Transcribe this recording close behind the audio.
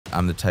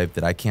I'm the type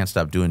that I can't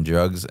stop doing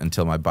drugs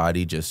until my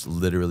body just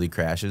literally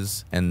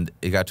crashes. And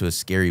it got to a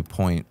scary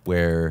point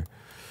where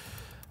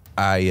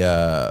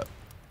I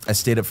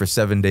stayed up for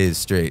 7 days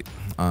straight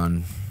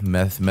on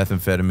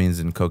methamphetamines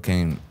and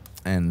cocaine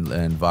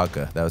and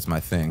vodka. That was my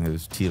thing. It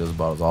was Tito's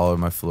bottles all over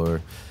my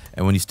floor.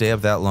 And when you stay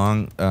up that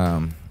long,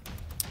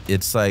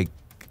 it's like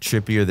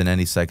trippier than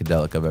any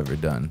psychedelic I've ever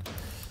done.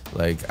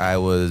 Like I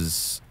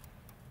was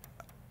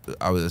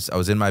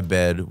in my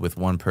bed with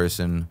one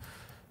person.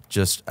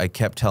 I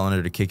kept telling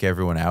her to kick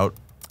everyone out,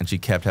 and she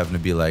kept having to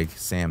be like,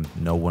 Sam,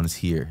 no one's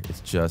here.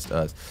 It's just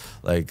us.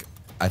 Like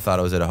I thought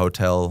I was at a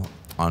hotel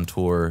on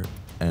tour,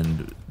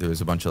 and there was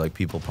a bunch of like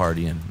people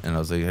partying, and I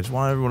was like, I just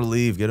want everyone to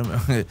leave, get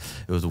them. It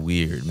was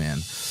weird, man.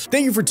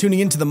 Thank you for tuning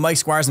in to the Mike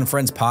Squires and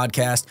Friends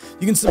podcast.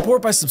 You can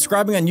support by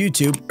subscribing on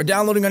YouTube or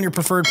downloading on your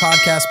preferred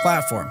podcast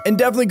platform. And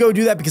definitely go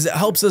do that because it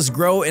helps us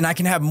grow and I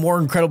can have more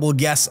incredible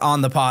guests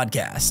on the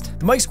podcast.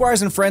 The Mike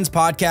Squires and Friends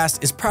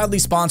podcast is proudly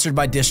sponsored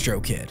by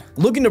DistroKid.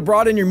 Looking to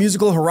broaden your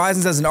musical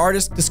horizons as an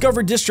artist?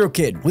 Discover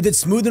DistroKid. With its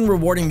smooth and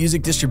rewarding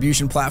music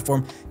distribution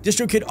platform,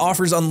 DistroKid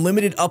offers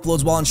unlimited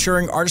uploads while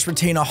ensuring artists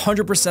retain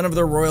 100% of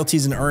their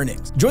royalties and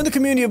earnings. Join the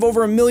community of over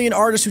 1 million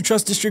artists who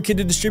trust DistroKid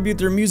to distribute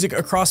their music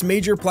across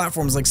major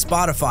platforms like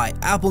Spotify,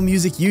 Apple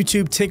Music,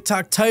 YouTube,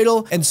 TikTok,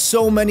 Tidal, and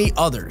so many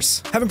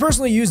others. Having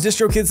personally used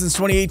DistroKid since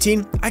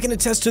 2018, I can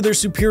attest to their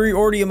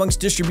superiority amongst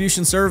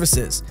distribution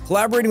services.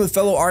 Collaborating with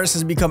fellow artists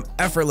has become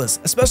effortless,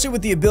 especially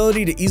with the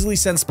ability to easily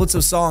send splits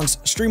of songs,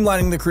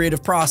 streamlining the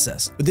creative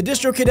process. With the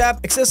DistroKid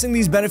app, accessing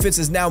these benefits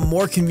is now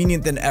more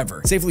convenient than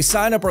ever. Safely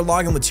sign up or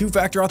log in with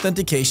two-factor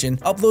authentication,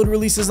 upload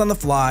releases on the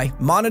fly,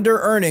 monitor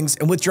earnings,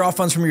 and withdraw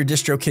funds from your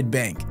DistroKid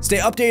bank. Stay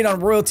updated on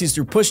royalties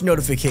through push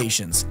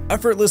notifications,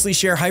 effortlessly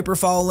share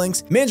hyperfollow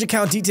links, manage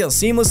account details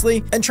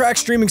seamlessly, and track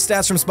streaming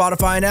stats from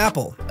Spotify and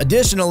Apple.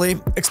 Additionally,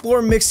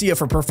 explore Mixia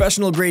for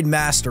professional-grade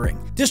mastering,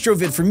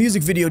 DistroVid for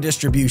music video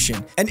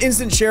distribution, and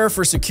Instant Share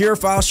for secure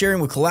file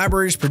sharing with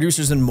collaborators,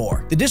 producers, and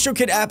more. The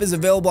DistroKid app is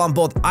available on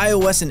both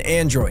iOS and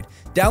Android.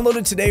 Download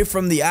it today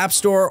from the App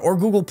Store or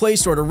Google Play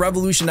Store to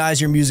revolutionize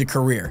your music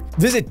career.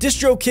 Visit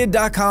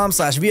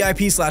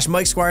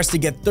distrokid.com/VIP/Mike Squires to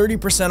get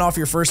 30% off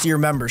your first year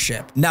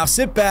membership. Now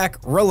sit back,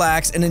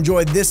 relax, and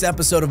enjoy this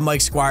episode of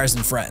Mike Squires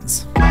and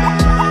Friends.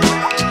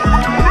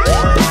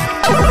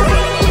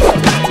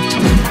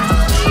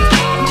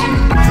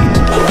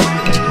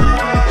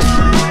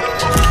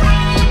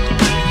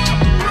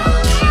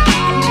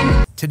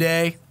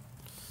 Today,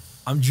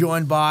 I'm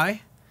joined by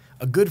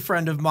a good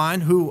friend of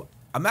mine who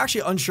I'm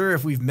actually unsure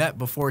if we've met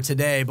before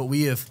today, but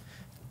we have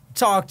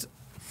talked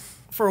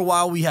for a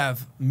while. We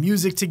have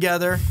music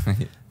together.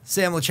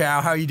 Sam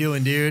Lachow, how are you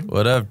doing, dude?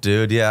 What up,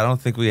 dude? Yeah, I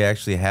don't think we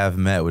actually have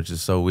met, which is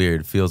so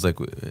weird. Feels like,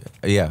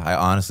 yeah, I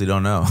honestly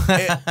don't know.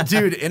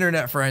 Dude,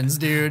 internet friends,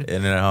 dude.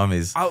 Internet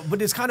homies.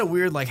 But it's kind of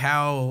weird, like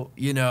how,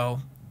 you know,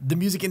 the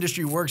music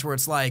industry works where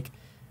it's like,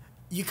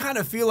 you kind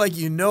of feel like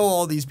you know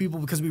all these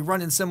people because we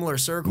run in similar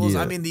circles.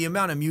 Yeah. I mean, the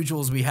amount of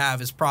mutuals we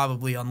have is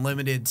probably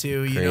unlimited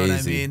too, you know what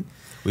I mean?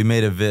 We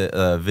made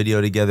a video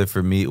together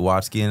for Meet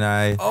Watsky and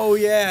I. Oh,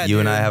 yeah, You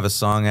and I have a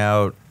song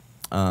out,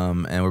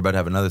 and we're about to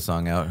have another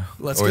song out.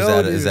 Let's or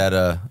go, is that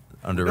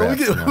under wraps?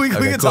 No, we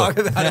can talk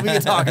about it. We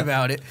can talk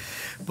about it.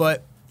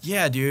 But,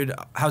 yeah, dude,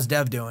 how's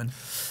Dev doing?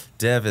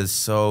 Dev is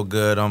so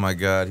good. Oh, my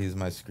God. He's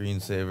my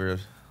screensaver.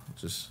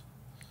 Just,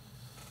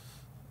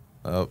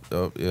 oh,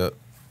 yeah.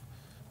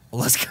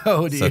 Let's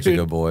go, dude. Such a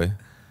good boy.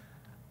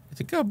 He's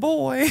a good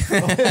boy. He's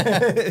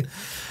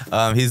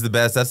the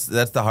best.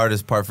 That's the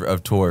hardest part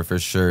of tour for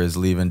sure, is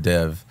leaving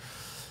Dev.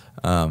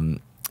 And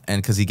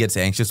because he gets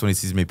anxious when he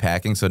sees me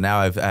packing, so now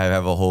I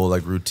have a whole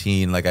like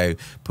routine. Like I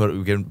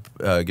give him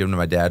to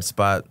my dad's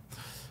spot,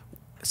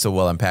 so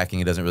while I'm packing,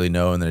 he doesn't really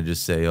know, and then I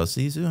just say, "I'll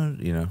see you soon,"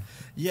 you know.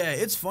 Yeah,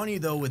 it's funny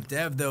though with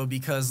Dev though,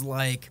 because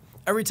like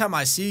every time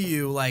I see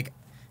you, like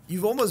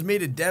you've almost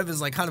made it Dev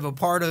as like kind of a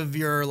part of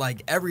your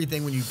like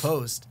everything when you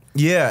post.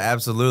 Yeah,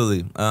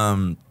 absolutely.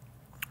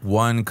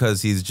 One,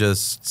 because he's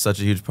just such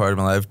a huge part of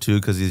my life.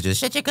 Two, because he's just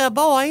such a good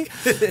boy.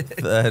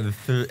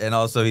 And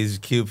also he's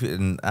cute,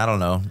 and I don't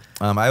know.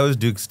 I always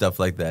do stuff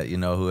like that, you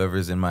know,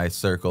 whoever's in my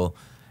circle.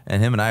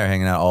 And him and I are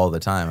hanging out all the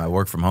time. I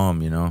work from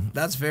home, you know.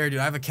 That's fair,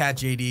 dude. I have a cat,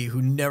 JD,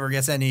 who never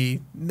gets any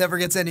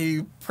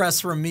press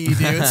from me,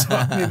 dude.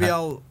 So maybe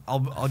I'll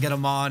get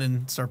him on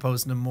and start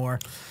posting him more.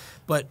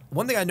 But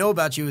one thing I know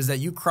about you is that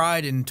you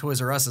cried in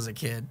Toys R Us as a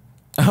kid.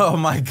 Oh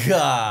my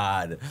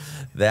God,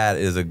 that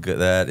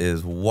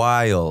is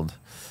wild.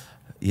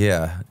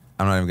 Yeah,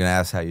 I'm not even gonna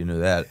ask how you knew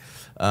that.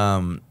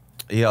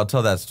 Yeah, I'll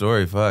tell that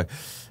story. Fuck,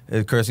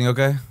 is cursing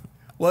okay?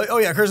 Well, oh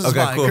yeah, cursing's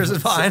fine. Cool.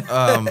 Cursing's fine.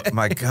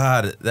 My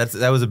God,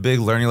 that was a big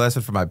learning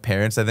lesson for my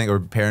parents, I think, or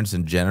parents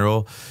in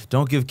general.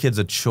 Don't give kids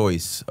a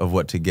choice of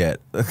what to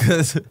get,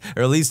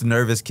 or at least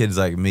nervous kids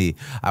like me.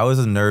 I was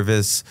a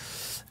nervous,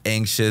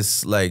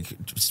 anxious,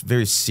 like just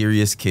very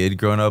serious kid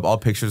growing up. All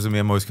pictures of me,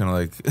 I'm always kind of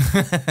like,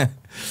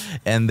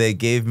 and they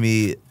gave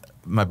me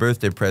my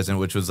birthday present,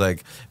 which was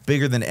like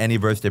bigger than any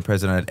birthday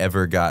present I'd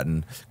ever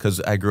gotten, because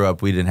I grew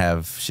up, we didn't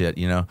have shit,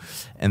 you know,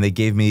 and they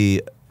gave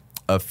me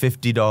a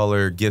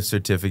 $50 gift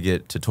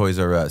certificate to Toys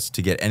R Us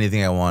to get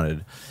anything I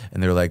wanted.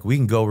 And they were like, we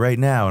can go right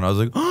now. And I was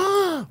like,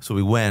 oh. So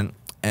we went,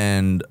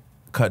 and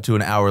cut to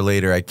an hour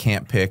later, I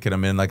can't pick, and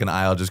I'm in like an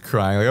aisle just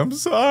crying, like, I'm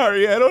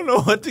sorry, I don't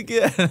know what to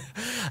get.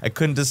 I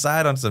couldn't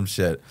decide on some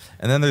shit.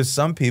 And then there's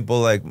some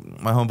people, like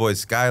my homeboy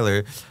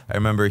Skyler, I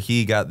remember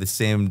he got the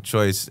same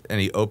choice,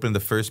 and he opened the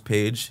first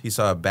page, he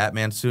saw a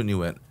Batman suit, and he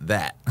went,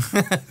 that.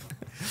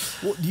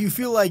 Well, do you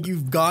feel like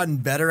you've gotten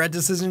better at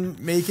decision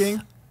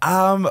making?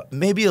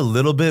 Maybe a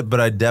little bit,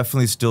 but I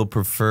definitely still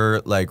prefer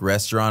like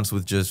restaurants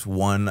with just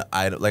one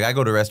item. Like I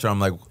go to a restaurant, I'm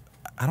like,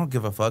 I don't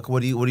give a fuck.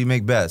 What do you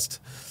make best?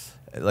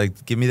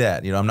 Like, give me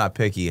that. You know, I'm not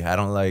picky. I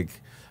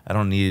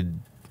don't need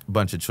a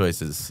bunch of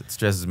choices. It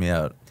stresses me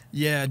out.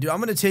 Yeah, dude, I'm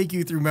gonna take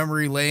you through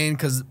memory lane,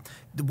 because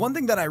the one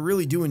thing that I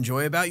really do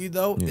enjoy about you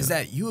though is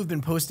that you have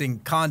been posting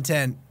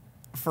content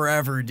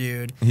forever,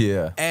 dude.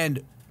 Yeah.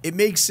 And it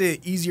makes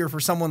it easier for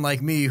someone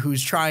like me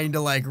who's trying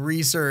to like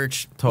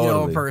research,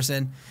 totally. a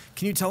person.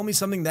 Can you tell me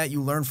something that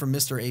you learned from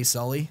Mr. A.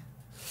 Sully?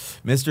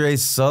 Mr. A.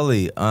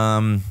 Sully,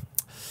 I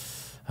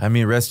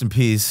mean, rest in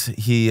peace.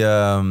 He,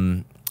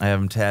 I have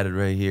him tatted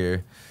right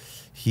here.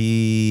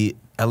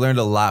 I learned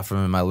a lot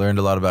from him. I learned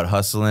a lot about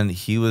hustling.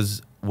 He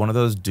was one of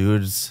those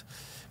dudes,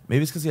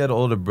 maybe it's because he had an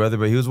older brother,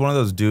 but he was one of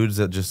those dudes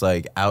that just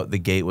like out the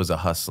gate was a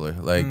hustler.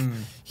 Like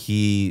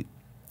he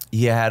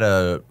had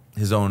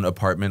his own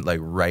apartment like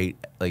right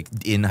like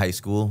in high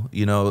school,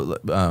 you know.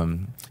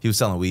 He was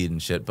selling weed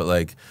and shit,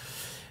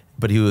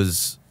 but he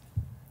was,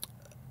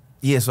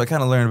 yeah, so I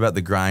kind of learned about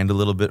the grind a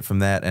little bit from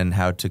that, and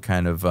how to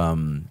kind of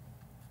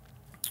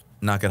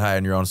not get high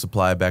on your own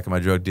supply back in my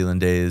drug dealing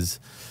days,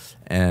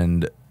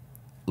 and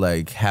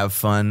like have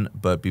fun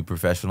but be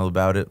professional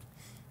about it.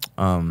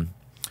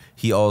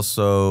 He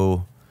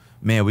also,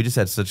 man, we just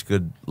had such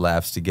good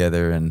laughs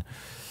together, and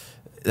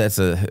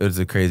it was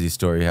a crazy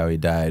story how he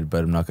died,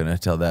 but I'm not gonna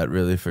tell that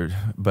really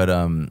but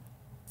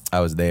I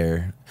was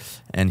there,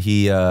 and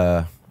he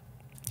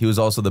was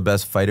also the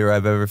best fighter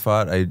I've ever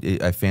fought.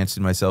 I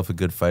fancied myself a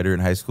good fighter in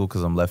high school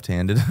because I'm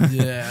left-handed.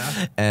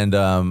 Yeah.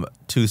 And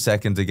 2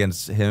 seconds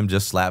against him,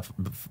 just slap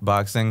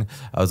boxing,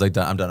 I was like,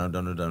 I'm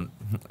done.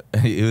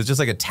 He was just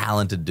like a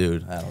talented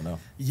dude. I don't know.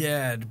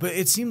 Yeah, but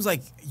it seems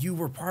like you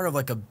were part of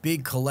like a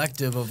big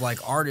collective of like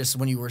artists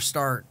when you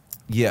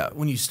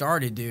when you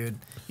started, dude.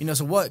 You know,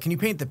 so what, can you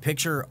paint the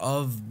picture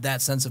of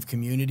that sense of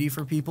community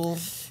for people?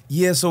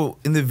 Yeah, so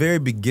in the very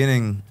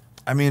beginning,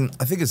 I mean,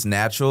 I think it's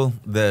natural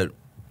that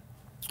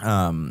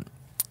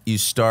you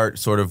start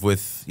sort of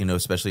with, you know,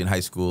 especially in high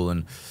school,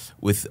 and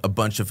with a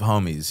bunch of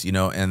homies, you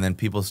know, and then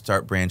people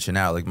start branching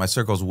out. Like my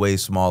circle's way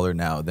smaller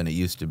now than it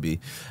used to be.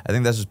 I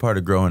think that's just part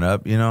of growing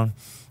up, you know.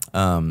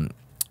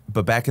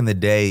 But back in the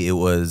day, it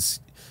was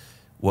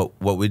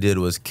what we did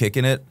was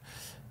kicking it.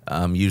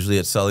 Usually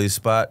at Sully's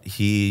spot,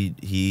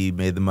 he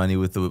made the money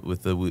with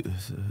the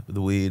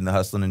weed and the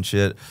hustling and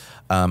shit.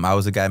 I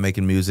was a guy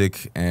making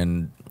music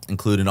and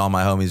including all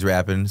my homies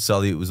rapping.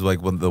 Sully was like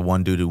the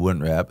one dude who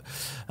wouldn't rap,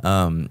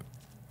 and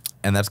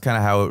that's kind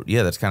of how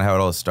it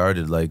all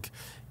started. Like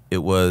it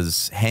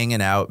was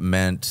hanging out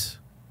meant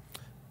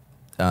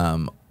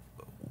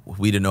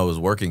we didn't know it was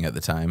working at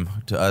the time.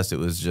 To us, it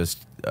was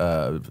just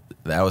I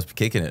was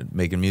kicking it,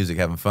 making music,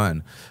 having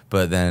fun.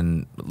 But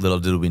then little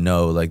did we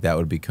know, like that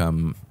would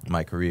become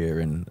my career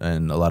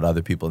and a lot of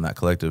other people in that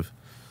collective.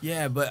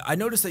 Yeah, but I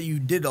noticed that you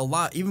did a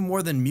lot, even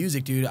more than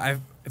music, dude.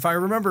 If I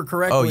remember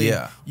correctly,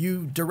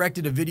 you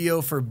directed a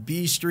video for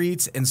B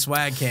Streets and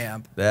Swag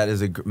Camp. That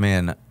is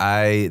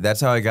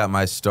that's how I got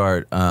my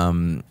start.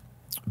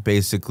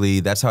 Basically,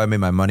 that's how I made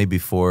my money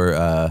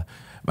before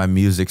my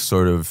music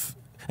sort of,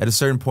 at a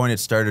certain point, it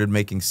started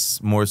making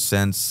more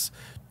sense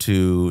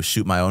to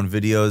shoot my own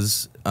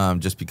videos,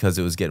 just because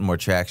it was getting more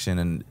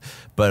traction.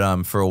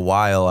 But for a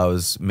while, I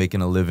was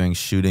making a living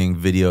shooting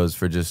videos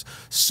for just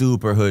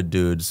super hood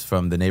dudes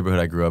from the neighborhood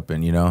I grew up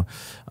in, you know?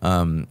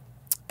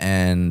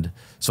 And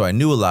so I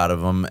knew a lot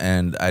of them,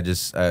 and I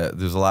just,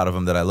 there's a lot of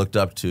them that I looked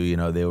up to, you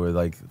know, they were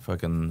like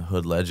fucking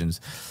hood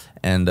legends.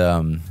 And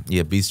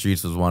yeah, B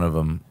Streets was one of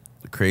them.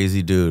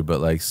 Crazy dude, but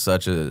like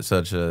such a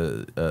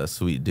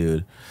sweet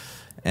dude.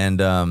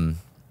 And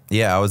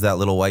yeah, I was that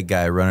little white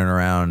guy running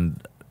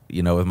around,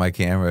 you know, with my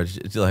camera,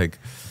 like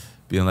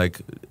being like,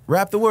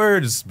 rap the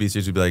words. B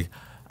Streets would be like,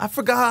 I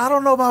forgot, I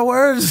don't know my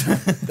words.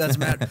 That's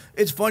mad.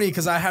 It's funny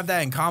because I have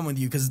that in common with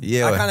you, because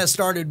I kind of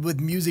started with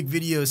music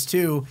videos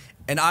too,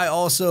 and I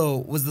also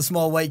was the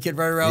small white kid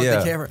running around with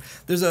the camera.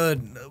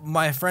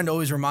 My friend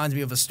always reminds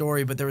me of a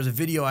story, but there was a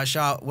video I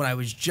shot when I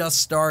was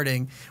just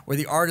starting where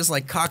the artist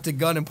like cocked a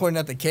gun and pointed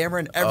at the camera,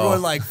 and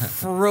everyone like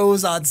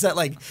froze on set.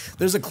 Like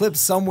there's a clip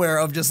somewhere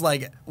of just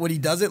like when he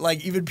does it,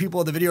 like even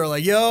people in the video are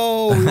like,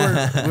 yo, we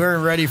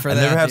weren't ready for that.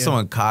 I never had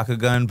someone cock a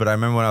gun, but I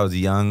remember when I was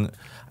young,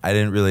 I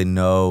didn't really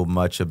know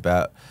much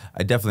about,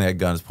 I definitely had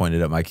guns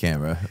pointed at my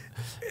camera.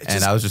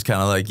 And I was just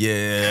kind of like,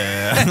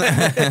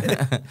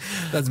 yeah.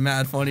 That's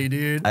mad funny,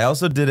 dude. I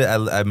also did it,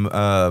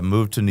 I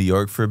moved to New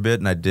York for a bit,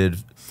 and I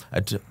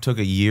took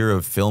a year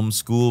of film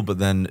school, but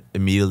then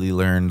immediately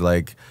learned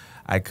like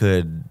I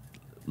could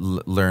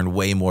learned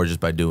way more just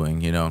by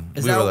doing. You know,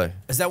 Is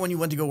that when you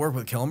went to go work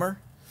with Kilmer?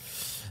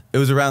 It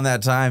was around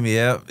that time.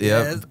 Yep.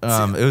 Yeah, It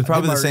was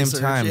probably the same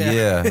research, time. yeah.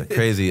 Yeah,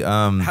 crazy.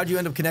 How'd you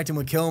end up connecting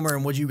with Kilmer,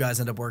 and what'd you guys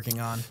end up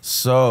working on?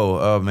 So,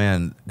 oh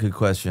man, good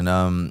question.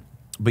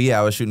 But yeah,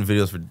 I was shooting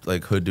videos for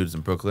like hood dudes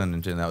in Brooklyn,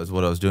 and that was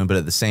what I was doing. But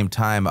at the same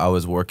time, I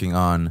was working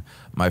on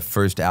my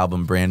first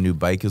album, Brand New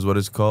Bike is what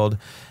it's called,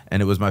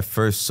 and it was my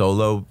first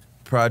solo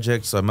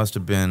project. So I must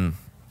have been.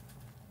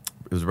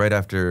 It was right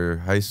after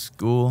high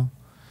school,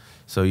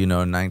 so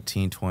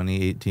 19,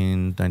 20,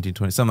 18, 19,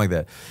 20, something like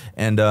that,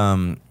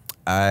 and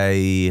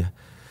I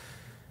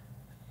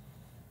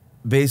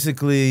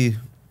basically,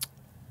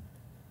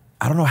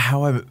 I don't know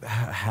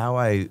how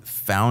I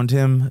found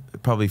him,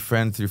 probably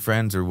friend through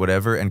friends or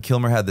whatever. And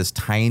Kilmer had this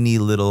tiny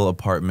little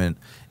apartment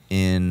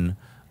in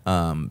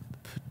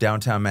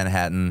downtown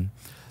Manhattan,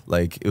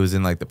 like it was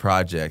in like the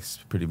projects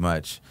pretty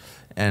much.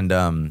 And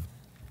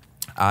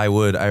I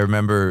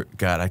remember,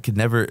 God, I could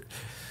never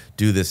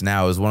do this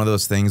now. It was one of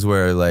those things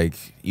where like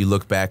you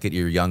look back at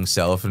your young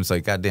self and it's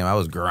like, God damn, I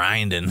was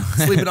grinding.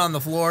 Sleeping on the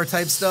floor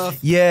type stuff.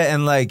 Yeah,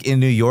 and like in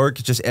New York,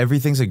 just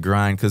everything's a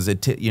grind because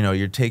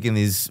you're taking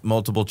these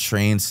multiple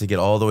trains to get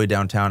all the way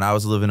downtown. I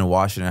was living in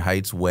Washington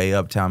Heights, way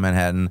uptown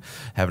Manhattan,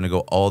 having to go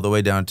all the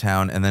way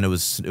downtown, and then it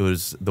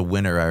was the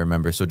winter, I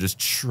remember, so just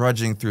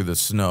trudging through the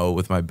snow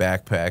with my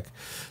backpack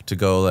to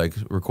go like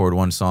record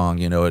one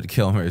song, at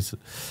Kilmer's.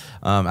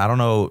 I don't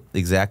know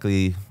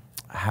exactly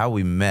how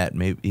we met.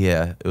 Maybe,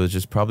 yeah, it was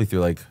just probably through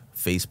like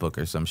Facebook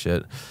or some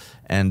shit.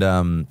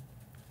 And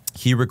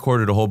he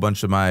recorded a whole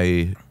bunch of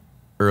my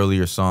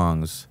earlier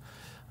songs.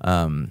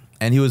 And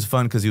he was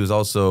fun because he was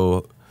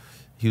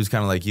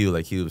kind of like you,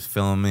 like he was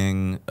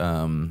filming,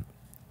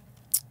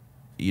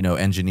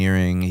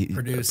 engineering,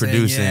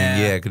 producing,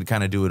 yeah, could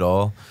kind of do it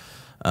all.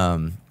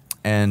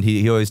 And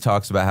he always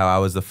talks about how I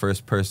was the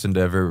first person to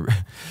ever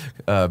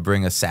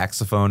bring a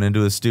saxophone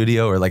into a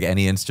studio, or like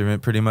any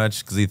instrument pretty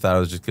much, because he thought I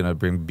was just going to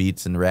bring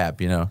beats and rap,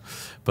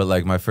 But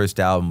like my first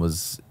album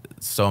was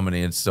so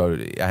many, and so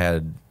I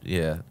had,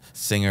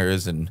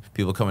 singers and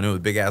people coming in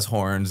with big ass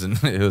horns,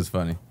 and it was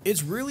funny.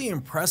 It's really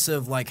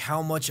impressive, like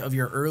how much of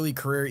your early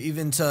career,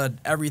 even to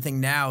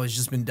everything now, has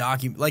just been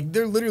like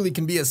there literally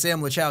can be a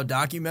Sam Lachow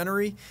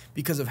documentary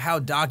because of how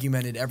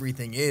documented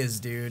everything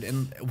is, dude.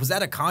 And was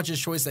that a conscious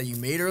choice that you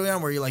made early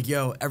on, where you're like,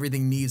 yo,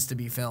 everything needs to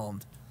be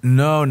filmed?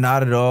 No,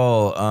 not at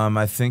all.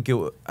 I think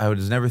I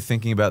was never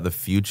thinking about the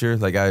future,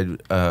 like at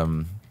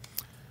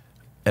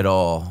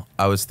all.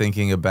 I was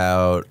thinking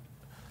about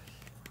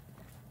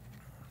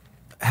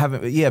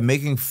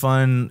making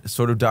fun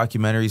sort of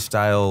documentary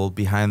style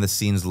behind the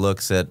scenes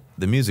looks at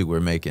the music we're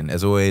making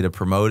as a way to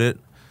promote it,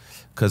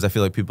 because I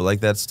feel like people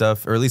like that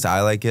stuff, or at least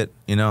I like it,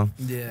 Yeah.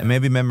 And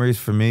maybe memories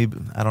for me,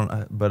 I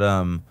don't, but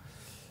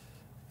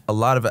a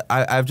lot of it,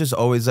 I've just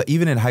always,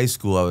 even in high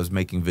school, I was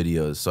making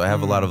videos, so I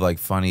have a lot of like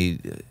funny.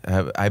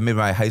 I made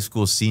my high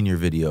school senior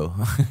video.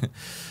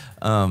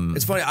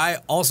 It's funny. I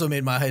also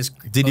made my high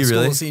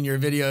school senior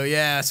video.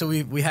 Yeah, so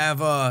we have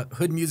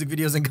hood music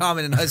videos in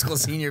common in high school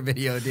senior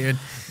video, dude.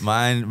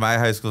 My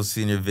high school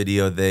senior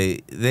video,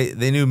 they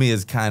knew me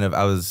as kind of,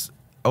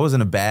 I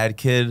wasn't a bad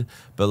kid,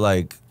 but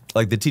like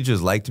the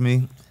teachers liked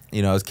me.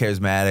 I was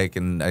charismatic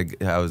and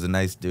I was a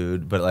nice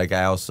dude, but like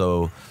I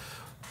also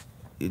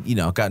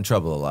got in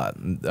trouble a lot.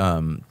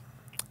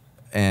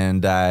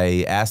 And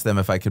I asked them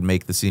if I could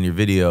make the senior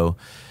video,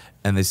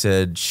 and they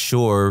said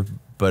sure,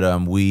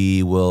 but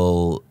we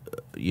will,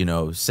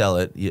 sell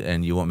it,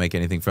 and you won't make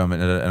anything from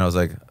it. And I was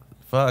like,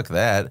 fuck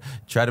that.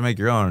 Try to make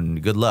your own.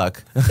 Good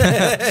luck.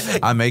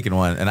 I'm making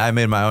one. And I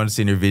made my own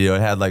senior video.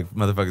 It had like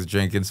motherfuckers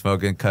drinking,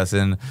 smoking,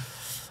 cussing.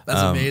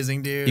 That's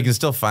amazing, dude. You can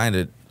still find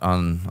it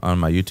on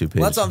my YouTube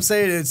page. Well, that's what I'm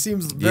saying. It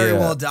seems very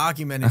well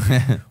documented.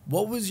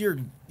 What was your,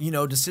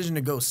 decision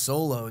to go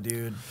solo,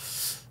 dude?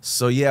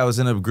 So yeah, I was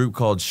in a group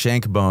called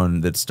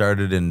Shankbone that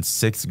started in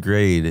 6th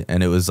grade,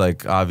 and it was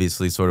like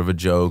obviously sort of a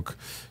joke.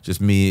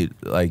 Just me,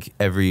 like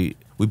we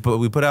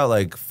put out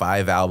like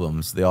 5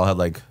 albums. They all had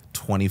like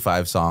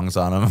 25 songs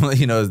on them.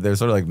 They're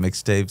sort of like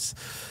mixtapes.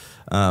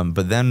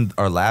 But then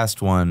our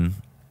last one,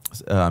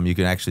 you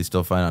can actually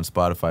still find on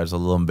Spotify. It's a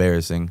little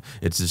embarrassing.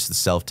 It's just the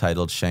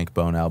self-titled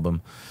Shankbone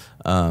album.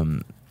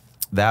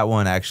 That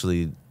one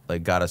actually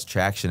like got us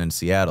traction in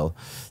Seattle.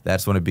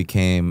 That's when it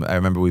became, I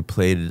remember we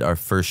played our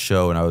first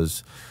show and I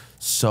was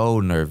so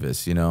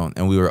nervous,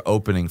 and we were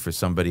opening for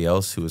somebody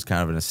else who was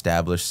kind of an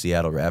established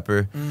Seattle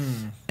rapper.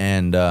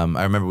 And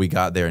I remember we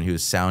got there and he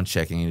was sound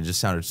checking and it just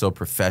sounded so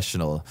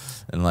professional.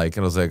 And I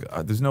was like,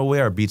 there's no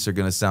way our beats are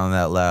going to sound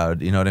that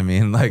loud. You know what I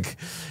mean? Like,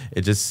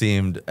 it just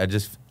seemed,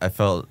 I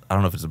felt, I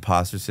don't know if it's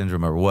imposter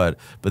syndrome or what,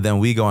 but then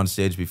we go on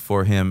stage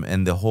before him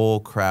and the whole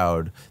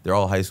crowd, they're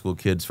all high school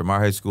kids from our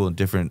high school and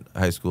different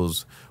high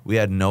schools. We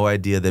had no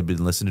idea they'd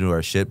been listening to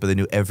our shit, but they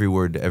knew every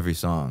word to every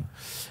song.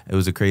 It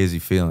was a crazy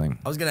feeling.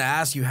 I was going to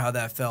ask you how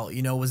that felt.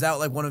 Was that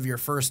like one of your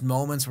first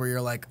moments where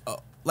you're like, oh,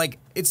 like,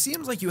 it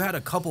seems like you had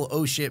a couple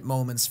oh shit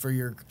moments for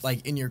your,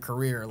 like, in your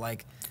career,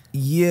 like.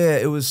 Yeah,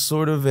 it was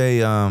sort of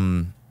a,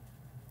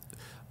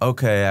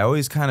 okay, I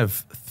always kind of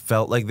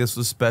felt like this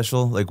was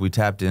special. Like we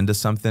tapped into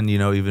something, you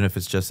know, even if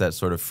it's just that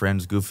sort of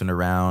friends goofing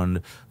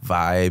around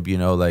vibe, you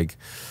know, like,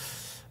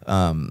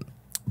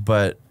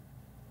 but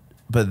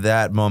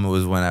that moment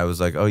was when I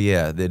was like, oh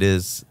yeah, there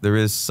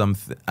is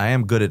something. I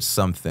am good at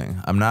something.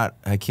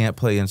 I can't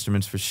play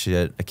instruments for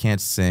shit. I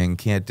can't sing,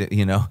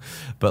 you know,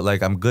 but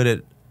like I'm good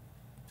at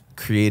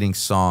creating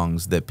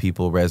songs that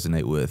people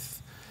resonate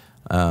with.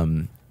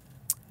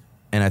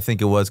 And I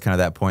think it was kind of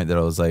that point that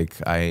I was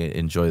like, I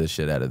enjoy the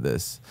shit out of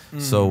this.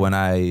 So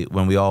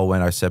when we all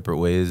went our separate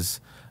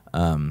ways,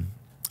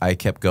 I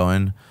kept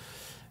going.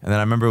 And then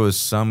I remember it was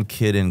some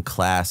kid in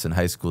class in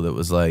high school that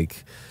was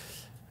like,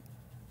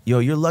 yo,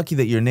 you're lucky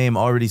that your name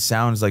already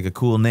sounds like a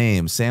cool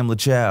name, Sam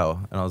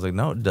Lachow. And I was like,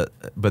 no,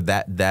 but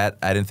that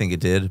I didn't think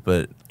it did,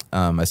 but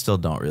I still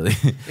don't really.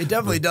 It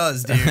definitely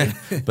does,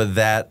 dude. But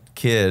that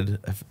kid,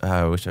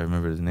 I wish I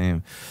remembered his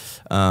name.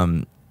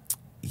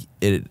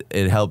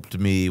 It helped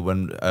me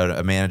when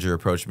a manager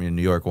approached me in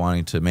New York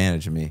wanting to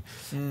manage me,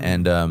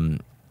 and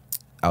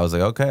I was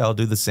like, okay, I'll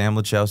do the Sam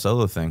Lachow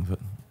solo thing,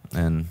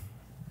 and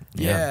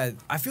yeah,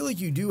 I feel like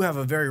you do have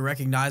a very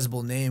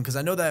recognizable name because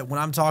I know that when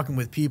I'm talking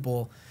with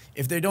people,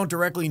 if they don't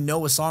directly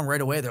know a song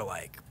right away, they're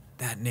like,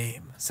 that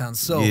name sounds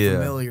so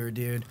familiar,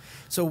 dude.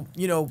 So,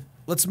 you know,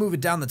 let's move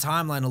it down the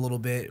timeline a little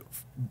bit.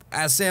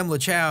 As Sam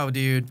Lachow,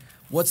 dude,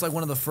 what's like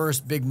one of the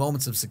first big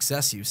moments of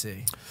success you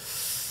see?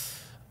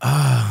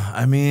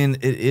 I mean,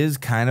 it is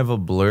kind of a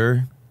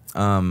blur.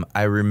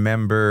 I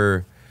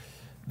remember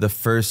the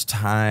first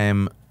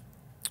time,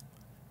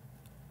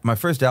 my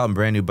first album,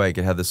 Brand New Bike,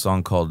 it had this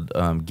song called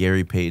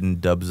Gary Payton,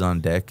 Dubs on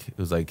Deck. It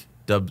was like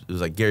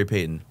Gary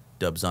Payton,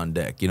 Dubs on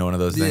Deck. You know, one of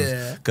those things?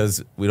 Yeah.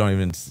 Because we don't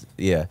even,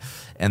 yeah.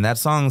 And that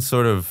song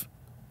sort of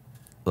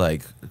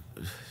like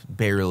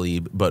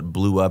barely, but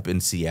blew up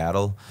in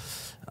Seattle,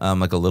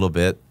 like a little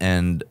bit.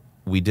 And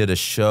we did a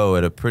show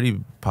at a pretty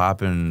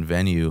poppin'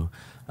 venue.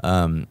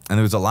 And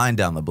there was a line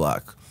down the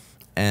block,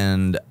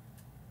 and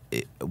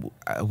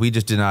we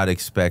just did not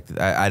expect.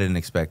 I didn't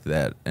expect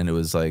that, and it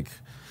was like,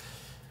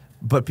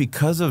 but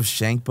because of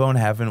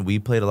Shankbone we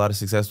played a lot of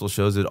successful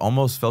shows. It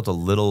almost felt a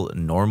little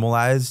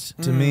normalized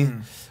to me,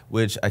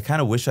 which I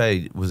kind of wish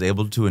I was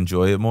able to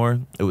enjoy it more.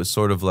 It was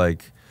sort of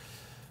like,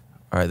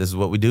 all right, this is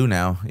what we do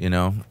now, you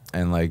know,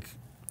 and like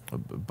a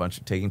bunch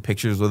of taking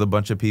pictures with a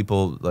bunch of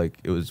people. Like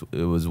it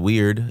was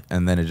weird,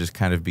 and then it just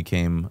kind of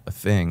became a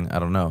thing. I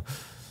don't know.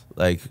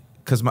 Like,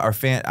 because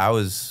I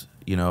was,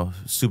 you know,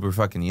 super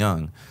fucking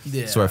young.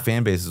 Yeah. So our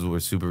fan bases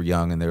were super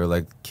young, and they were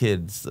like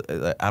kids.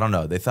 I don't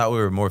know. They thought we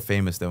were more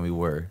famous than we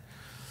were.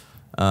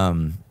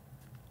 And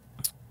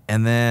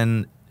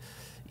then,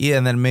 yeah,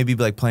 and then maybe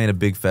like playing a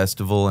big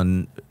festival,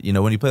 and you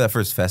know, when you play that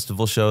first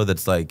festival show,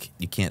 that's like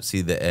you can't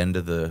see the end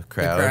of the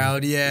crowd. The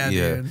crowd, yeah,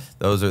 dude.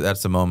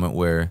 That's the moment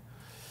where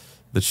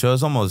the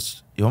show's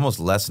you're almost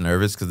less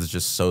nervous because it's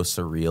just so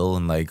surreal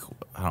and like,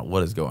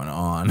 what is going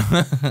on?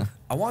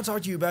 I want to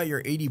talk to you about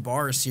your 80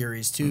 Bars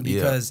series too,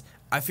 because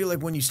I feel like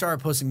when you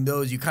started posting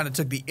those, you kind of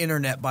took the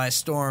internet by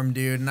storm,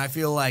 dude. And I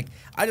feel like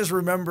I just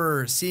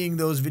remember seeing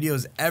those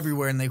videos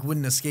everywhere, and they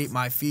wouldn't escape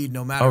my feed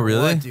no matter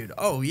what, dude.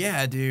 Oh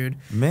yeah, dude.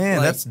 Man,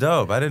 like, that's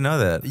dope. I didn't know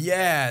that.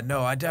 Yeah,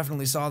 no, I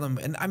definitely saw them,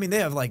 and I mean they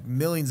have like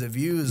millions of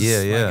views.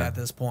 Like, at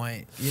this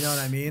point, you know what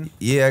I mean?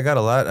 Yeah, I got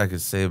a lot I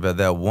could say about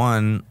that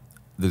one.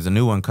 There's a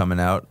new one coming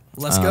out.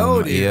 Let's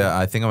go, dude. Yeah,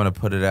 I think I'm gonna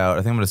put it out.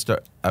 I think I'm gonna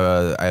start.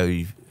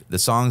 The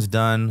song's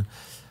done.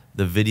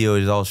 The video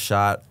is all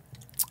shot.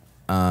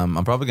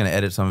 I'm probably gonna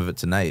edit some of it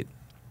tonight.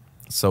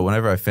 So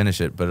whenever I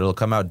finish it, but it'll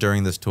come out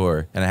during this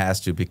tour, and it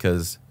has to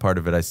because part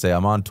of it I say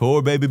I'm on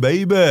tour, baby,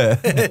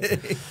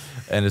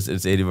 and it's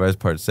 80 Bars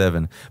Part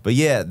 7. But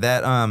yeah,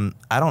 that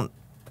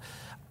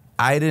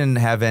I didn't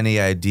have any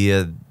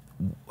idea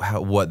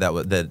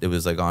that it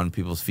was like on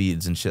people's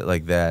feeds and shit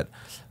like that.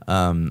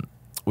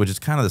 Which is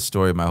kind of the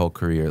story of my whole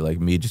career, like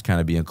me just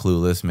kind of being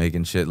clueless,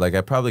 making shit. Like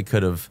I probably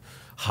could have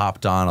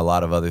hopped on a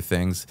lot of other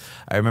things.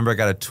 I remember I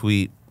got a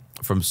tweet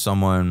from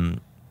someone,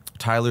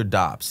 Tyler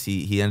Dops. I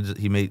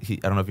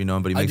don't know if you know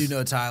him, but he makes. I do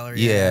know Tyler.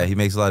 Yeah, he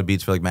makes a lot of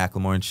beats for like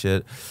Macklemore and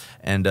shit,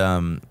 and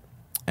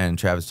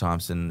Travis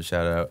Thompson.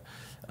 Shout out.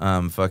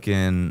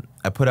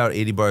 I put out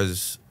 80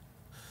 Bars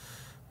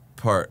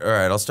part. All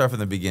right, I'll start from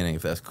the beginning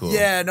if that's cool.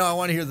 Yeah, no, I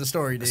want to hear the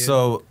story, dude.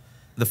 So.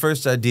 The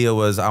first idea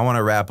was I want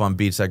to rap on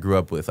beats I grew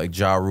up with, like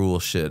Ja Rule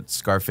shit,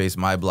 Scarface,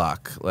 My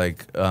Block,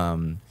 like,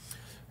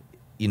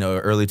 you know,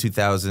 early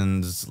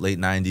 2000s, late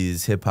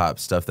 90s hip hop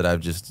stuff that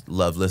I've just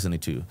loved listening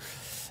to.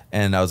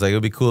 And I was like, it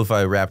would be cool if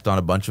I rapped on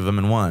a bunch of them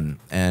in one.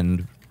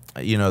 And,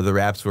 you know, the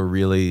raps were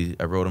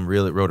I wrote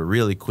it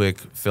really quick,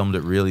 filmed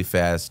it really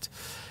fast.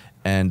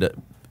 And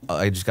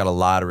I just got a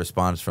lot of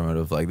response from it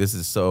of like, this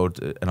is so,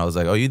 and I was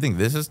like, oh, you think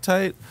this is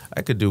tight?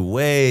 I could do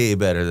way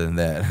better than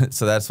that.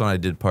 So that's when I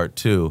did part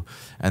 2.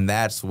 And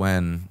that's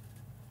when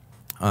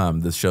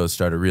the show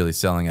started really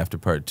selling after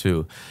part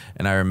 2.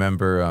 And I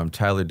remember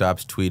Tyler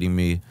Dops tweeting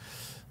me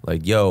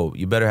like, yo,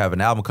 you better have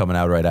an album coming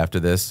out right after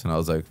this. And I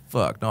was like,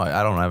 fuck, no,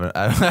 I don't have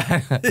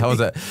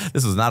it.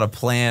 This was not a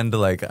planned,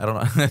 like, I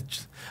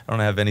don't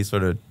have any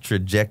sort of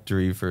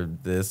trajectory for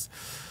this.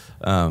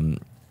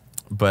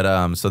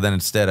 So then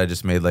instead I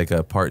just made like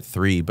a part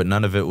 3, but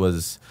none of it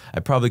was, I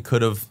probably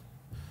could have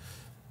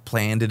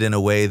planned it in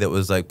a way that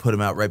was like put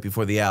them out right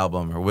before the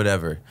album or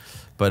whatever.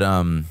 But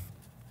and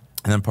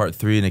then part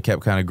 3, and it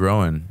kept kind of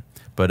growing.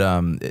 But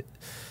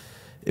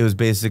it was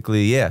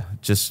basically, yeah,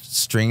 just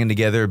stringing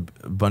together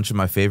a bunch of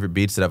my favorite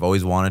beats that I've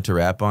always wanted to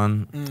rap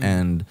on.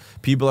 And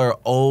people are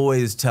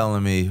always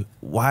telling me,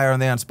 why aren't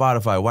they on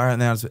Spotify? Why aren't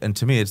they on? And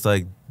to me, it's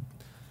like,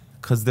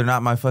 because they're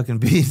not my fucking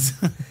beats.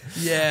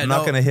 Yeah, I'm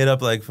not going to hit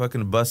up like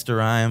fucking Busta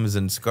Rhymes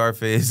and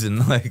Scarface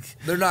and like.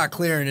 They're not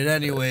clearing it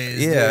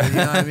anyways. Yeah. Dude, you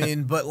know what I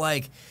mean? But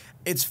like,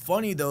 it's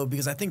funny though,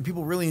 because I think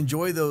people really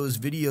enjoy those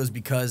videos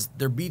because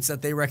they're beats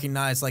that they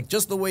recognize, like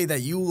just the way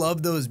that you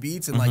love those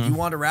beats and like you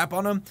want to rap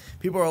on them.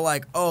 People are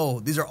like, oh,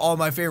 these are all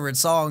my favorite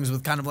songs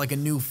with kind of like a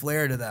new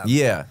flair to them.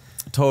 Yeah.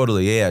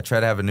 Totally, yeah. I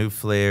try to have a new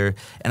flair.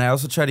 And I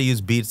also try to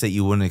use beats that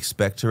you wouldn't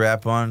expect to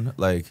rap on.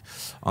 Like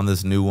on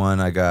this new one,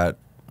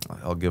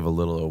 I'll give a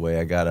little away.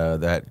 I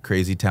got that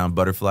Crazy Town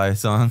Butterfly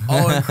song.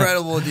 Oh,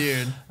 incredible,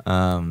 dude.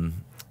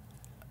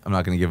 I'm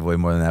not going to give away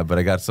more than that, but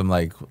I got some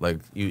like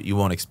you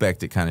won't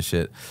expect it kind of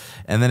shit.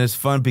 And then it's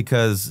fun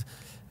because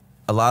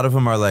a lot of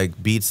them are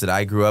like beats that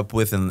I grew up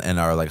with and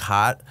are like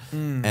hot.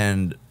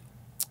 And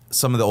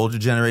some of the older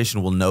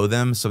generation will know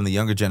them, some of the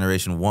younger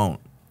generation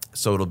won't.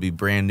 So it'll be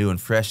brand new and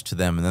fresh to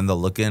them, and then they'll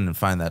look in and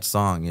find that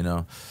song, you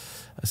know.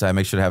 So I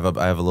make sure to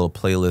I have a little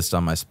playlist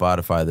on my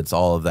Spotify that's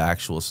all of the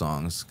actual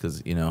songs,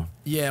 because, you know.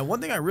 Yeah, one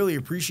thing I really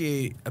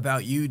appreciate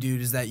about you,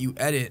 dude, is that you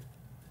edit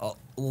a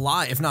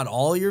lot, if not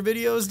all your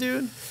videos,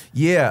 dude.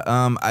 Yeah,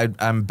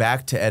 I'm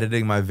back to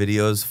editing my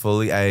videos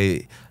fully.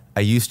 I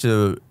used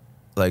to,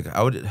 like,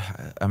 I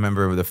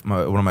remember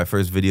one of my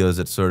first videos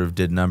that sort of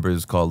did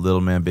numbers called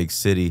Little Man Big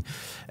City,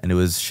 and it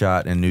was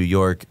shot in New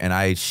York, and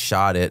I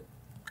shot it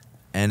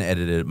and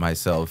edited it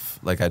myself.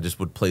 Like, I just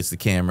would place the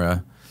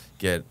camera,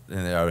 and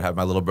I would have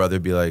my little brother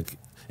be like,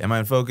 am I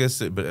in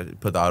focus?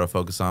 But put the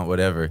autofocus on,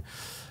 whatever.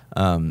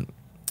 And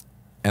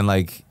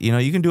like, you know,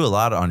 you can do a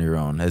lot on your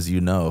own, as you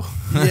know.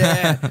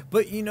 Yeah,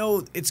 but you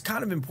know, it's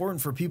kind of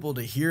important for people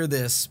to hear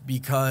this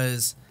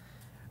because,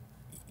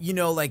 you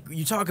know, like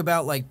you talk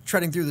about like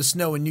treading through the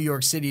snow in New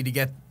York City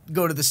to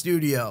go to the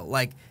studio.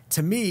 Like,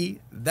 to me,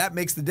 that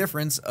makes the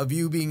difference of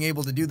you being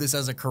able to do this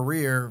as a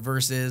career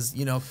versus,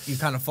 you know, you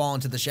kind of fall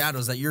into the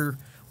shadows, that you're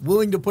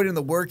willing to put in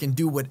the work and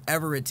do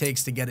whatever it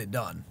takes to get it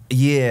done.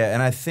 Yeah,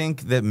 and I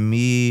think that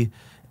me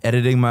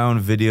editing my own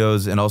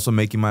videos and also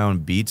making my own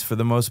beats for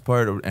the most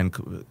part,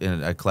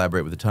 and I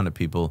collaborate with a ton of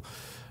people,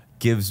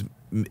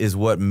 is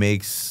what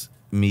makes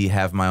me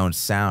have my own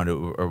sound.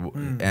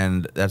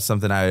 And that's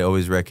something I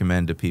always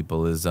recommend to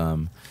people is,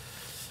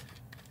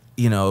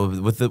 you know,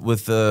 with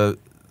the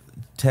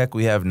tech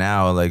we have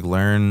now, like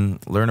learn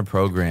a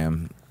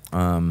program.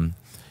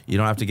 You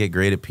don't have to get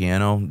great at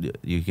piano.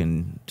 You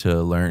can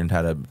learn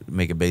how to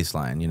make a bass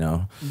line, you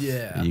know?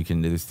 Yeah. You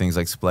can do things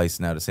like splice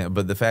now to sample.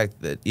 But the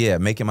fact that, yeah,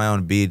 making my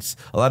own beats,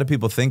 a lot of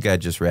people think I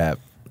just rap.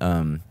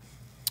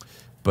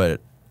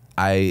 But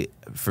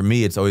for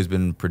me, it's always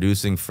been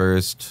producing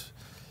first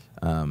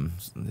and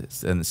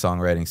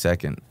songwriting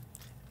second.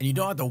 And you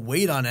don't have to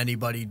wait on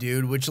anybody,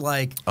 dude, which,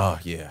 like, oh,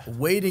 yeah,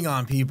 waiting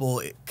on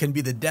people can be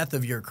the death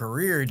of your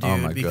career, dude, oh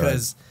my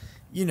because... God.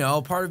 You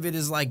know, part of it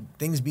is like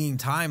things being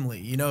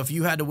timely. You know, if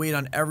you had to wait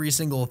on every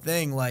single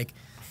thing, like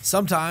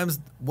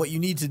sometimes what you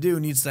need to do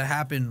needs to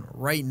happen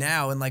right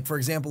now. And like, for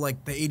example,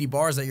 like the 80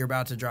 bars that you're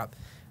about to drop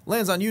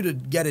lands on you to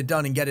get it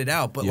done and get it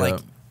out. But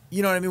like,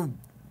 you know what I mean?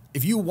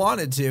 If you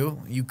wanted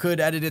to, you could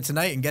edit it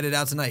tonight and get it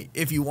out tonight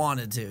if you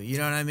wanted to. You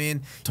know what I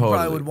mean? Totally. You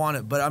probably would want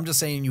it. But I'm just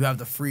saying you have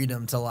the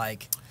freedom to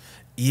like.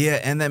 Yeah,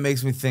 and that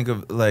makes me think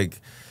of like,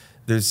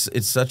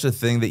 it's such a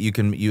thing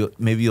that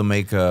maybe you'll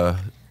make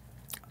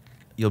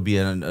you'll be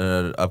an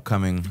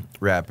upcoming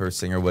rapper,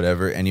 singer,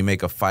 whatever, and you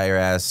make a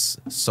fire-ass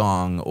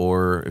song,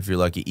 or if you're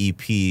lucky,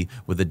 EP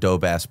with a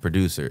dope-ass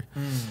producer.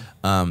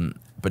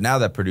 But now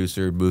that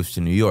producer moves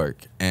to New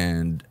York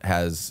and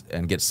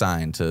gets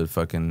signed to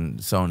fucking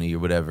Sony or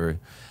whatever,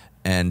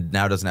 and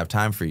now doesn't have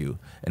time for you.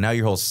 And now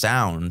your whole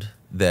sound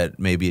that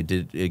maybe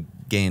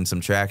it gained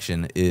some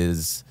traction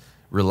is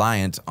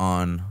reliant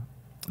on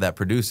that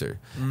producer.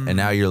 And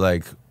now you're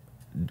like,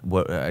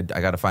 what, I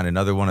got to find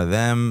another one of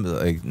them.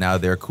 Like, now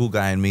they're a cool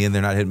guy and me, and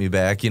they're not hitting me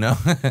back, you know.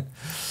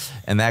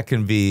 And that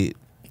can be,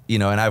 you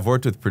know. And I've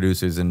worked with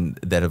producers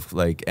that have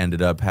like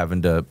ended up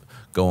having to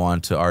go on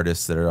to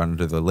artists that are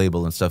under the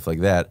label and stuff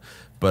like that.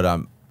 But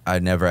I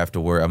never have to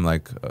worry. I'm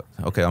like,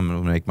 okay, I'm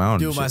gonna make my own.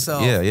 Do it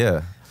myself. Yeah,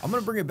 yeah. I'm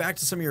gonna bring it back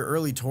to some of your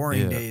early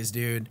touring days,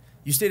 dude.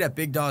 You stayed at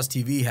Big Daw's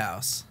TV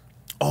house.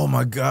 Oh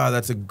my God,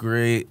 that's a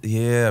great.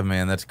 Yeah,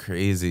 man, that's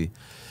crazy.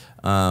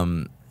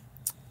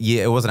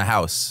 Yeah, it wasn't a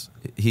house.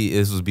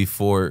 This was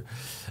before.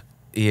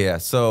 Yeah,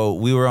 so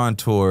we were on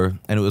tour,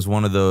 and it was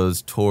one of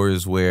those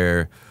tours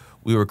where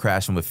we were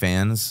crashing with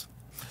fans,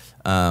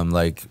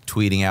 like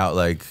tweeting out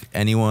like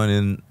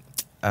anyone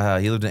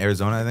He lived in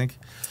Arizona, I think.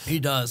 He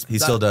does. He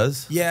still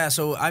does? Yeah,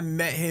 so I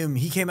met him.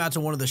 He came out to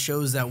one of the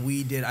shows that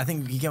we did. I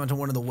think he came out to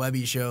one of the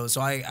Webby shows,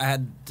 so I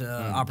had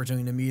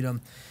opportunity to meet him.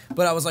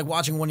 But I was like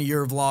watching one of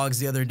your vlogs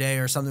the other day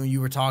or something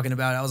you were talking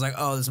about. I was like,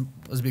 oh, this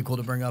would be cool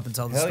to bring up and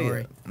tell the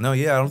story. Yeah. No,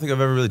 yeah, I don't think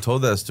I've ever really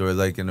told that story.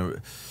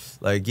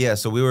 Yeah,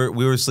 so we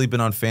were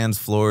sleeping on fans'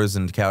 floors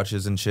and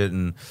couches and shit,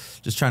 and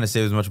just trying to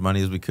save as much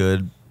money as we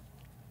could.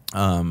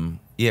 Yeah,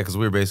 because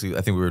we were basically,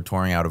 I think we were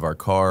touring out of our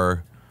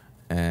car.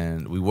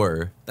 And we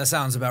were. That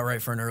sounds about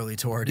right for an early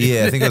tour, dude.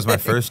 Yeah, I think it was my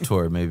first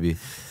tour, maybe.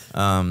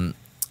 And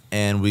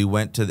we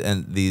went to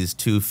these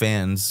two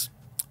fans,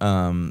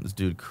 this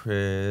dude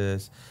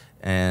Chris,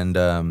 and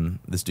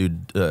this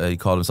dude, he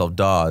called himself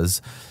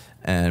Dawes,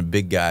 and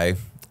big guy,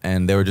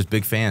 and they were just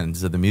big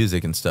fans of the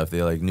music and stuff.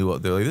 They like knew,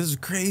 they were like, this is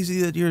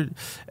crazy that you're,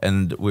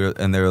 and they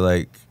were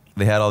like,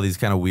 they had all these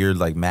kind of weird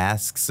like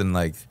masks and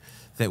like,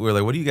 we were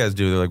like, what do you guys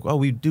do? They're like, well,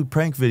 we do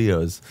prank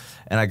videos.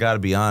 And I got to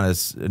be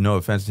honest, no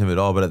offense to him at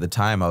all, but at the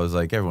time I was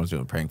like, everyone's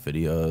doing prank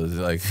videos.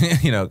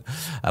 Like, you know,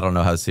 I don't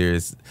know how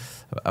serious.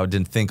 I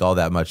didn't think all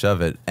that much of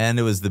it. And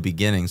it was the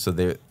beginning,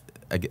 so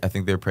I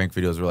think their prank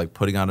videos were like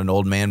putting on an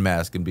old man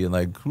mask and being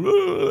like,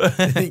 but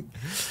I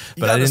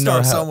didn't know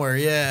how, somewhere,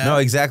 yeah. No,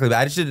 exactly.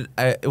 But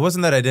it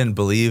wasn't that I didn't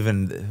believe,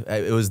 and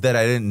it was that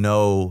I didn't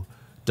know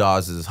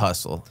Dawes'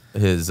 hustle,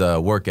 his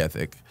work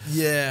ethic.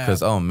 Yeah.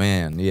 Because, oh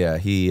man, yeah,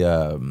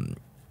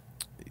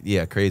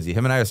 yeah, crazy.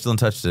 Him and I are still in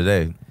touch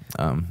today.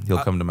 He'll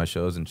come to my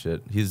shows and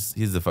shit. He's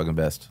the fucking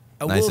best.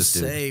 I will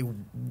say,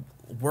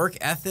 work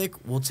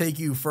ethic will take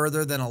you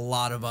further than a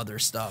lot of other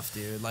stuff,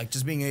 dude. Like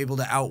just being able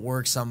to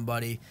outwork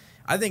somebody.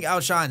 I think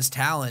outshines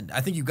talent.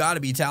 I think you got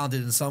to be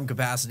talented in some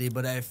capacity,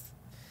 but if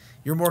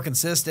you're more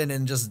consistent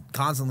and just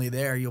constantly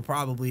there, you'll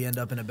probably end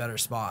up in a better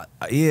spot.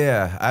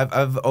 Yeah,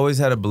 I've always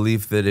had a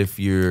belief that if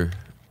you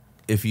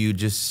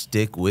just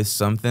stick with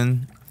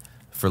something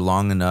for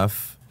long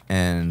enough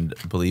and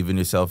believe in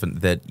yourself,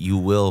 and that you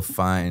will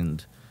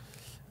find,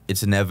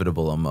 it's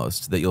inevitable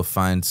almost, that you'll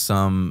find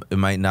some, it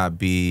might not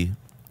be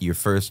your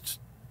first,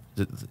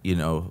 you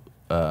know,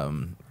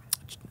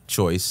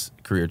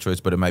 career choice,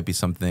 but it might be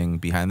something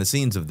behind the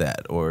scenes of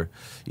that, or,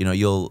 you know,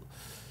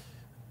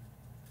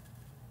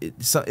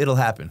 it'll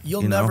happen.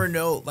 You'll never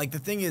know. Like the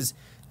thing is,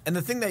 and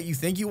the thing that you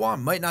think you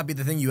want might not be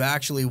the thing you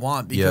actually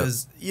want,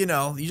 because, you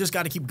know, you just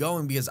got to keep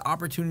going because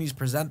opportunities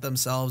present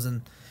themselves.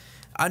 And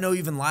I know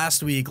even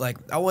last week, like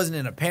I wasn't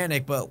in a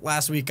panic, but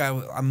last week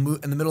I'm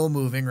in the middle of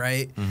moving,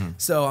 right?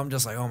 So I'm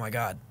just like, oh my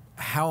God,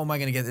 how am I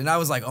going to get it? And I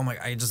was like, oh my,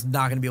 I'm just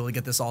not going to be able to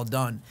get this all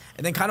done.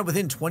 And then kind of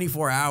within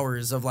 24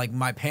 hours of like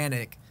my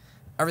panic,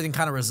 everything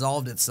kind of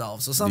resolved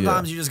itself. So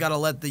sometimes you just got to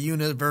let the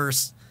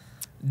universe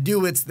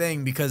do its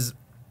thing, because,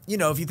 you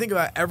know, if you think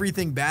about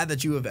everything bad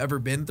that you have ever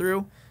been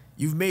through,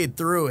 you've made it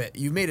through it,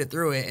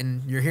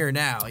 and you're here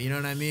now. You know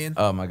what I mean?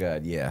 Oh my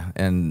God, yeah.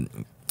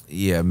 And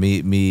yeah,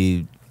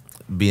 me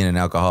being an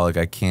alcoholic,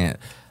 I can't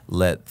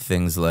let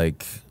things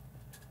like,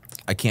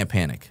 I can't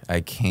panic.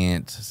 I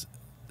can't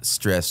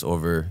stress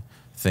over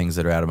things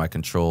that are out of my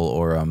control,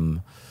 or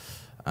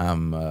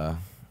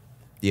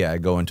yeah, I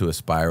go into a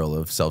spiral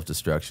of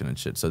self-destruction and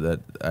shit, so that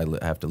I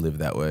have to live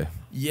that way.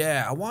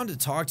 Yeah, I wanted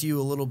to talk to you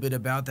a little bit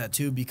about that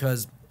too,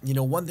 because, you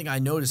know, one thing I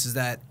noticed is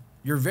that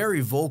you're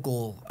very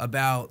vocal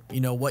about, you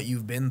know, what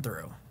you've been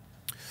through.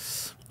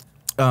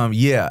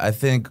 Yeah, I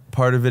think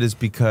part of it is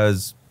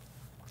because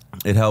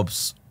it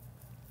helps.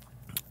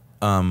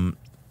 I'm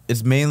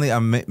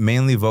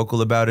mainly vocal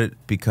about it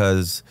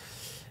because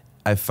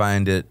I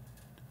find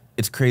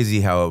it's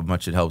crazy how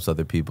much it helps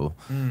other people.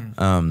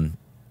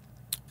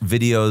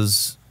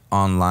 Videos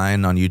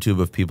online on YouTube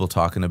of people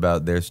talking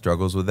about their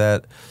struggles with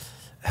that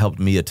helped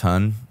me a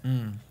ton.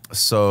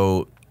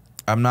 So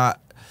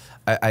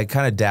I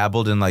kind of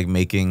dabbled in like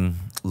looking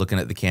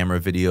at the camera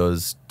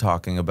videos,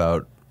 talking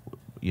about,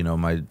 you know,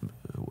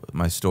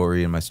 my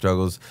story and my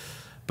struggles,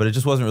 but it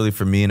just wasn't really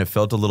for me, and it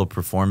felt a little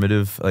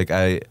performative. Like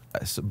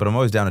but I'm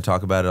always down to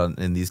talk about it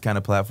in these kind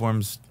of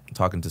platforms,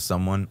 talking to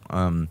someone.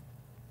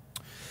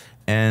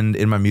 And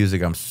in my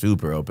music, I'm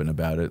super open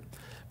about it,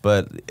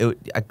 but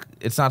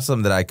it's not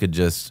something that I could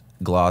just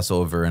gloss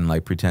over and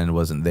like pretend it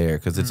wasn't there,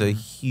 because it's a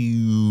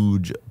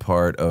huge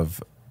part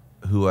of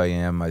who I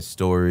am, my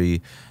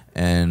story,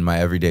 and my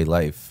everyday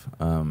life.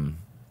 You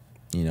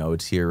know,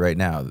 it's here right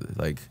now.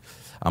 Like,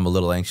 I'm a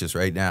little anxious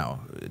right now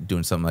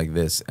doing something like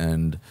this,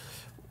 and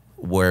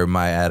where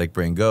my addict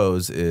brain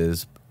goes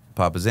is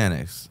Papa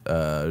Xanax,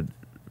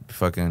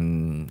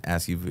 fucking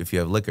ask you if you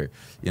have liquor.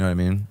 You know what I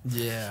mean?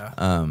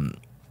 Yeah.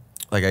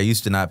 Like, I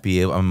used to not be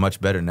able. I'm much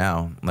better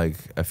now. Like,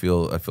 I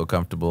feel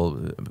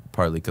comfortable,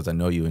 partly because I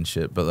know you and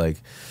shit. But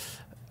like,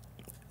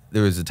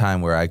 there was a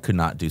time where I could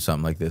not do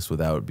something like this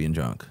without being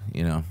drunk.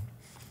 You know.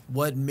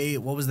 What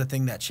was the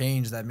thing that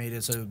changed that made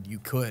it so you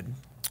could?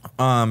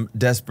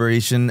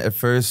 Desperation at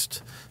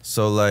first.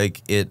 So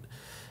like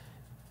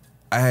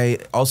I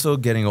also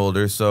getting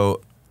older.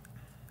 So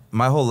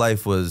my whole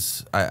life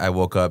was I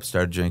woke up,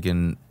 started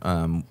drinking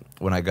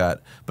when I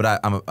got, but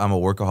I'm a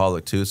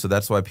workaholic too, so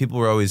that's why people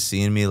were always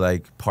seeing me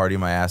like party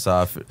my ass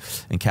off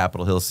in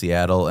Capitol Hill,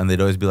 Seattle, and they'd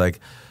always be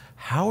like,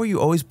 "How are you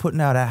always putting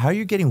out? How are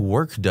you getting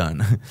work done?"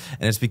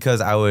 And it's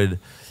because I would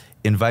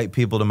invite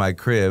people to my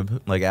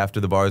crib like after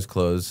the bars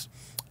close,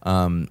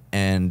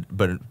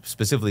 but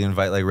specifically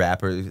invite like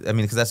rappers. I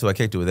mean, because that's who I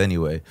kicked it with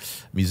anyway,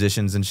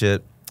 musicians and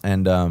shit.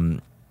 And I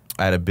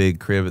had a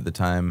big crib at the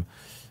time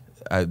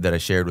that I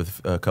shared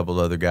with a couple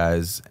of other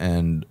guys,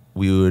 and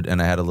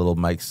I had a little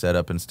mic set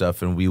up and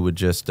stuff, and we would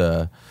just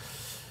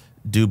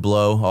do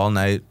blow all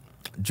night,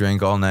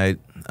 drink all night,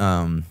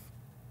 you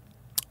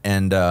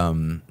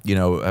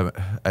know,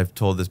 I've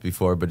told this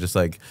before, but just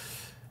like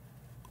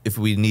if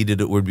we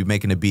needed it, we'd be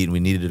making a beat and we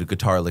needed a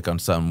guitar lick on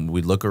something,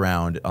 we'd look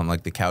around on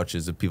like the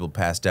couches of people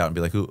passed out and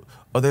be like, "Who?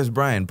 Oh, there's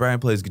Brian. Brian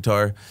plays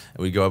guitar," and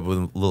we'd go up with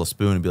a little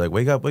spoon and be like,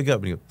 "Wake up, wake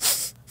up," and he'd go,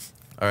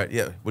 "All right,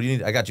 yeah, what do you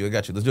need? I got you,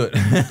 let's do it."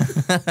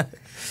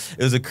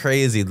 It was a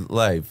crazy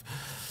life.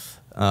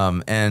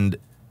 And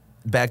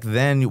back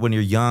then, when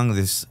you're young,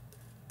 there's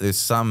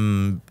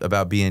something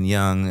about being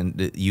young,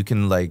 and you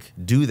can like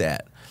do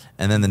that,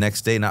 and then the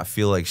next day not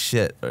feel like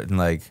shit. And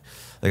like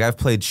I've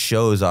played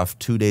shows off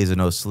 2 days of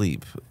no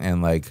sleep,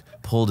 and like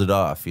pulled it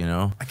off. You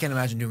know. I can't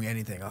imagine doing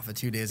anything off of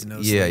 2 days of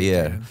no sleep.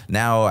 Yeah. Dude.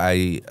 Now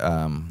I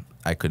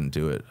couldn't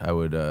do it. I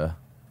would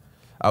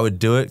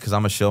do it because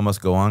I'm a show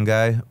must go on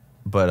guy,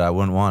 but I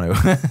wouldn't want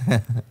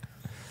to.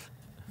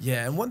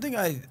 Yeah, and one thing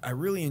I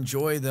really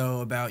enjoy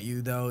though about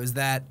you though is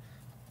that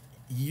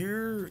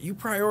you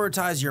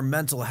prioritize your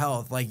mental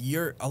health. Like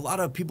a lot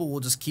of people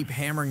will just keep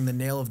hammering the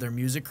nail of their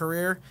music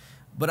career,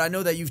 but I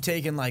know that you've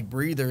taken like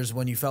breathers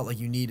when you felt like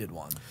you needed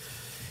one.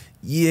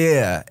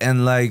 Yeah,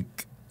 and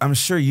like I'm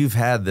sure you've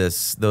had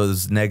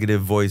those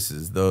negative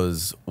voices,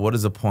 what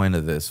is the point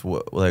of this?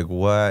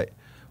 Why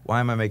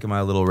am I making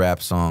my little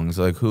rap songs?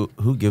 Like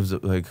who gives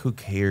it, like who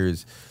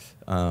cares?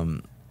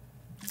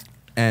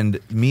 And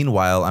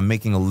meanwhile, I'm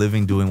making a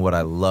living doing what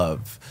I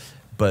love,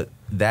 but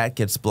that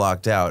gets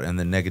blocked out, and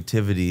the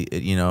negativity,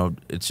 you know,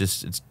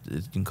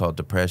 you can call it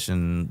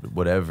depression,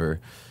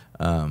 whatever,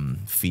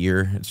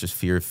 fear. It's just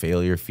fear of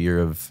failure, fear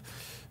of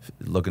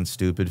looking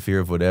stupid, fear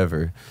of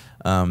whatever,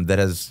 that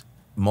has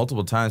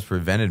multiple times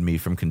prevented me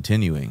from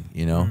continuing.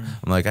 You know,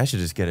 I'm like, I should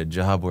just get a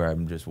job where I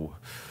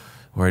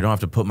don't have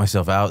to put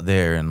myself out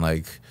there and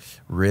like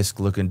risk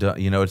looking dumb.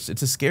 You know, it's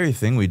a scary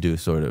thing we do,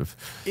 sort of.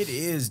 It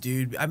is,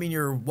 dude. I mean,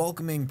 you're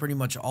welcoming pretty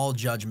much all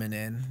judgment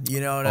in. You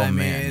know what I mean?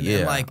 Man, yeah.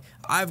 And like,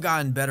 I've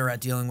gotten better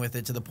at dealing with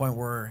it to the point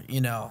where, you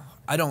know,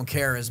 I don't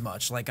care as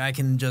much. Like, I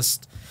can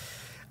just,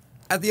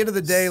 at the end of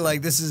the day,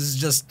 like, this is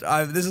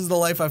the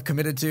life I've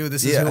committed to.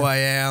 This is who I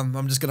am.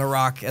 I'm just gonna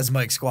rock as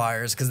Mike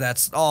Squires because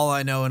that's all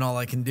I know and all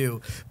I can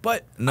do.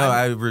 But no,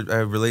 I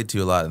relate to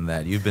you a lot in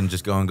that. You've been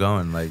just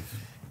going, like.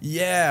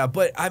 Yeah,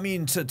 but I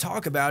mean, to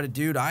talk about it,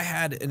 dude, I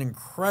had an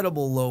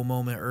incredible low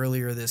moment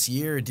earlier this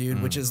year,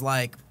 dude, which is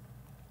like,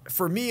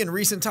 for me in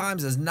recent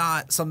times is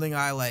not something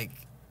I like,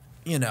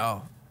 you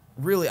know,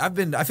 really, I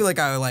feel like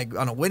I like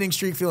on a winning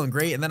streak feeling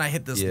great. And then I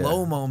hit this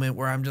low moment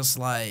where I'm just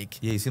like.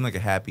 Yeah, you seem like a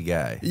happy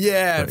guy.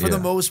 Yeah, for the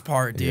most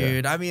part,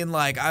 dude. I mean,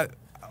 like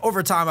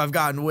over time I've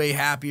gotten way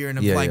happier and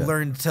have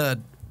learned to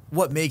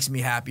what makes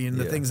me happy and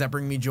the things that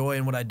bring me joy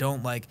and what I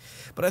don't like.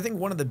 But I think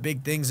one of the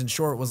big things in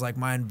short was like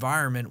my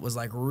environment was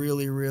like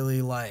really,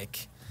 really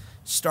like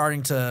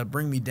starting to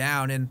bring me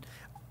down. And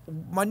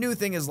my new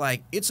thing is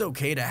like, it's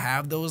okay to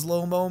have those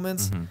low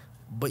moments,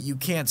 but you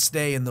can't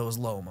stay in those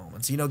low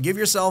moments. You know, give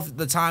yourself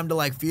the time to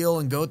like feel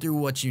and go through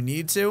what you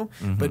need to,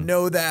 but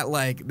know that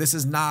like this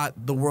is not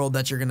the world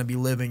that you're going to be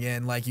living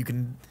in. Like you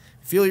can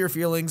feel your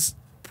feelings,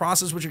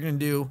 process what you're going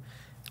to do.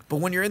 But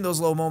when you're in those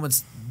low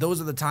moments,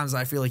 those are the times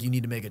I feel like you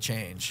need to make a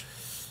change.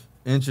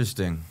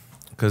 Interesting.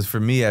 Because for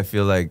me, I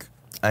feel like,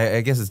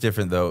 I guess it's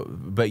different though,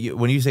 but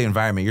when you say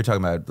environment, you're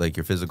talking about like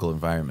your physical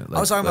environment. Like, I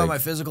was talking about my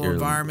physical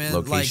environment.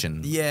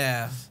 Location. Like,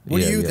 yeah.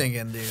 What are you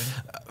thinking, dude?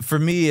 For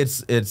me,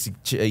 it's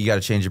you got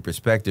to change your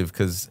perspective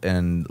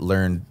and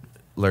learn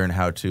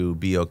how to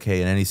be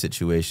okay in any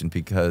situation,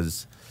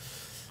 because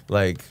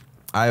like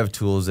I have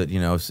tools that,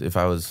 you know, if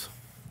I was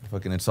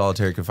fucking in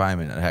solitary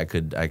confinement, I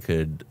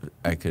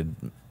could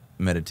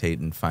meditate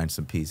and find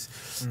some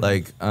peace.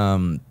 Like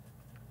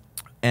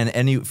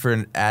and for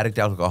an addict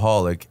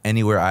alcoholic,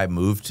 anywhere I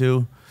move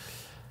to,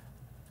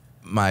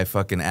 my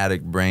fucking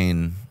addict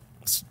brain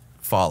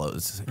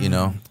follows, you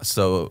know?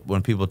 So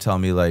when people tell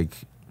me like,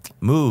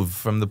 move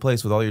from the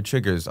place with all your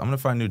triggers, I'm gonna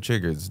find new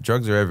triggers.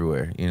 Drugs are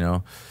everywhere, you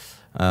know?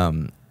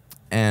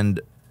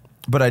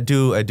 But I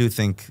do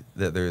think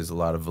that there is a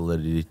lot of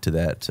validity to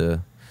that,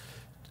 to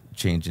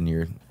changing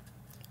your,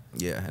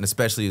 and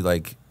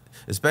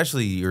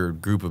especially your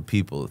group of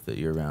people that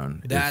you're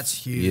around.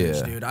 That's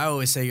huge, dude. I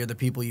always say you're the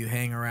people you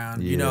hang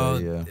around. You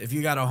know, if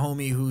you got a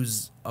homie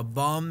who's a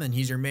bum and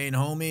he's your main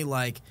homie,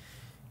 like,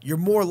 you're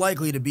more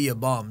likely to be a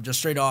bum just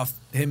straight off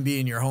him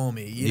being your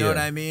homie. You know what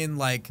I mean?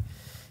 Like,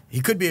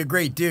 he could be a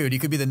great dude. He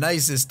could be the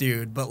nicest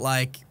dude, but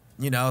like,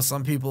 you know,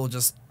 some people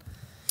just.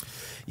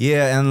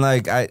 Yeah, and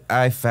like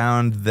I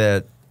found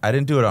that I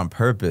didn't do it on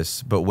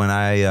purpose, but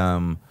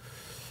when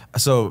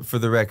so for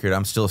the record,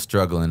 I'm still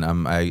struggling.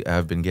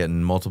 I've been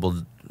getting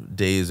multiple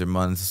days or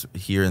months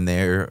here and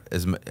there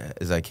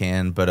as I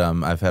can, but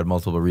I've had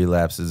multiple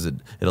relapses.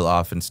 It'll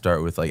often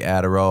start with like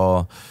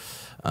Adderall.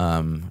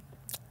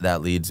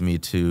 That leads me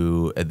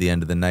to, at the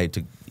end of the night,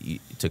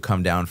 to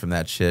come down from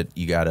that shit,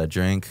 you gotta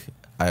drink.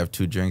 I have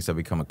 2 drinks, I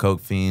become a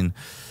coke fiend.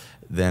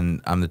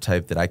 Then I'm the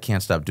type that I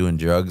can't stop doing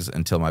drugs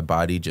until my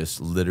body just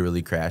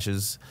literally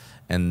crashes.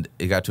 And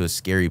it got to a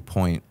scary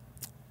point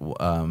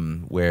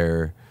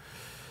where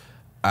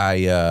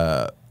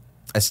I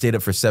stayed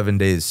up for 7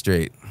 days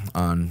straight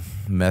on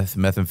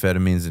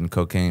methamphetamines and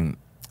cocaine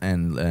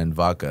and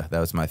vodka. That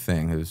was my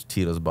thing. There was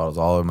Tito's bottles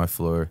all over my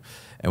floor.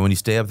 And when you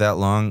stay up that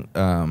long,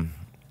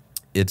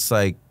 it's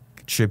like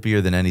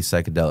trippier than any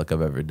psychedelic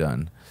I've ever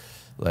done.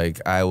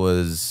 Like I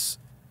was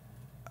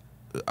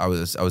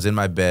in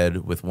my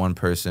bed with one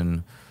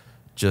person.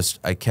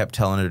 I kept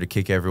telling her to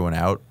kick everyone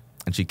out,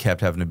 and she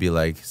kept having to be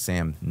like,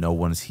 Sam, no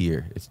one's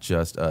here. It's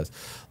just us.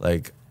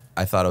 Like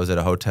I thought I was at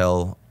a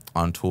hotel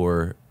on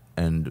tour,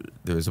 and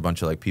there was a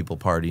bunch of like people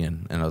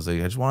partying, and I was like,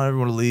 I just want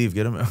everyone to leave.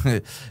 Get them.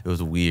 It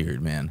was weird,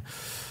 man.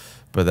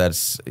 But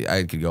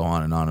I could go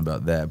on and on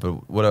about that.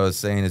 But what I was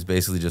saying is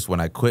basically just when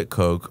I quit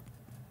coke,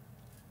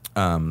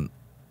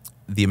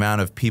 the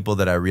amount of people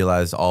that I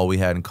realized all we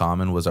had in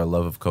common was our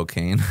love of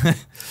cocaine.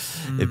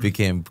 It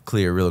became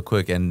clear real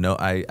quick. And no,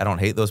 I don't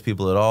hate those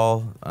people at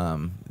all.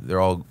 They're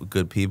all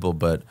good people,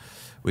 but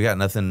we got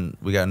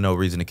no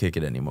reason to kick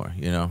it anymore,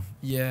 you know?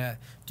 Yeah.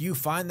 Do you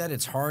find that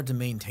it's hard to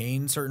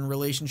maintain certain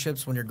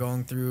relationships when you're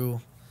going through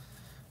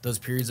those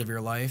periods of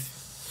your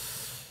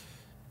life?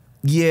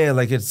 Yeah,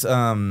 like it's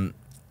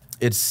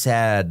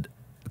sad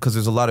because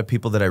there's a lot of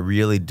people that I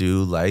really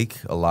do like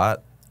a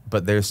lot,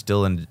 but they're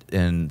still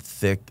in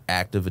thick,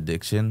 active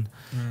addiction.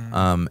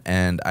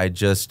 And I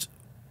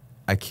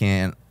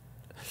can't,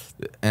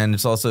 and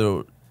it's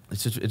also,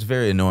 it's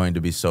very annoying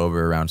to be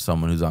sober around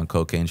someone who's on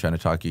cocaine trying to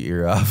talk your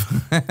ear off.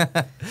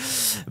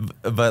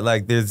 But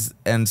like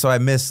and so I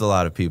missed a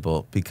lot of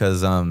people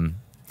because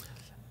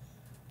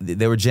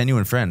they were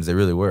genuine friends, they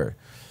really were.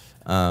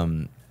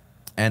 And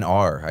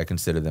I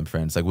consider them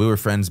friends. Like we were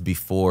friends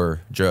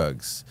before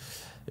drugs.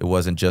 It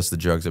wasn't just the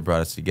drugs that brought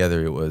us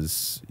together. It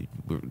was,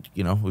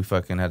 you know, we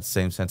fucking had the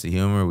same sense of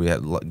humor. We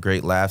had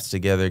great laughs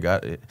together.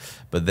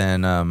 But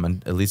then,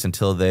 at least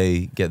until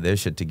they get their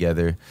shit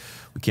together,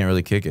 we can't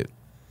really kick it.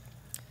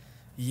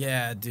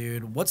 Yeah,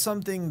 dude. What's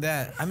something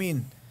that, I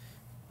mean,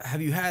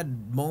 have you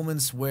had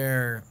moments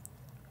where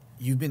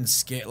you've been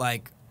scared?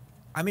 Like,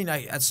 I mean,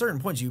 at certain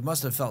points you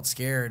must have felt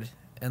scared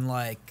and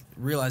like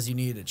realized you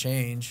needed to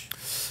change.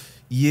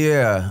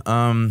 Yeah.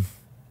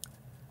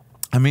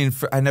 I mean,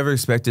 I never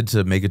expected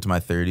to make it to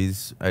my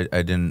 30s.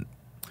 I didn't.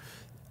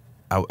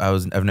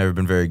 I've never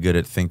been very good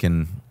at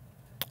thinking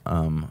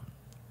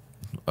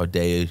a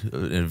day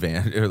in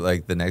advance, or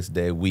like the next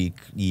day, week,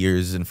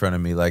 years in front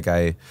of me. Like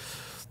I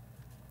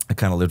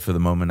kind of lived for the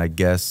moment, I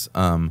guess.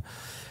 And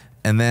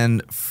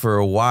then for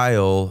a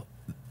while,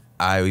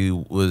 I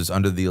was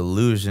under the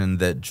illusion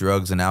that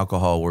drugs and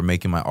alcohol were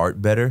making my art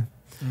better.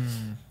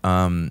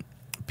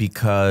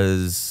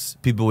 Because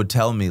people would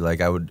tell me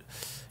like I would,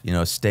 you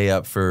know, stay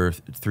up for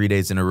 3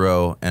 days in a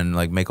row and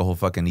like make a whole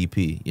fucking EP,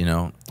 you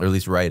know, or at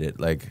least write it.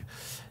 Like,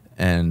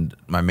 and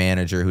my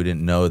manager who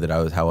didn't know that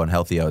how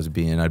unhealthy I was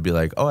being, I'd be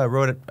like, oh, I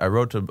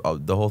wrote to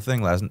the whole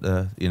thing last,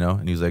 you know,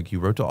 and he was like, you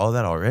wrote to all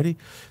that already?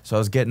 So I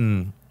was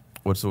getting,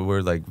 what's the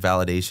word, like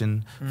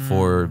validation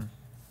for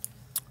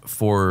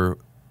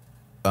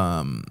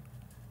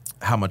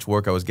how much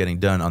work I was getting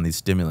done on these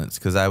stimulants.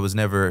 Because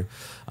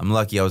I'm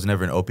lucky I was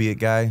never an opiate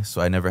guy, so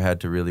I never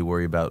had to really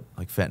worry about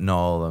like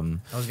fentanyl,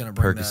 I was gonna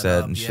bring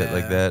Percocet and shit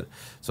like that.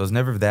 So I was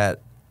never that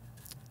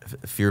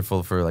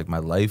fearful for like my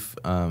life.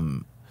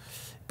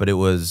 But it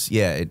was,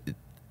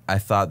 I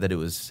thought that it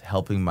was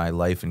helping my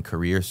life and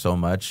career so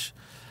much.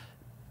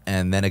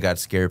 And then it got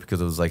scary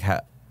because it was like,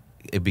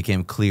 it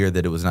became clear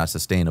that it was not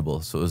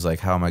sustainable. So it was like,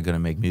 how am I going to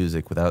make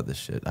music without this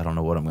shit? I don't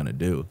know what I'm going to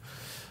do.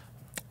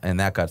 And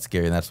that got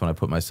scary, and that's when I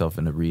put myself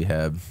into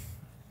rehab.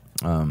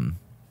 And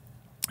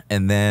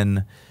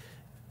then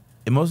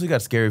it mostly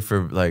got scary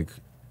for like,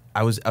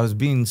 I was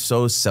being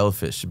so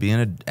selfish. Being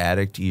an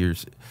addict, you're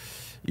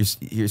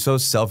so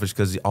selfish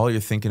because all you're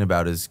thinking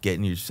about is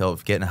getting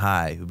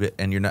high,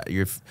 and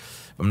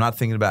I'm not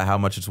thinking about how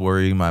much it's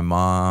worrying my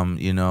mom.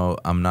 You know,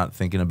 I'm not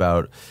thinking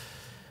about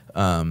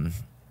how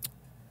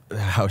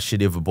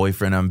shitty of a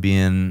boyfriend I'm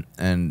being,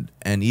 and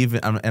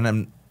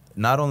I'm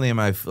not only am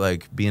I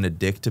like being a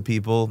dick to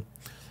people,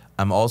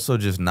 I'm also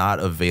just not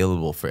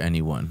available for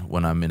anyone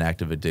when I'm in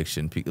active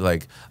addiction.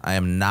 Like I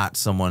am not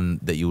someone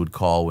that you would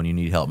call when you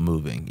need help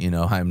moving. You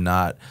know, I'm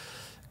not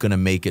gonna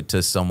make it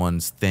to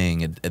someone's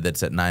thing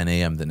that's at 9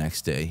 a.m. the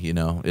next day. You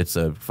know, it's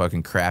a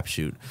fucking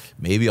crapshoot.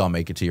 Maybe I'll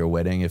make it to your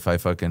wedding if I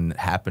fucking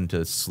happen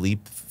to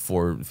sleep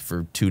for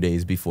 2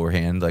 days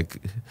beforehand.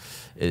 Like,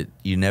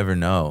 you never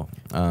know.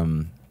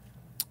 And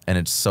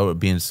it's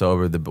being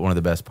sober. One of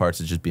the best parts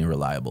is just being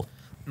reliable.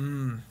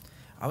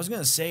 I was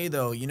going to say,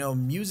 though, you know,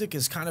 music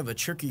is kind of a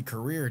tricky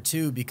career,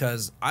 too,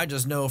 because I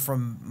just know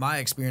from my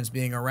experience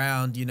being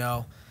around, you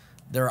know,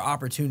 there are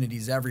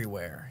opportunities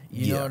everywhere.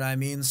 You know what I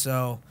mean?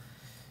 So,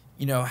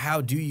 you know,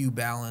 how do you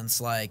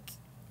balance, like,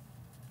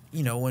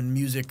 you know, when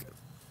music,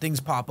 things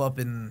pop up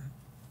and,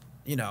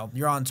 you know,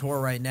 you're on tour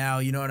right now,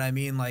 you know what I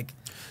mean? Like,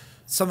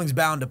 something's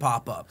bound to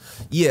pop up.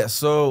 Yeah,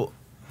 so,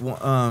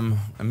 and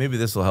maybe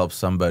this will help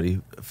somebody.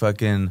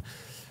 Fucking...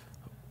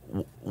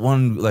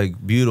 One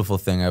like beautiful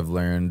thing I've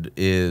learned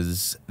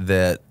is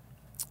that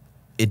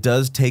it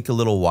does take a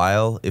little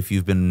while if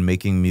you've been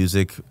making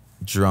music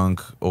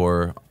drunk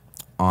or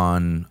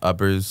on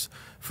uppers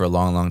for a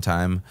long, long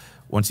time.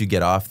 Once you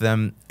get off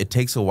them, it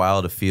takes a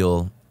while to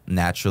feel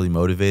naturally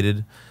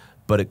motivated,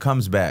 but it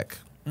comes back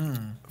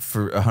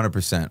for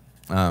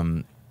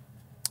 100%.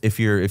 If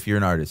you're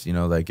an artist, you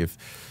know, like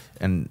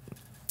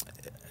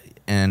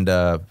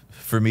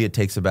for me, it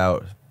takes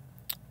about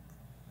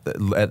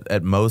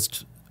at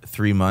most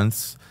 3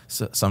 months.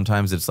 So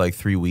sometimes it's like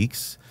 3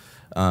 weeks.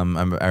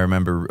 I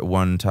remember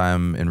one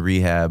time in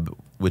rehab,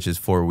 which is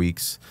 4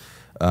 weeks.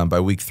 By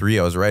week 3,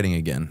 I was writing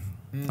again,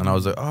 and I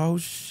was like, "Oh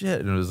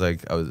shit!" And it was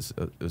like it was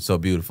so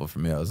beautiful for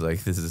me. I was like,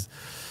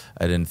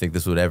 I didn't think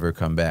this would ever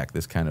come back.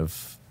 This kind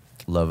of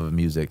love of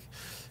music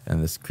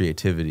and this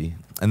creativity.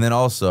 And then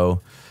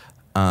also,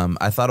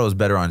 I thought I was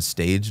better on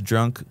stage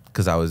drunk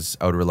because I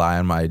would rely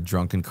on my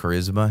drunken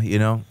charisma, you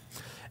know.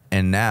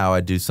 And now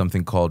I do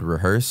something called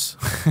rehearse.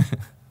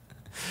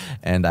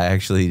 And I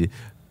actually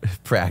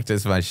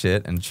practice my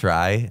shit and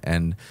try,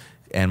 and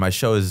my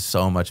show is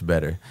so much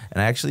better.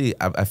 And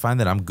I find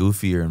that I'm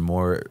goofier and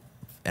more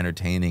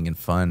entertaining and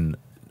fun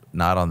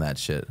not on that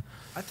shit.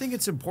 I think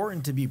it's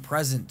important to be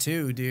present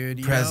too, dude.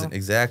 You Present, know?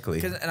 exactly.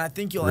 And I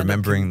think you'll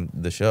remembering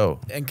the show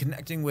and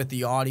connecting with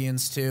the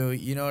audience too.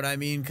 You know what I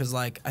mean? Because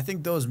like I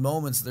think those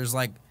moments, there's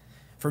like,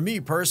 for me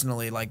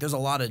personally, like there's a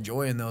lot of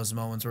joy in those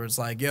moments where it's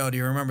like, yo, do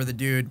you remember the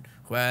dude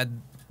who had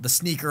the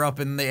sneaker up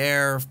in the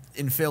air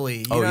in Philly?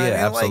 You know what I mean?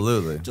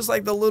 Absolutely. Like, just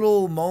like the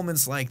little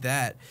moments like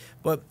that.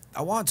 But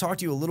I want to talk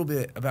to you a little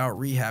bit about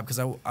rehab because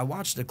I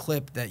watched a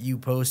clip that you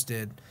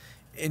posted.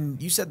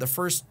 And you said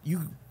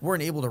you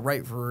weren't able to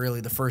write for really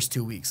the first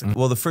 2 weeks.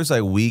 Well, the first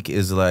like week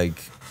is like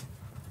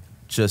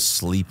just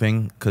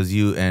sleeping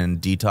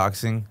and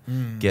detoxing,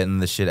 getting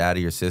the shit out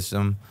of your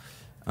system.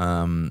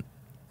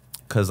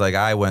 Cause like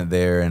I went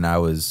there and I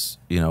was,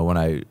 you know, when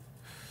I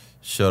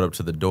showed up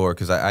to the door,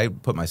 cause I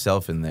put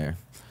myself in there.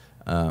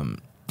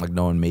 Like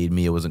no one made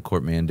me. It wasn't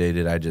court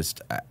mandated.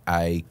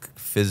 I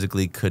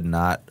physically could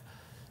not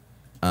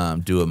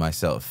do it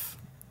myself.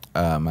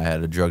 I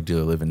had a drug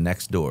dealer living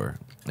next door.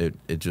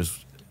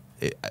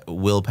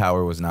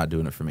 Willpower was not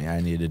doing it for me. I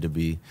needed to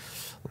be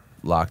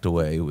locked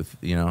away with,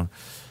 you know.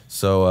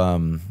 So,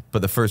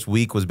 but the first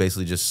week was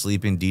basically just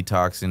sleeping,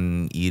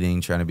 detoxing,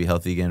 eating, trying to be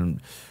healthy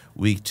again.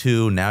 Week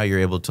 2, now you're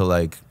able to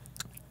like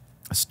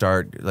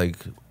start, like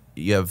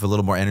you have a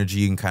little more energy.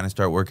 You can kind of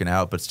start working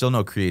out, but still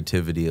no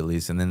creativity at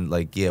least. And then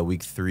like, yeah,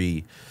 week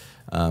 3,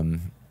 I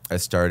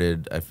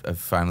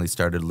finally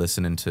started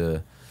listening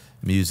to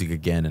music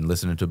again and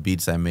listening to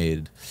beats I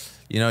made.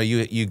 You know,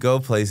 you go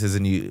places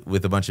and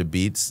with a bunch of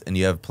beats and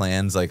you have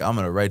plans like I'm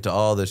gonna write to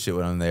all this shit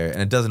when I'm there, and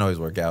it doesn't always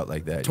work out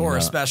like that. Tour, you know?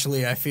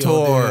 especially, I feel.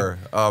 Tour,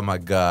 oh my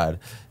god,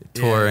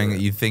 touring. Yeah.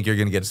 You think you're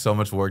gonna get so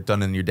much work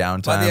done in your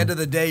downtime. By the end of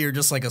the day, you're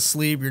just like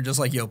asleep. You're just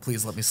like, yo,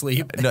 please let me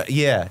sleep. No,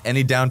 yeah,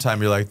 any downtime,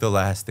 you're like, the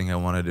last thing I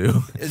want to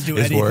do is do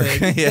anything. Work.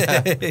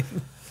 Yeah.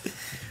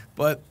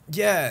 But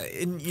yeah,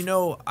 and you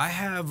know, I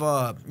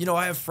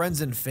have friends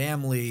and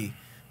family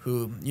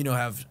who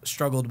have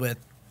struggled with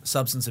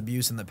substance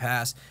abuse in the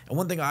past, and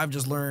one thing I've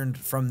just learned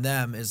from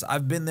them is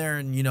I've been there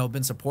and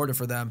been supportive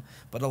for them,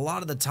 but a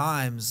lot of the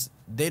times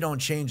they don't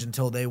change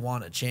until they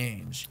want to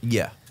change.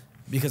 Yeah,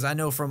 because I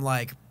know from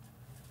like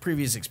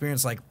previous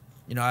experience, like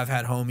I've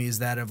had homies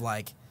that have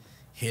like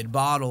hid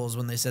bottles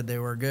when they said they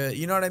were good.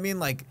 You know what I mean?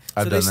 Like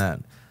I've done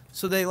that.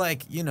 So they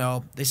like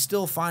they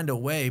still find a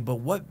way. But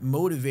what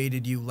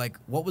motivated you? Like,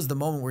 what was the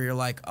moment where you're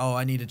like, oh,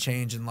 I need to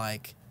change, and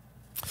like,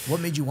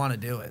 what made you want to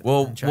do it?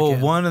 Well,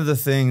 one of the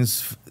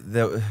things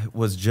that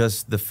was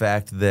just the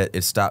fact that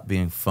it stopped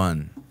being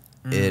fun.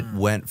 It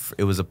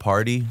was a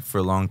party for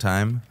a long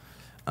time,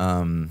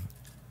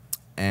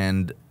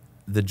 and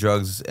the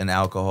drugs and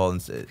alcohol,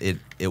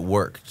 it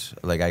worked.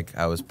 Like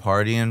I was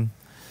partying,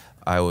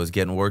 I was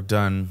getting work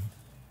done,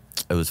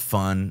 it was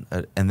fun,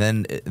 and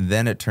then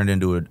it turned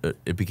into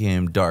it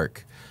became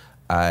dark.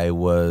 I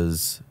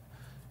was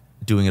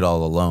doing it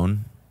all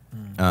alone.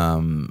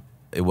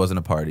 It wasn't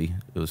a party.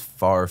 It was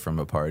far from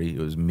a party. It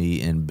was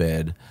me in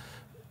bed,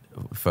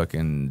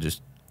 fucking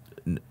just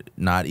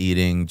not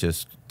eating,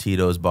 just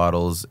Tito's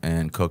bottles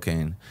and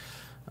cocaine.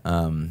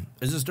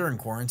 Is this during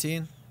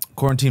quarantine?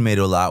 Quarantine made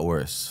it a lot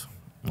worse.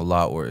 A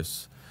lot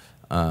worse.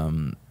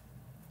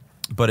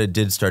 But it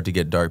did start to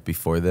get dark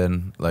before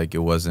then. Like I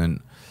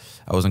wasn't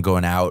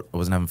going out. I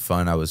wasn't having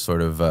fun. I was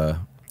sort of, I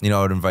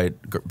would invite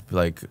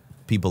like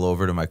people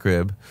over to my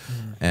crib,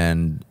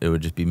 and it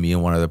would just be me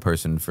and one other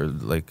person for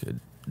like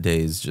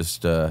days,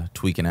 just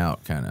tweaking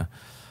out kind of.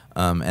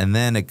 And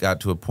then it got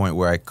to a point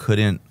where I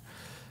couldn't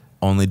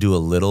only do a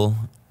little.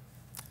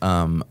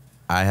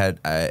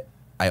 I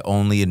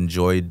only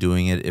enjoyed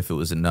doing it if it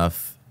was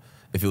enough,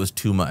 if it was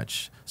too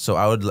much.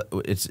 So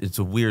it's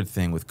a weird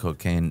thing with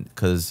cocaine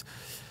because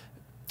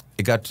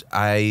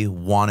I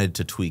wanted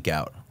to tweak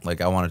out.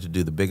 Like I wanted to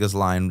do the biggest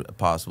line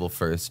possible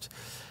first.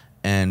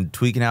 And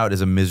tweaking out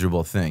is a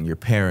miserable thing. You're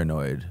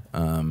paranoid.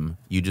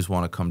 You just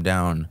want to come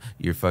down.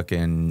 You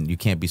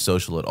can't be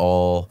social at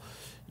all.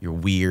 You're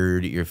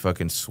weird. You're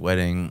fucking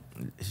sweating.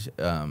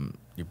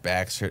 Your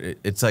back's hurt.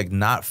 It's like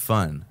not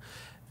fun.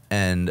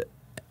 And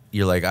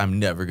you're like, I'm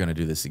never going to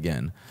do this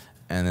again.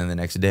 And then the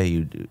next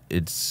day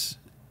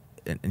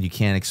and you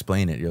can't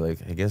explain it. You're like,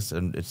 I guess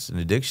it's an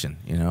addiction,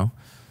 you know?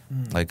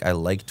 Like I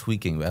like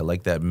tweaking. I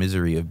like that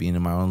misery of being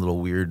in my own little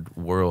weird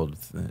world.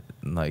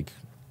 Like,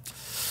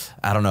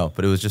 I don't know,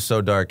 but it was just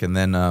so dark. And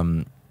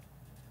then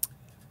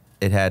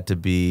it had to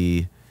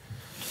be,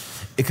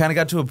 it kind of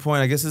got to a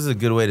point, I guess this is a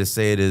good way to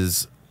say it,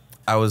 is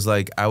I was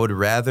like, I would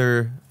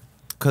rather,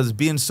 because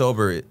being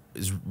sober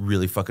is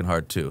really fucking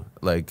hard too.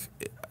 Like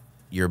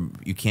you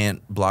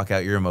can't block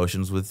out your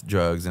emotions with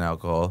drugs and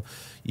alcohol.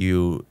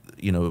 You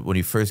know, when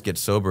you first get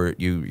sober,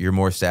 you're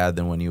more sad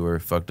than when you were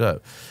fucked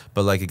up.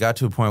 But like it got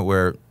to a point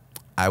where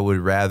I would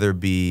rather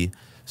be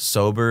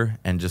sober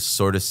and just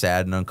sort of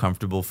sad and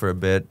uncomfortable for a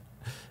bit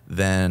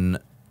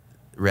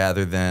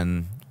rather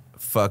than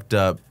fucked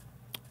up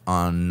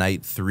on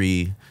night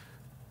 3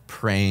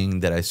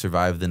 praying that I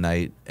survived the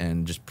night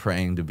and just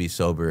praying to be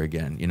sober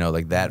again. You know,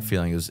 like that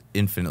feeling is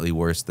infinitely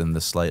worse than the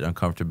slight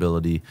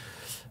uncomfortability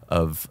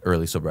of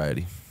early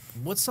sobriety.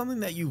 What's something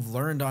that you've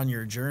learned on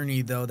your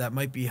journey, though, that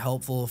might be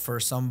helpful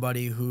for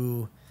somebody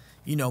who,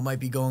 you know,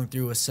 might be going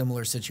through a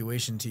similar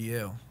situation to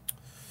you?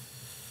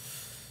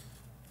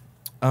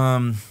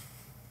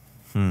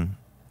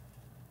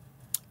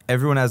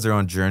 Everyone has their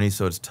own journey,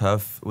 so it's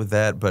tough with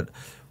that. But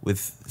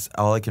with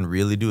all I can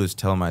really do is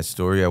tell my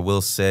story. I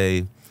will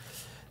say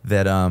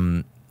that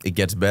it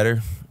gets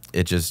better.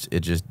 It just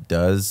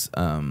does.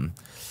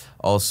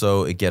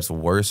 Also, it gets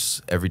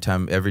worse every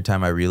time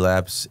I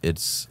relapse.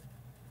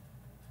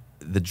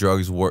 The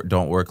drugs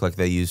don't work like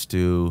they used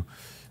to.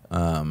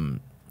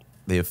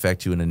 They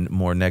affect you in a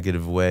more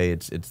negative way.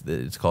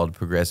 It's called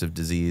progressive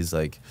disease.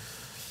 Like.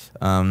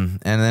 And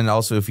then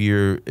also if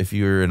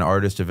you're an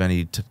artist of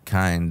any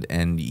kind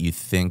and you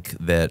think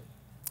that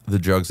the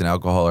drugs and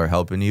alcohol are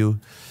helping you,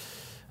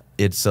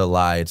 it's a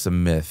lie. It's a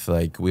myth.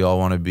 Like we all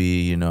want to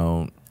be, you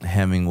know,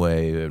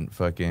 Hemingway and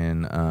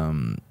fucking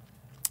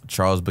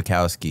Charles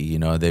Bukowski. You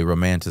know, they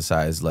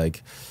romanticize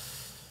like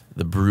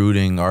the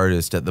brooding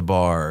artist at the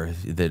bar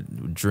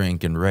that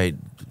drink and write,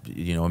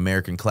 you know,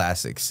 American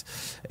classics.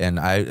 And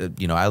I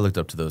looked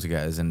up to those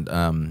guys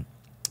and.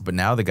 But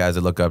now the guys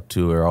I look up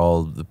to are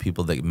all the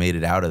people that made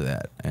it out of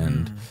that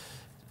and,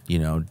 you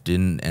know,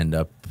 didn't end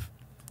up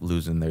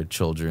losing their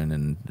children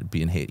and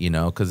being hate, you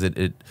know, because I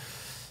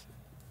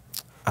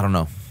don't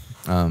know.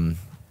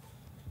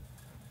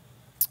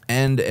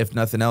 And if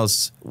nothing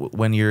else,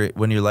 when you're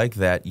like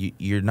that,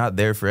 you're not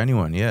there for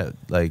anyone. Yeah.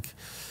 Like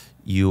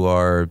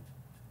you're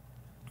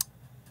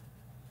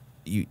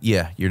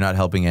not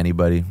helping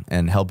anybody,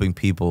 and helping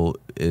people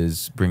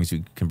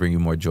can bring you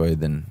more joy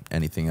than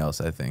anything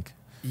else, I think.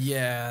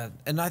 Yeah,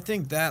 and I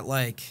think that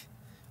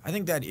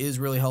is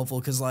really helpful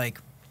because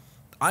like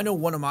I know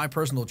one of my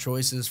personal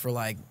choices for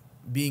like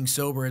being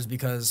sober is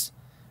because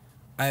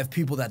I have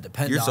people that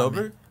depend on me. You're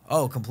sober?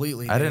 Oh,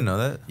 completely. I didn't know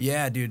that.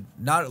 Yeah, dude.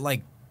 Not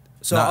like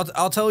so.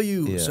 I'll tell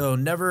you. Yeah. So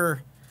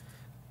never.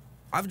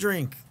 I've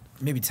drank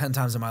maybe 10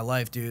 times in my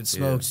life, dude.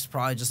 Smoked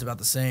probably just about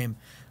the same.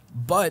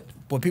 But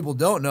what people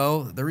don't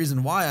know, the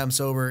reason why I'm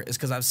sober is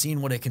because I've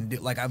seen what it can do.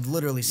 Like I've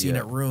literally seen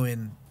it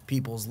ruin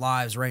people's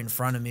lives right in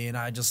front of me, and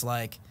I just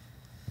like,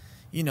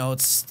 you know,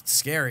 it's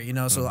scary, you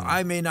know. So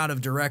I may not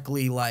have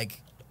directly like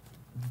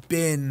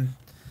been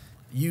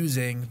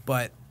using,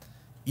 but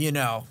you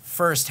know,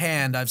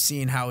 firsthand I've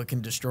seen how it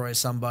can destroy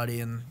somebody,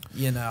 and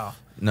you know.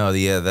 No,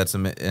 yeah,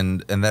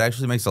 and that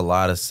actually makes a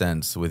lot of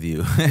sense with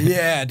you.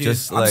 Yeah, dude.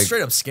 Just I'm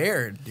straight up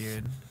scared,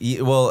 dude.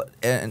 Well,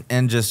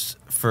 and just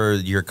for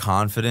your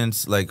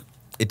confidence, like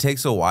it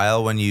takes a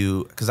while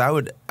because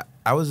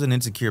I was an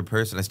insecure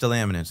person. I still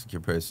am an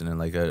insecure person and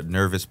like a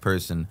nervous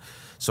person.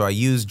 So I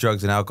use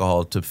drugs and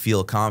alcohol to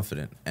feel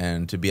confident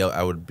and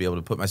I would be able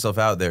to put myself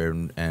out there,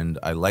 and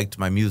I liked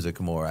my music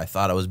more. I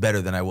thought I was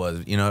better than I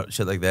was, you know,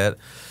 shit like that.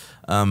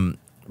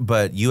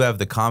 But you have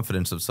the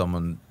confidence of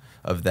someone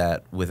of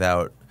that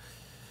without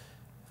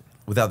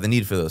the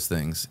need for those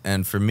things.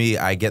 And for me,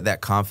 I get that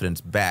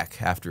confidence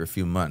back after a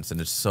few months, and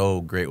it's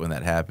so great when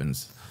that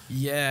happens.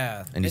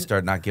 Yeah. And you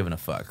start not giving a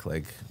fuck,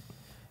 like.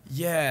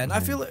 Yeah, and I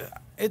feel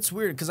it's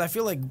weird because I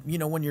feel like, you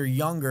know, when you're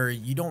younger,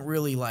 you don't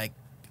really like.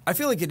 I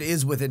feel like it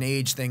is with an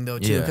age thing though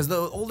too, because the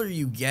older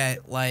you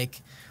get,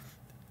 like,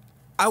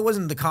 I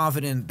wasn't the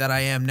confident that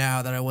I am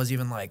now that I was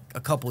even like a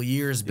couple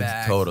years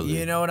back. Totally.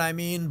 You know what I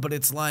mean? But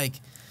it's like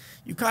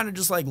you kind of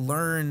just like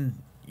learn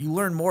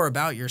more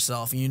about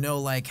yourself, and you know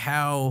like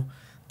how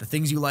the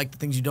things you like, the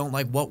things you don't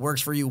like, what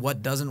works for you,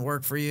 what doesn't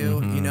work for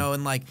you, you know,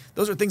 and like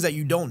those are things that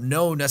you don't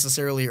know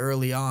necessarily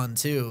early on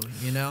too,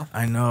 you know?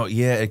 I know.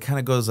 Yeah, it kind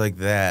of goes like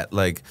that.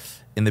 Like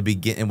in the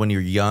beginning, when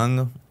you're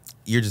young,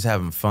 you're just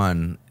having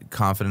fun,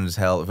 confident as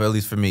hell. Or at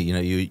least for me, you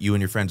know, you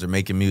and your friends are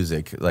making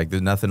music. Like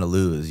there's nothing to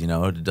lose, you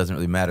know. It doesn't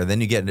really matter.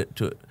 Then you get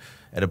to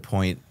at a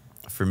point.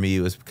 For me,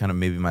 it was kind of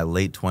maybe my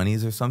late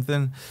 20s or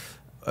something,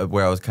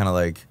 where I was kind of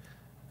like,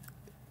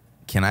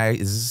 is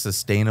this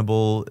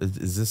sustainable?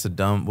 Is this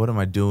what am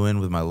I doing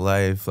with my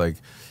life? Like,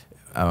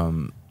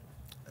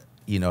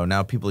 you know,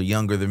 now people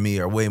younger than me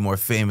are way more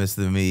famous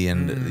than me.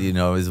 And, you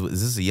know, is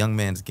this a young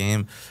man's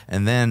game?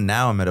 And then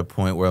now I'm at a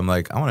point where I'm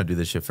like, I want to do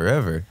this shit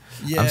forever.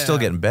 Yeah. I'm still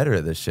getting better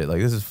at this shit.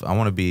 Like, I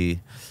want to be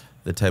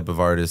the type of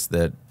artist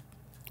that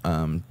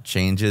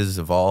changes,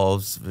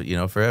 evolves, you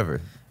know,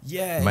 forever.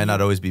 Yeah. It might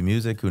not always be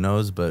music, who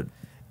knows, but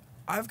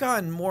I've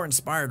gotten more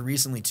inspired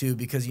recently too,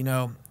 because, you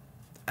know,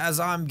 as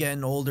I'm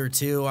getting older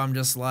too, I'm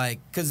just like,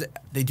 because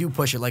they do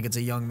push it like it's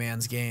a young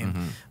man's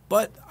game.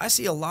 But I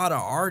see a lot of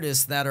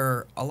artists that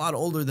are a lot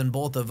older than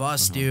both of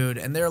us, dude,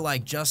 and they're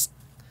like I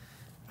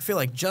feel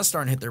like just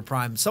starting to hit their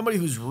prime. Somebody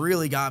who's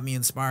really got me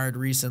inspired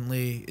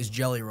recently is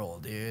Jelly Roll,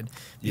 dude,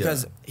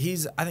 because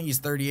I think he's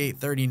 38,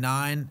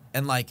 39,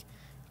 and like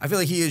I feel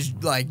like he is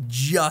like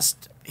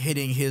just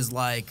hitting his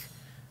like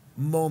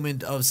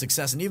moment of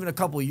success. And even a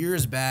couple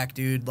years back,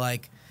 dude,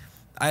 like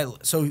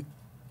so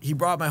he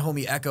brought my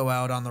homie Echo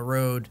out on the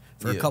road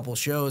for a couple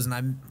shows, and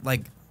I'm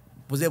like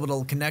was able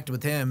to connect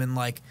with him, and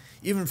like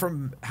even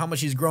from how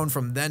much he's grown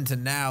from then to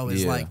now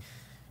is like,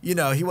 you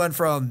know, he went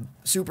from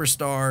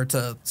superstar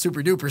to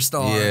super duper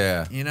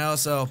star, you know,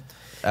 so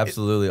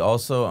absolutely.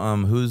 Also,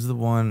 who's the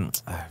one,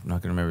 I'm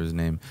not gonna remember his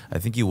name, I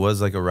think he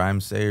was like a rhyme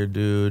sayer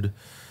dude.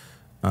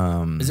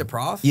 Is it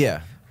Prof?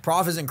 Yeah,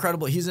 Prof is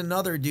incredible. He's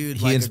another dude.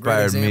 He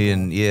inspired me,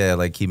 and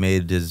like he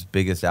made his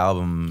biggest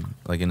album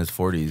like in his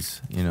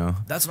 40s. You know.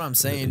 That's what I'm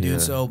saying,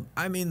 dude. So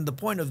I mean, the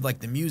point of like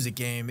the music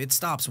game, it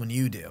stops when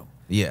you do.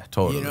 Yeah,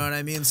 totally. You know what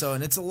I mean? So,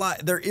 and it's a lot.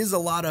 There is a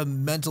lot of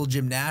mental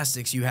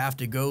gymnastics you have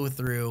to go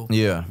through.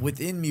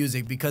 Within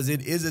music, because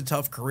it is a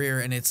tough career,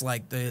 and it's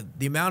like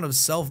the amount of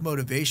self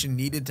motivation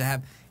needed to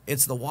have.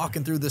 It's the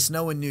walking through the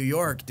snow in New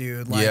York,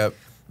 dude. Like,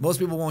 most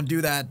people won't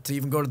do that to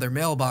even go to their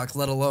mailbox,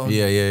 let alone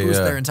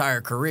boost their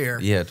entire career.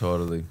 Yeah,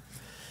 totally.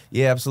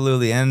 Yeah,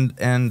 absolutely. And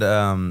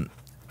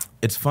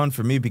it's fun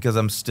for me because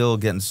I'm still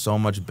getting so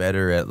much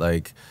better at,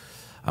 like,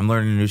 I'm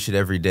learning new shit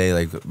every day.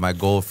 Like, my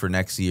goal for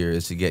next year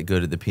is to get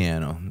good at the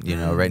piano. You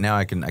know, right now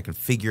I can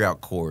figure out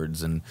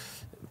chords and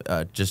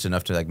just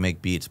enough to like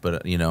make beats,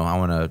 but you know, I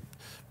want to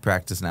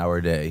practice an hour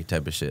a day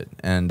type of shit,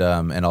 and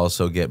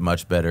also get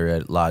much better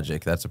at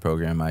Logic. That's a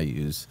program I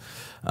use.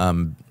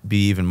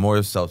 Be even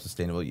more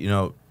self-sustainable. You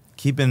know,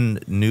 keeping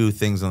new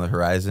things on the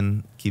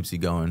horizon keeps you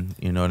going.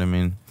 You know what I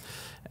mean?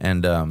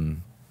 And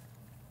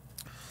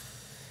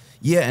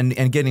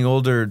and getting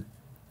older,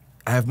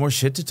 I have more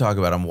shit to talk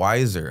about. I'm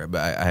wiser.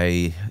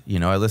 I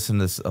listen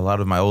to a lot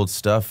of my old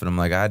stuff, and I'm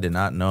like, I did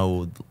not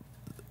know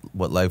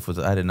what life was.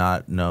 I did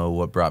not know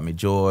what brought me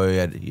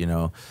joy.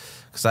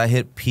 Because I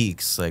hit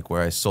peaks, like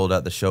where I sold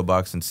out the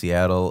Showbox in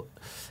Seattle,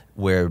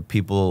 where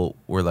people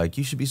were like,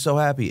 you should be so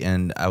happy,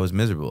 and I was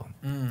miserable.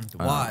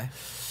 Why?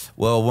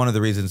 Well, one of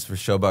the reasons for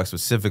Showbox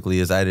specifically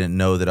is I didn't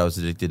know that I was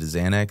addicted to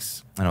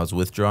Xanax, and I was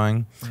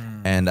withdrawing,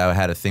 and I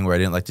had a thing where I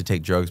didn't like to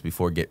take drugs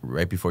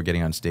right before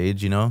getting on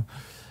stage, you know?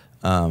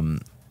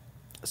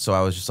 So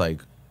I was just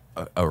like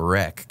a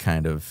wreck,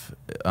 kind of,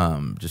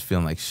 just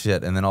feeling like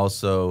shit. And then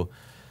also,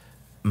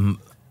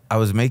 I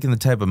was making the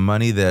type of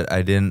money that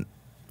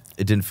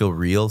it didn't feel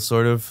real,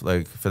 sort of.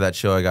 Like, for that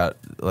show, I got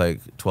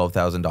like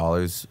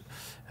 $12,000.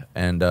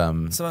 And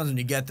sometimes when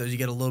you get those, you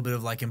get a little bit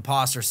of like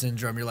imposter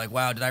syndrome. You're like,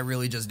 wow, did I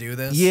really just do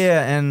this?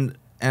 Yeah,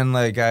 and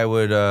like I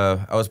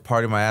was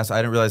partying my ass. I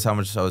didn't realize how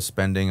much I was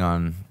spending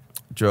on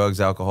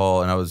drugs,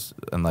 alcohol,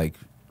 and like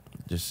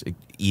just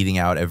eating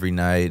out every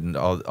night and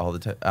all the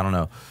time. I don't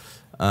know.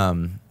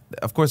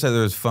 Of course, there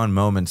was fun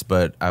moments,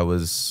 but I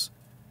don't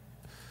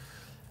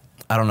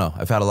know.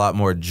 I've had a lot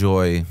more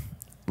joy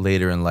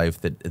later in life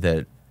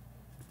that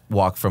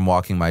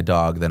walking my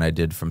dog than I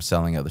did from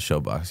selling out the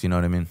Showbox. You know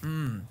what I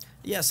mean?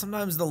 Yeah,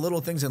 sometimes the little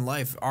things in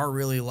life are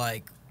really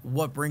like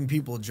what bring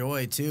people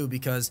joy too,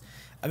 because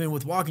I mean,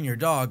 with walking your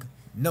dog,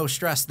 no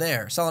stress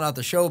there. Selling out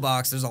the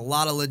Showbox, there's a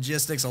lot of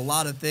logistics, a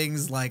lot of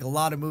things, like a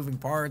lot of moving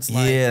parts.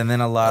 Like, yeah, and then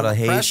a lot of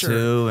hate pressure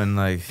too, and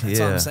like that's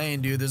what I'm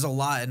saying, dude. There's a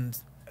lot, and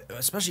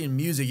especially in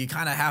music, you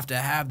kind of have to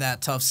have that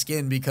tough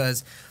skin,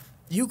 because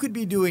you could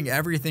be doing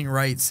everything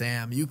right,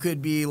 Sam. You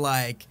could be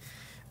like,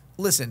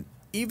 listen,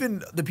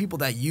 even the people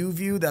that you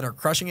view that are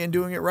crushing it and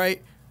doing it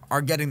right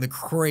are getting the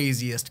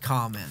craziest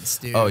comments,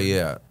 dude. Oh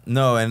yeah,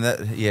 no, and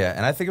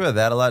and I think about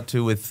that a lot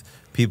too with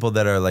people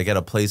that are like at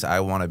a place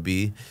I want to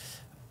be.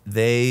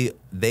 They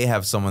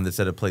have someone that's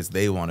at a place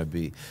they want to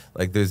be.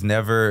 Like, there's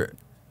never.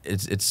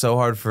 It's so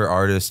hard for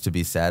artists to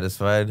be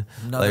satisfied.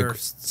 Another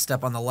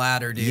step on the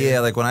ladder, dude. Yeah,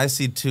 like when I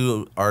see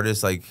two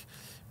artists like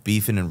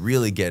beefing and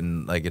really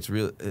getting like it's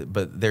real,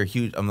 but they're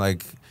huge. I'm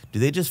like, do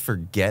they just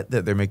forget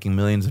that they're making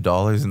millions of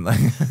dollars and like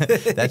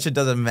that shit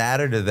doesn't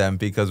matter to them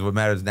because what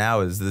matters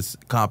now is this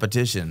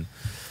competition.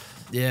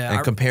 Yeah.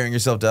 And comparing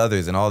yourself to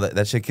others and all that.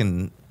 That shit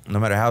can, no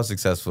matter how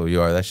successful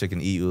you are, that shit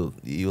can eat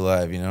you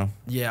alive, you know?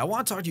 Yeah, I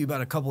want to talk to you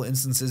about a couple of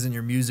instances in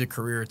your music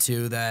career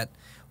too. That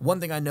one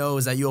thing I know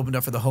is that you opened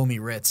up for the homie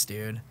Ritz,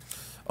 dude.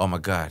 Oh my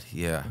God,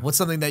 yeah. What's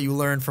something that you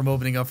learned from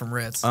opening up from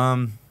Ritz?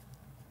 Or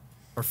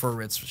for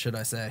Ritz, should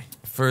I say?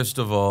 First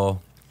of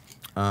all,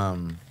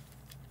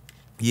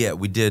 yeah,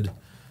 we did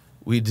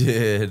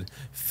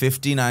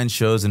 59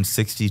 shows in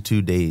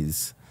 62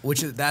 days.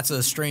 That's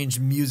a strange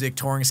music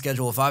touring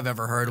schedule if I've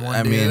ever heard one,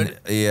 I dude. mean,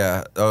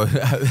 yeah. Oh,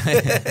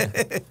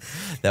 that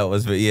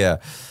was, but yeah.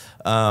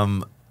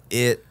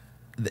 It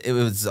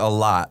was a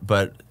lot,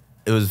 but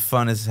it was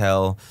fun as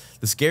hell.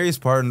 The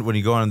scariest part when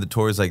you go on the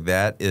tours like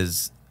that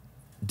is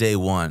day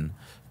one,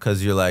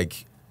 because you're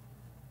like,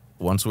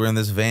 once we're in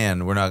this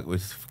van, we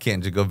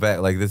can't just go back.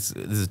 Like this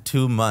is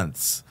 2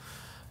 months.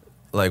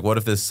 Like, what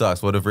if this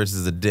sucks? What if Rich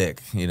is a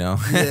dick? You know?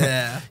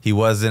 Yeah. He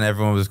wasn't.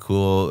 Everyone was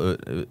cool.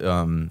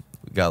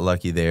 Got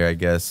lucky there, I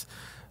guess.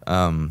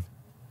 And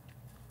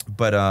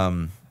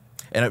the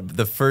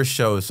first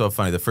show was so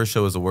funny. The first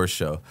show was the worst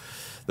show.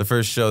 The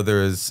first show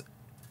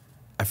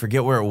I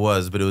forget where it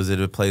was, but it was at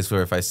a place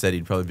where if I said,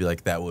 he'd probably be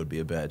like, that would be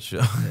a bad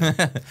show.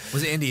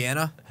 Was it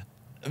Indiana?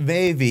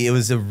 Maybe. It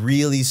was a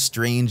really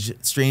strange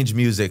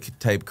music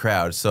type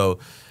crowd. So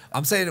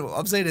I'm saying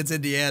it's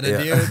Indiana,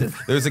 yeah. dude.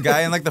 There was a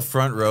guy in like the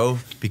front row,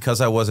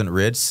 because I wasn't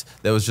Ritz,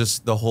 that was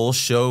just the whole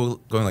show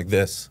going like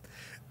this.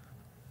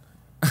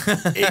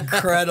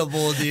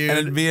 Incredible,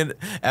 dude. And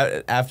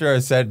after I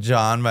said,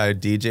 John, my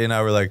DJ, and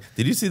I were like,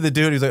 did you see the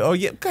dude? He's like, oh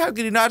yeah, how could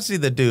you not see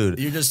the dude?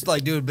 You're just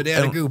like, dude,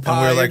 banana goo pie.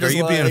 And we were like, are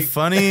you being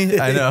funny?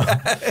 I know.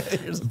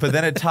 But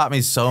then it taught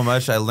me so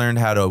much. I learned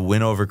how to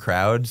win over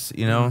crowds,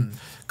 you know?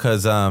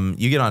 Because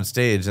you get on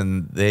stage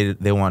and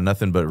they want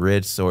nothing but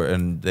Ritz,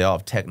 and they all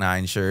have Tech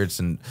 9 shirts,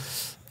 and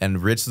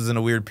Ritz was in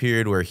a weird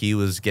period where he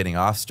was getting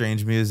off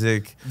strange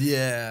music.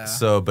 Yeah.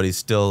 So, but he's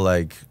still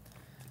like,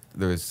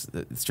 there's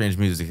strange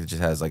music that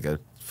just has like a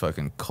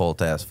fucking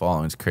cult ass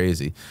following. It's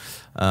crazy.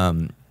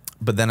 But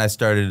then I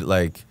started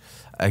like,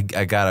 I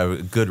got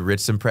a good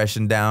Ritz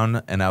impression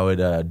down, and I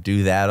would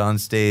do that on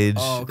stage.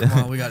 Oh, come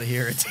on, we gotta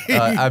hear it.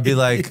 I'd be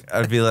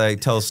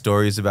like, tell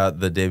stories about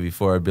the day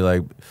before. I'd be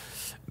like,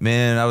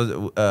 man, I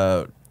was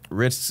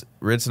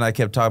Ritz and I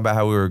kept talking about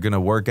how we were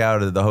gonna work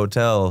out at the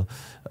hotel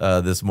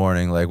this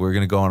morning. Like, we were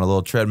gonna go on a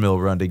little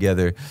treadmill run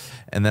together.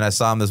 And then I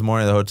saw him this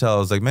morning at the hotel. I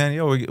was like, man,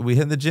 yo, we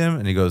hitting the gym?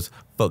 And he goes,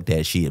 fuck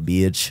that shit,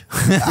 bitch.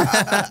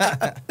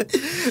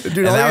 Dude,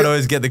 and that would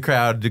always get the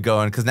crowd to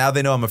going, because now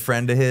they know I'm a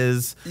friend of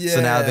his. Yeah.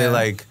 So now they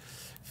like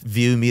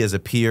view me as a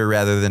peer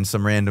rather than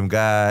some random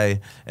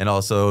guy. And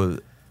also,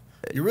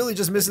 you're really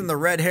just missing the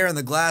red hair and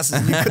the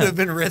glasses. You could have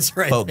been Ritz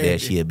right fuck there.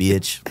 That shit,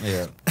 bitch.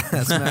 Yeah.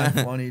 That's mad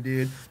funny,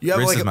 dude.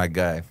 Ritz is my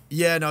guy.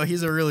 Yeah, no,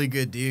 he's a really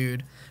good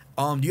dude.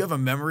 Do you have a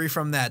memory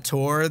from that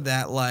tour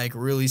that like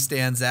really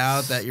stands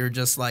out, that you're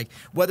just like,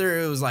 whether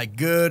it was like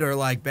good or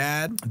like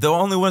bad? The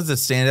only ones that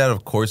stand out,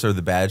 of course, are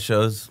the bad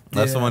shows.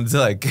 That's the ones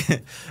like,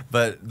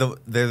 but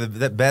they're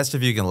the best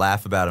if you can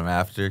laugh about them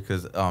after,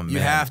 because oh man, you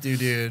have to,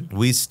 dude.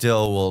 We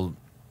still will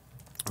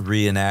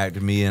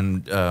reenact, me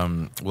and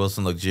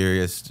Wilson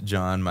Luxurious,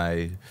 John,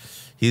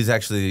 he's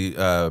actually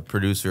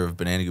producer of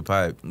Banana Goo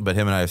Pie, but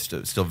him and I are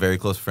still very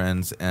close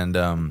friends,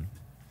 and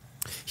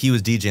he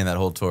was DJing that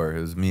whole tour.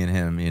 It was me and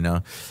him, you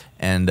know,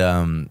 and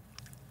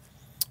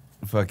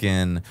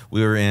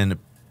we were in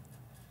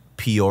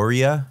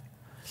Peoria,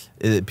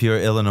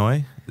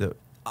 Illinois.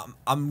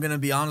 I'm gonna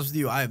be honest with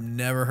you, I have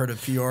never heard of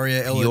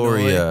Peoria,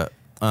 Illinois.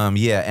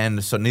 Yeah,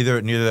 and so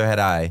neither had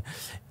I,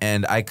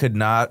 and I could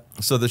not.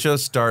 So the show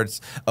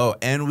starts. Oh,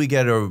 and we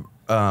get a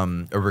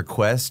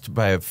request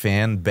by a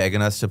fan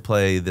begging us to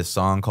play this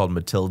song called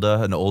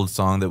Matilda, an old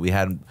song that we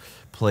hadn't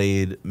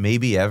played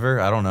maybe ever.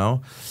 I don't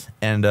know.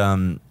 And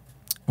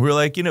we were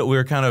like, you know, we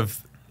were kind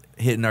of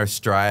hitting our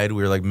stride.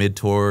 We were like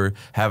mid-tour,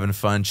 having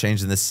fun,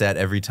 changing the set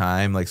every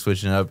time, like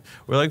switching up.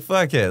 We're like,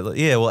 fuck it.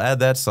 Yeah, we'll add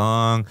that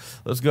song.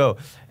 Let's go.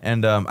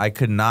 And I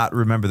could not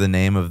remember the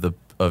name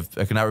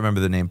I could not remember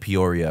the name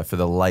Peoria for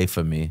the life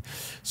of me.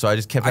 So I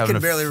just kept having I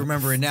can barely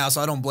remember it now,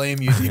 so I don't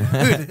blame you, dude.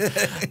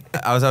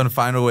 I was having to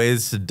find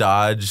ways to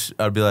dodge.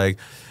 I'd be like,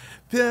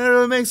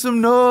 Piano, make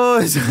some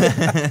noise.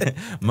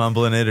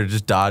 Mumbling it or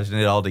just dodging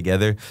it all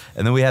together.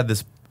 And then we had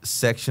this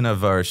section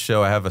of our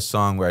show. I have a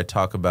song where I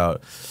talk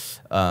about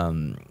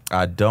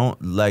I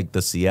don't like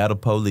the Seattle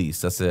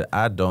police. I said,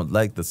 I don't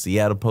like the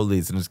Seattle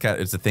police. And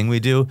it's a thing we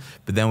do,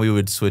 but then we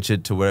would switch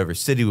it to whatever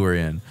city we're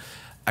in.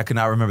 I could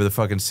not remember the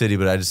fucking city,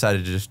 but I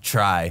decided to just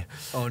try.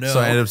 Oh, no. So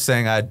I ended up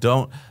saying, I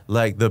don't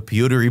like the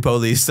Pewtery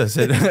police. I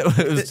said,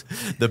 it was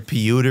the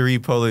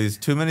Pewtery police.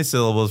 Too many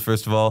syllables,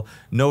 first of all.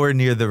 Nowhere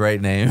near the right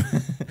name.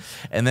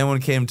 And then when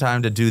it came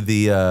time to do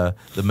the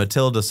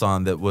Matilda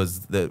song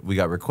that we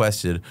got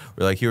requested,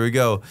 we're like, here we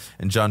go.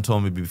 And John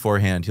told me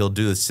beforehand, he'll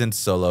do the synth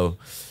solo.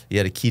 He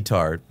had a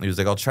keytar. He was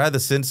like, I'll try the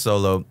synth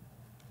solo.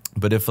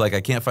 But if like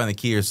I can't find the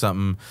key or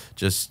something,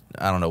 just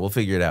I don't know, we'll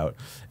figure it out.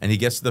 And he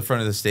gets to the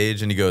front of the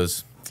stage and he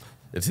goes,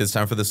 it's his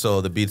time for the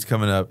solo. The beat's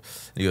coming up.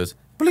 And he goes,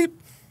 bleep,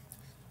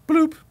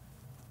 bloop.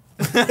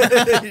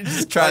 He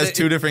just tries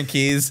 2 different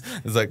keys.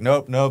 It's like,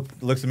 nope.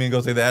 Looks at me and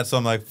goes like that. So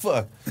I'm like,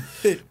 fuck.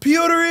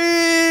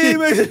 Piotr!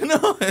 Make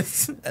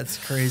noise. That's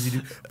crazy,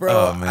 dude.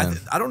 Bro, Oh, man.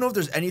 I don't know if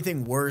there's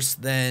anything worse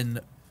than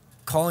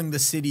calling the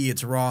city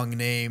its wrong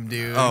name,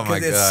 dude. Oh, my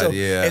 'Cause it's God, so,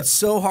 yeah. It's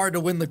so hard to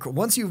win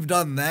once you've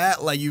done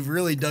that, like, you've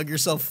really dug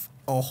yourself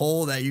a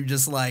hole that you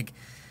just, like,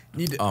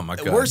 need to. Oh, my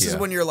God, Worse is yeah.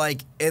 when you're,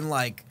 like, in,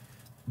 like,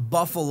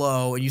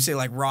 Buffalo and you say,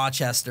 like,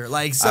 Rochester.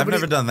 Like, I've somebody,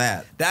 never done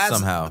that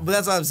somehow. But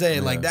that's what I'm saying.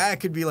 Yeah. Like, that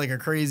could be, like, a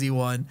crazy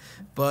one.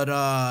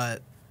 But,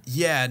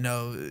 yeah,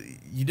 no,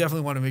 you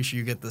definitely want to make sure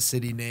you get the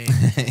city name.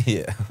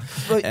 Yeah.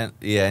 But-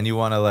 And you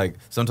want to like,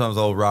 sometimes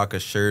I'll rock a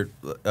shirt.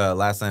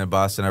 Last night in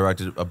Boston, I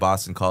rocked a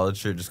Boston College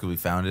shirt just because we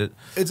found it.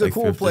 It's like, a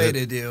cool thrifted play it.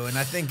 to do, and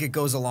I think it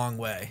goes a long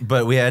way.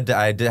 But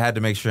I had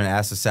to make sure and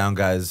ask the sound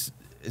guys,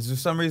 is there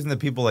some reason that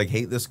people like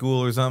hate the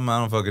school or something? I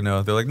don't fucking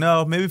know. They're like,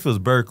 no, maybe if it was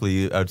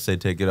Berkeley, I'd say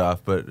take it off.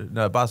 But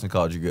no, Boston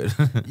College, you're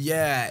good.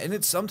 Yeah, and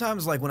it's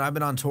sometimes like when I've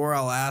been on tour,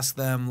 I'll ask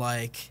them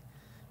like,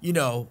 you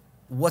know,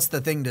 what's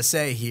the thing to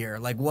say here?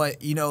 Like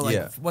what, you know, like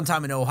Yeah. one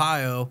time in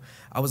Ohio,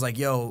 I was like,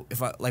 yo,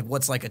 if I like,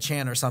 what's like a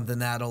chant or something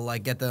that'll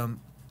like get them.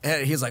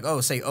 And he's like,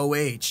 oh, say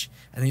OH.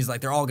 And he's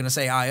like, they're all going to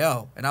say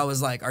IO. And I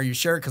was like, are you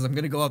sure? Because I'm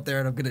going to go up there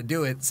and I'm going to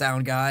do it,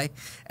 sound guy.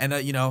 And,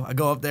 you know, I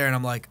go up there and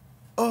I'm like,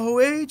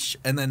 OH.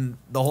 And then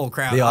the whole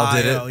crowd. They all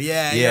did IO. it.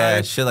 Yeah.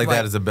 Yeah, shit like I'm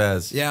that is the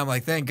best. Yeah, I'm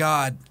like, thank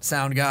God,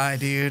 sound guy,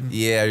 dude.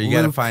 Yeah, you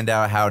got to Luke. find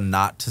out how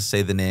not to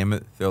say the name.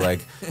 They're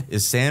like,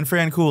 is San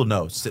Fran cool?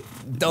 No.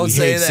 Don't we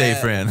say hate that.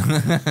 San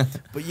Fran.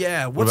 But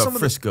yeah, What about some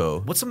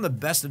Frisco? What's some of the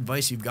best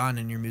advice you've gotten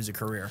in your music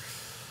career?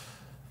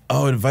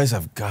 Oh, advice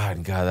I've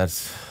gotten. God,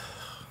 that's...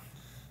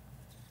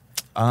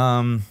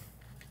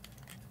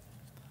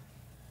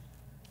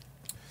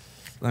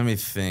 Let me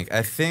think.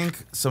 I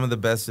think some of the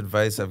best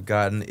advice I've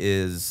gotten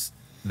is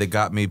that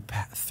got me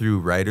through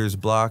writer's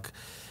block.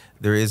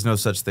 There is no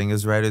such thing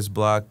as writer's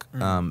block.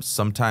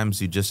 Sometimes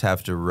you just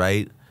have to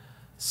write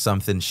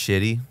something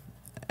shitty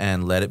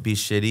and let it be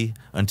shitty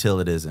until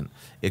it isn't.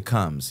 It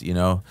comes, you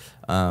know?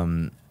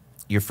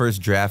 Your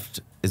first draft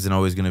isn't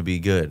always going to be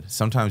good.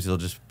 Sometimes you'll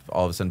just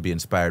all of a sudden be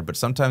inspired. But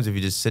sometimes if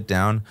you just sit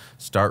down,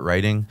 start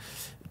writing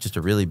just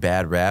a really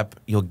bad rap,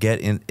 you'll get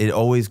in. It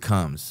always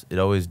comes. It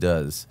always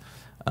does.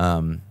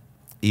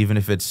 Even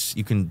if it's,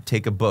 you can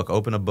take a book,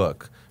 open a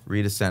book,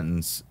 read a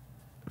sentence,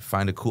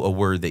 find a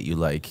word that you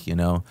like, you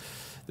know?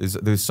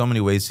 There's so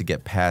many ways to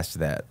get past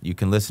that. You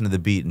can listen to the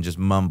beat and just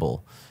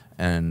mumble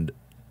and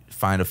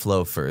find a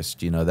flow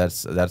first. You know,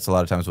 that's a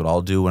lot of times what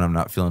I'll do when I'm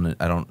not feeling it.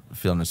 I don't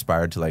feel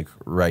inspired to like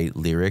write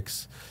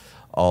lyrics.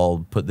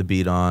 I'll put the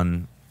beat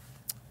on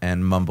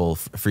and mumble,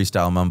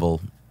 freestyle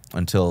mumble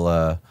until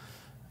I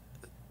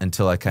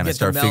kind of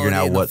start figuring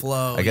out what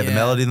I get the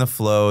melody and the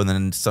flow, and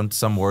then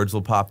some words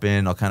will pop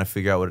in. I'll kind of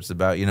figure out what it's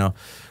about. You know,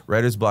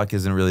 writer's block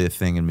isn't really a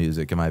thing in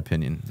music, in my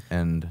opinion,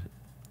 and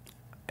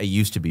it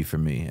used to be for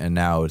me, and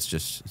now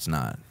it's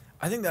not.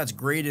 I think that's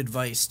great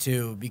advice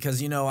too,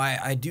 because you know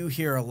I do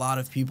hear a lot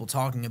of people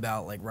talking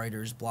about like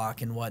writer's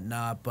block and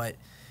whatnot, but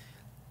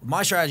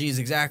my strategy is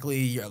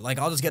exactly like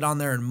I'll just get on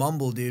there and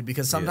mumble, dude,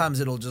 because sometimes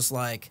it'll just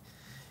like,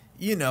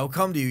 you know,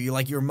 come to you. You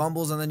like your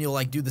mumbles, and then you'll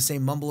like do the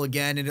same mumble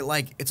again, and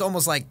it's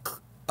almost like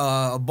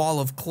a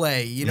ball of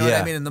clay. You know what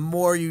I mean? And the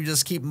more you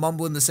just keep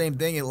mumbling the same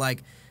thing, it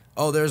like,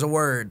 oh, there's a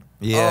word.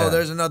 Yeah. Oh,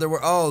 there's another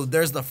word. Oh,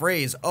 there's the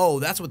phrase. Oh,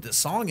 that's what this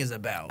song is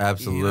about.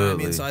 Absolutely. You know what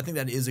I mean? So I think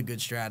that is a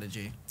good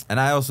strategy. And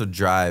I also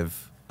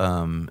drive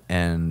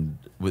and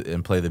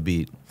play the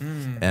beat,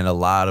 and a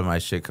lot of my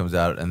shit comes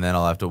out, and then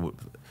I'll have to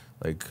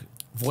like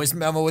Voice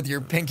memo with your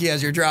pinky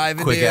as you're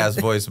driving. quick dude. ass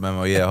voice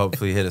memo. Yeah,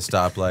 hopefully hit a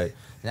stoplight.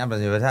 On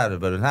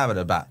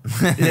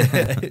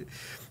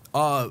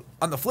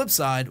the flip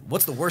side,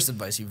 what's the worst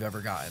advice you've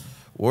ever gotten?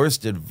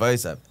 Worst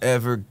advice I've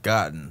ever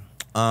gotten.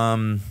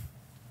 I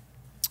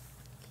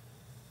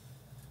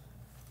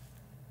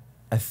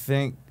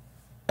think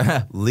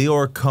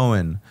Leor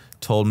Cohen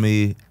told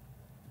me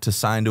to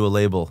sign to a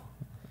label.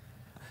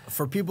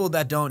 For people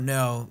that don't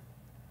know,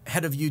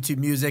 head of YouTube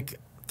Music,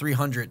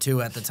 300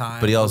 too at the time.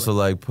 But he also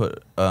like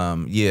put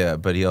but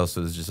he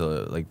also is just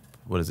a like,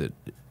 what is it,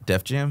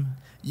 Def Jam?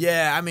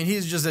 Yeah, I mean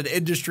he's just an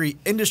industry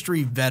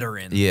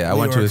veteran. Yeah, I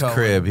went to Leor his Cohen.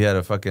 crib. He had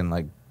a fucking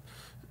like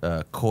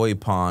koi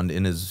pond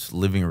in his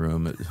living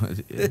room.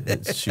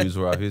 His shoes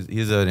were off.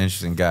 He's an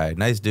interesting guy,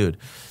 nice dude.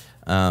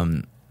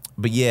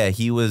 But yeah,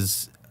 he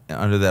was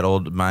under that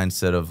old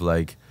mindset of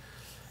like,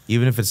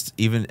 even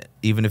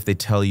if they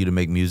tell you to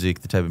make music,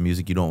 the type of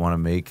music you don't want to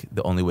make,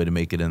 the only way to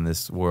make it in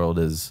this world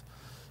is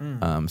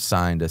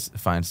signed as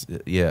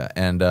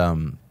and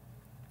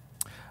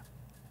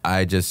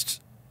I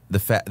just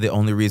the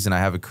only reason I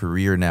have a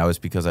career now is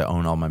because I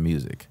own all my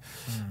music.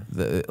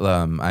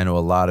 I know a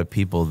lot of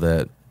people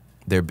that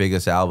their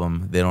biggest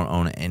album, they don't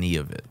own any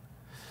of it,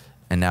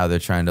 and now they're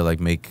trying to like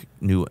make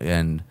new,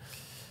 and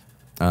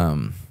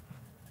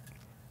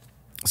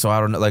so I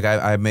don't know. Like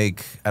I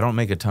don't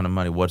make a ton of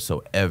money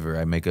whatsoever.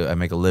 I make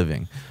a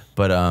living,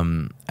 but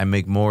I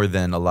make more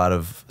than a lot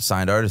of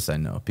signed artists I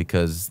know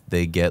because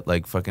they get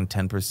like fucking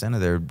 10%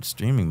 of their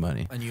streaming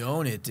money. And you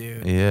own it,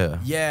 dude. Yeah.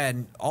 Yeah,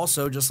 and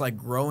also just like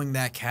growing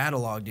that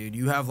catalog, dude.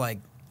 You have like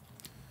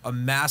a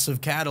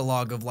massive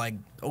catalog of like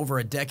over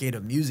a decade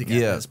of music at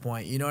this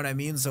point. You know what I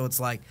mean? So it's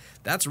like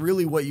that's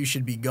really what you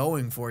should be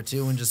going for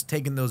too, and just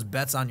taking those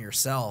bets on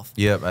yourself.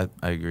 Yep,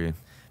 I agree.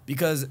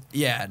 Because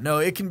yeah, no,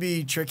 it can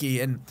be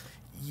tricky, and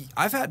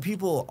I've had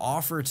people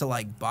offer to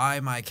like buy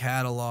my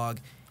catalog,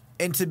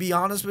 and to be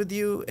honest with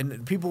you,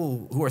 and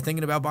people who are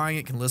thinking about buying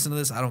it can listen to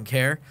this. I don't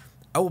care.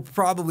 I will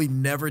probably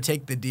never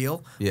take the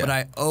deal, but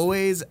I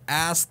always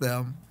ask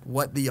them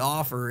what the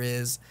offer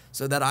is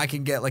so that I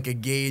can get like a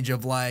gauge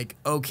of like,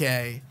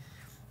 okay,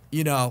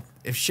 you know,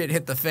 if shit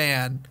hit the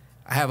fan,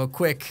 I have a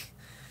quick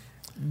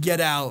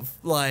get out,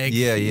 like,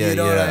 you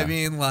know what I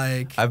mean?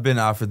 Like, I've been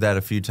offered that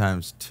a few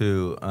times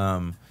too.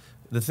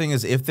 The thing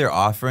is, if they're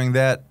offering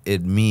that,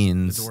 it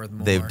means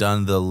they've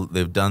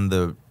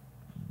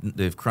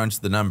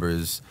crunched the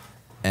numbers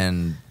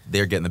and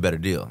they're getting the better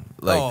deal.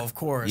 Like, oh, of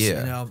course. You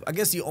know, I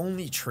guess the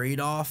only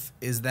trade-off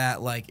is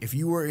that like if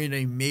you were in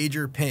a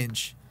major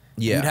pinch,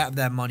 you'd have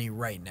that money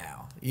right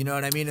now. You know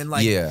what I mean? And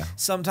like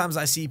sometimes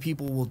I see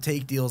people will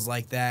take deals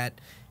like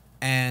that,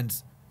 and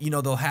you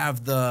know they'll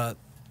have the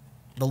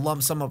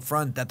lump sum up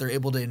front that they're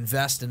able to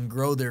invest and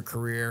grow their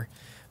career.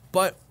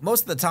 But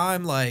most of the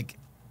time, like,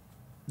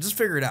 just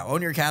figure it out.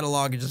 Own your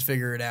catalog and just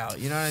figure it out.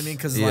 You know what I mean?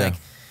 Because like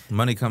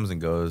money comes and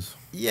goes.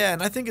 Yeah,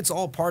 and I think it's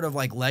all part of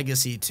like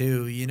legacy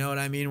too. You know what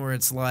I mean? Where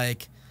it's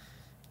like,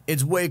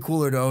 it's way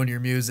cooler to own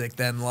your music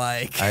than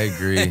like. I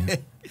agree.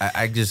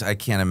 I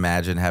can't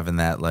imagine having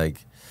that.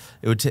 Like,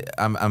 it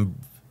would.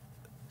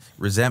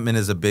 Resentment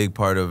is a big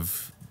part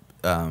of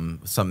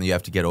something you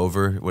have to get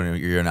over when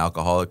you're an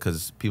alcoholic,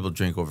 because people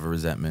drink over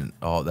resentment.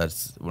 Oh,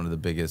 that's one of the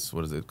biggest.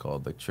 What is it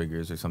called? Like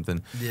triggers or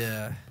something.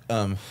 Yeah.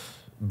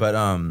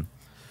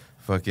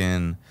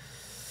 Fucking.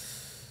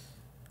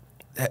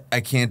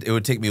 I can't. It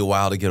would take me a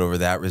while to get over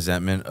that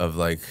resentment of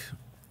like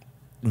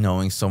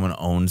knowing someone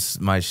owns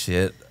my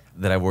shit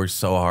that I worked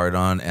so hard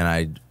on,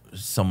 and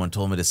someone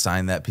told me to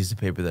sign that piece of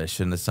paper that I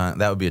shouldn't have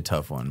signed. That would be a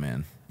tough one,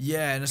 man.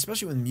 Yeah, and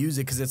especially with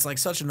music, because it's like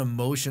such an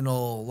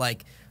emotional,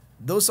 like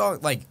those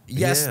songs. Like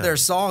yes, they're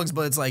songs,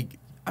 but it's like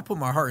I put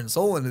my heart and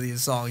soul into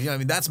these songs. You know what I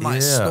mean? That's my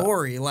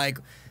story. Like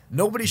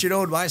nobody should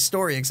own my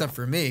story except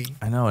for me.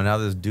 I know, and now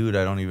this dude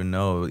I don't even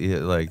know,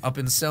 like up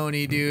in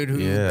Sony, dude, who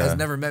has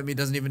never met me,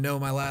 doesn't even know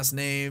my last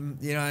name.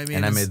 You know what I mean?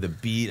 And I made the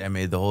beat, I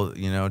made the whole,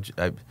 you know,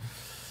 I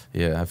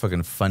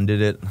fucking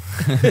funded it.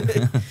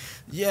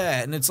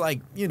 Yeah, and it's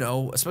like, you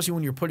know, especially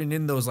when you're putting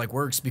in those like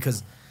works,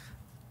 because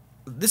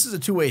this is a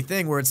two-way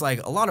thing where it's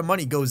like a lot of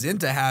money goes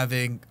into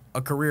having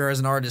a career as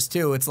an artist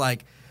too. It's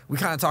like we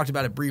kind of talked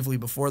about it briefly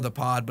before the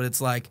pod, but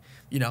it's like,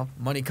 you know,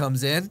 money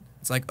comes in.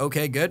 It's like,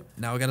 okay, good.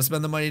 Now we got to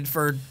spend the money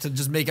to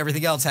just make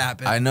everything else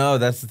happen. I know,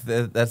 that's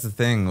the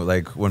thing.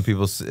 Like when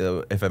people,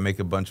 if I make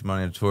a bunch of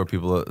money on a tour,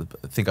 people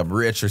think I'm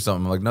rich or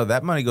something. I'm like, no,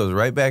 that money goes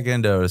right back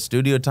into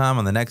studio time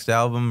on the next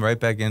album, right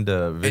back into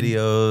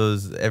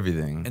videos,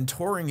 everything. And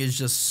touring is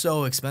just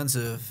so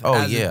expensive.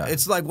 Oh yeah,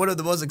 it's like one of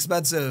the most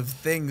expensive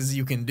things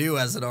you can do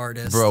as an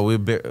artist. Bro, we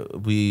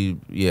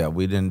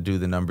didn't do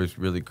the numbers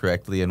really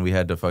correctly, and we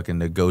had to fucking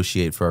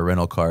negotiate for a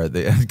rental car at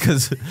the end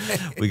because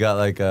we got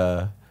like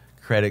a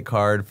credit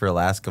card for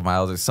Alaska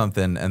miles or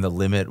something, and the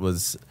limit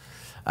was,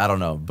 I don't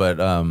know, but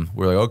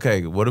we're like,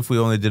 okay, what if we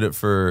only did it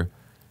for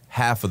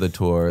half of the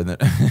tour? And then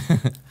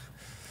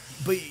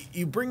but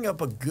you bring up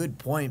a good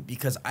point,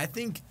 because I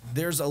think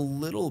there's a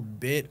little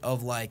bit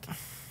of like,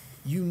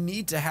 you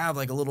need to have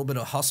like a little bit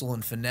of hustle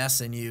and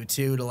finesse in you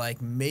too to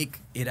like make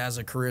it as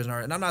a career as an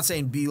artist. And I'm not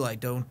saying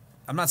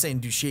I'm not saying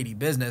do shady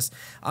business.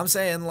 I'm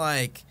saying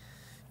like,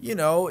 you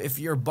know, if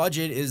your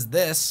budget is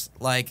this,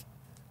 like,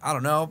 I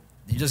don't know,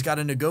 you just got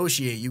to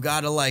negotiate. You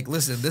got to like,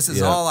 listen, this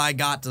is all I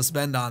got to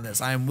spend on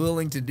this. I am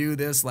willing to do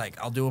this. Like,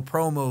 I'll do a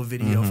promo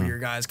video for your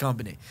guys'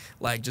 company.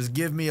 Like, just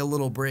give me a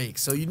little break.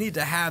 So you need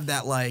to have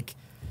that, like,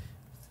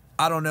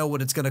 I don't know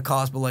what it's going to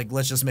cost, but like,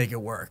 let's just make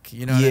it work.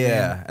 You know what I mean?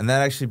 Yeah, and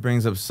that actually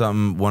brings up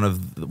one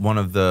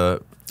of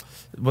the,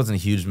 it wasn't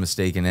a huge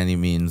mistake in any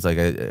means. Like,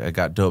 I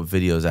got dope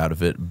videos out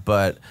of it,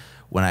 but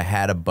when I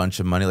had a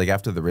bunch of money, like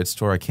after the Ritz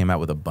tour, I came out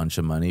with a bunch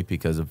of money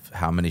because of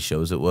how many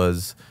shows it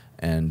was.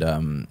 And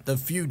the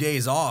few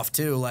days off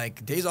too,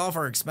 like days off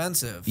are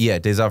expensive. Yeah,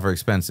 days off are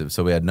expensive.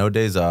 So we had no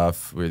days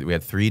off. We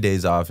had 3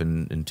 days off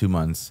in 2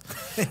 months,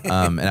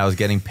 and I was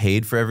getting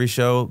paid for every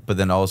show. But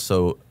then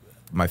also,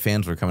 my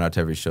fans were coming out to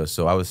every show,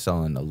 so I was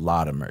selling a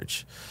lot of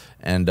merch,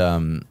 and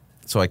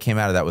so I came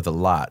out of that with a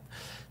lot.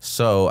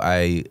 So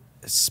I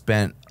was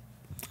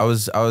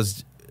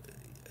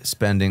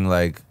spending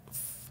like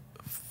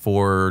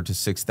 $4,000 to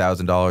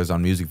 $6,000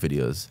 on music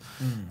videos,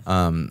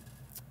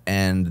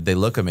 and they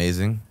look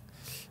amazing.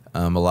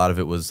 A lot of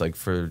it was like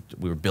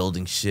we were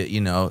building shit, you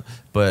know,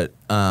 but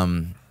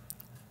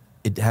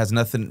it has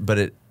nothing,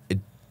 but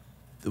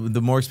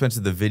the more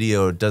expensive the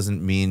video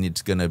doesn't mean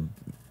it's going to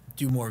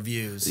do more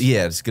views.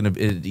 Yeah,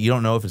 you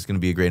don't know if it's gonna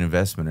be a great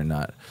investment or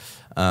not.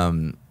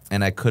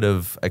 And I could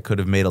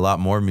have made a lot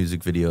more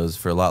music videos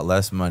for a lot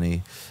less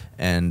money,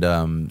 and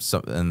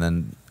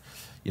then,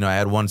 you know, I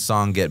had one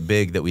song get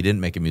big that we didn't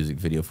make a music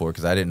video for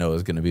because I didn't know it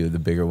was going to be the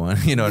bigger one.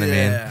 You know what I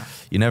mean?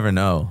 You never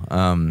know.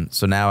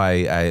 So now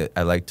I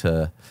like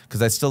to,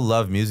 because I still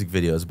love music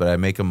videos, but I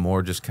make them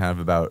more just kind of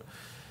about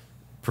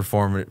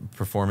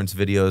performance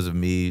videos of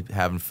me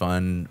having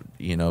fun,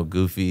 you know,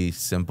 goofy,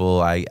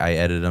 simple. I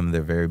edit them.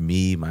 They're very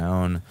me, my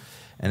own,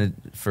 and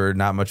for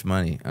not much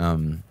money.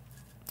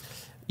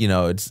 You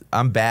know,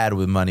 I'm bad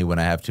with money when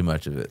I have too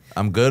much of it.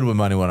 I'm good with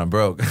money when I'm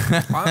broke.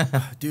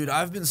 Dude,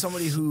 I've been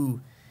somebody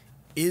who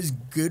is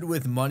good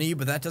with money,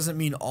 but that doesn't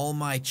mean all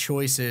my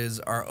choices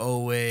are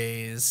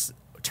always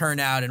turn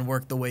out and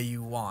work the way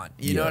you want.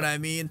 You know what I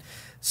mean?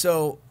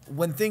 So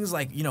when things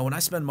like, you know, when I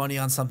spend money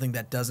on something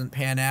that doesn't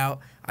pan out,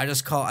 I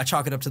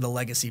chalk it up to the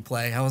legacy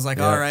play. I was like,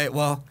 all right,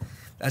 well,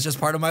 that's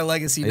just part of my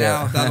legacy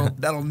now.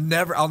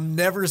 I'll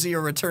never see a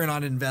return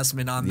on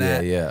investment on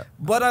that. Yeah.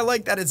 But I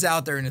like that it's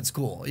out there and it's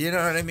cool. You know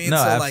what I mean? No,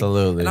 so,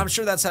 absolutely. And I'm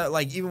sure that's how,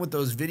 like, even with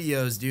those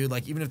videos, dude,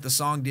 like, even if the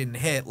song didn't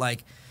hit,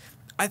 like,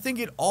 I think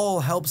it all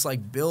helps,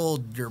 like,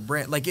 build your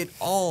brand. Like, it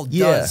all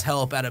does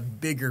help at a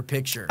bigger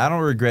picture. I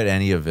don't regret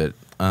any of it.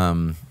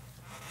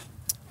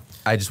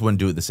 I just wouldn't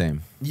do it the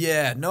same.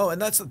 Yeah, no,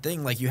 and that's the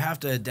thing. Like, you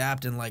have to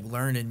adapt and, like,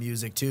 learn in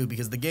music, too,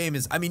 because the game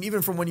is, I mean,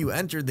 even from when you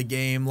entered the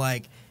game,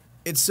 like,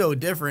 it's so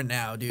different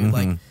now, dude.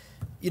 Like,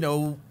 you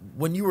know,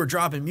 when you were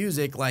dropping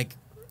music, like,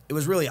 it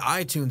was really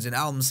iTunes and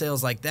album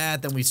sales like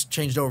that. Then we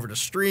changed over to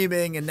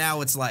streaming, and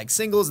now it's, like,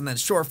 singles and then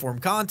short-form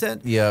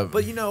content. Yeah.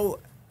 But, you know,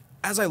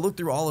 as I look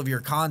through all of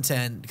your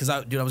content, because,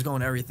 I was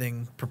going to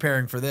everything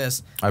preparing for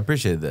this. I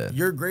appreciate that.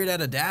 You're great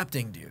at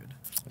adapting, dude.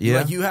 Yeah.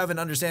 Like, you have an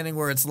understanding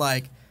where it's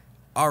like,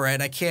 all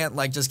right, I can't,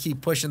 like, just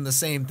keep pushing the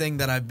same thing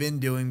that I've been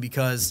doing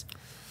because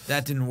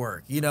that didn't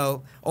work. You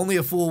know, only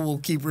a fool will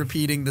keep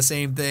repeating the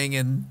same thing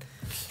and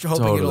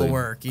hoping it'll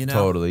work, you know?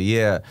 Totally,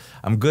 yeah.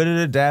 I'm good at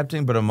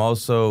adapting, but I'm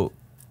also,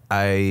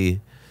 so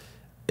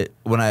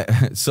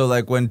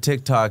like when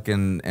TikTok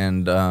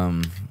and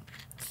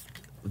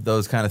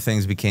those kind of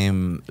things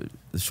became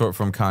short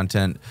form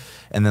content,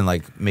 and then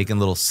like making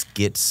little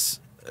skits,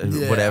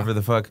 whatever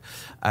the fuck,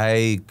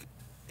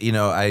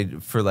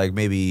 for like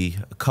maybe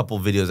a couple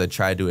videos I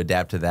tried to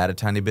adapt to that a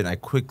tiny bit, and I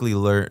quickly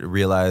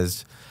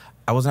realized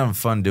I wasn't having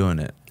fun doing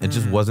it. It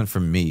just wasn't for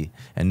me.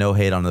 And no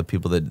hate on the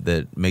people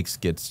that make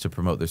skits to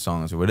promote their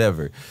songs or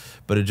whatever,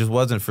 but it just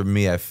wasn't for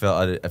me. I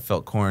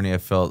felt corny. I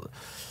wasn't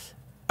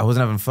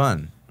having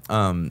fun.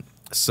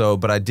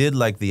 But I did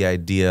like the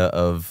idea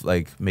of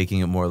like making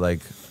it more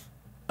like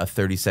a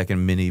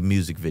 30-second mini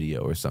music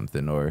video or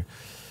something, or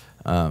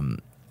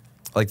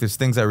like there's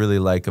things I really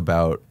like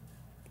about.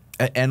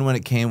 And when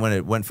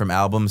it went from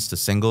albums to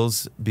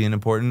singles being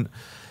important,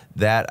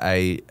 that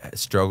I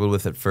struggled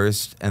with at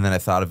first, and then I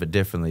thought of it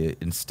differently.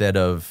 Instead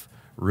of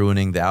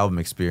ruining the album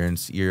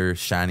experience, you're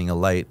shining a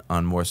light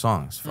on more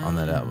songs on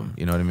that album.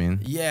 You know what I mean?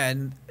 Yeah,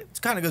 and it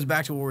kind of goes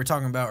back to what we were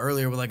talking about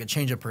earlier with like a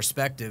change of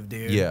perspective,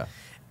 dude. Yeah.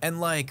 And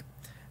like,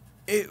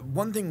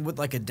 one thing with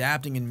like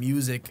adapting in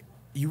music,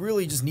 you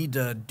really just need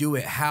to do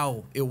it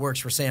how it works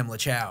for Sam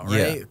Lachow,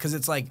 right? Because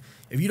it's like,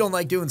 if you don't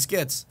like doing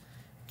skits,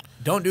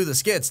 don't do the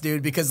skits,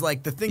 dude, because,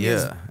 like, the thing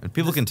is... and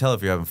people can tell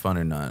if you're having fun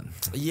or not.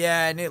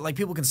 Yeah, and, like,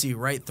 people can see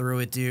right through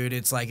it, dude.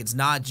 It's, like, it's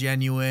not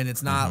genuine.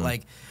 It's not,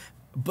 like...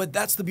 But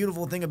that's the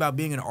beautiful thing about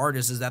being an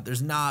artist, is that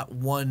there's not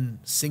one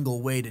single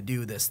way to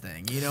do this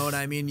thing. You know what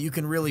I mean? You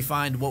can really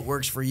find what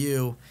works for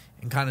you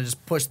and kind of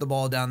just push the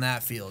ball down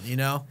that field, you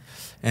know?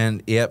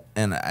 And,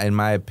 and in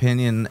my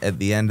opinion, at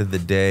the end of the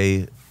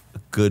day,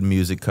 good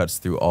music cuts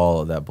through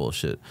all of that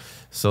bullshit.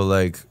 So,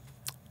 like...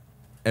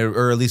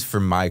 or at least for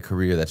my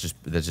career, that's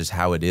just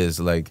how it is.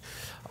 Like,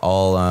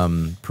 I'll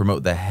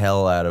promote the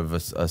hell out of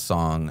a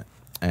song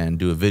and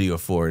do a video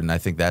for it, and I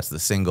think that's the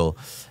single.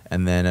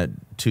 And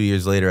then 2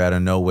 years later, out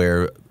of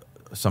nowhere,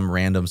 some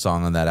random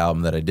song on that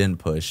album that I didn't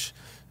push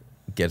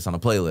gets on a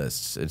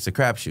playlist. It's a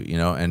crapshoot, you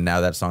know. And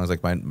now that song is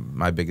like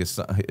my biggest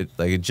song.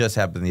 It just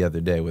happened the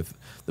other day with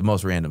the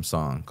most random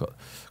song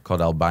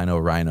called Albino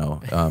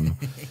Rhino.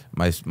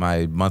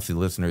 My monthly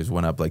listeners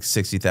went up like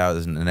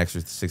 60,000, an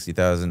extra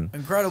 60,000.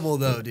 Incredible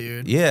though,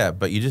 dude. Yeah,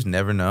 but you just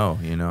never know,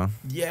 you know?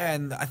 Yeah,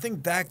 and I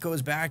think that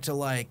goes back to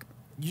like,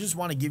 you just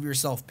want to give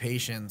yourself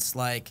patience,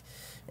 like,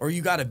 or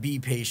you got to be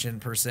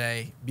patient per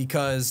se,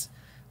 because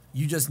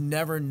you just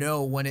never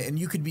know when and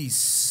you could be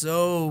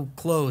so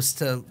close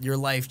to your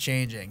life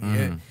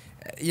changing.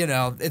 You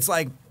know, it's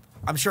like,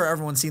 I'm sure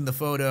everyone's seen the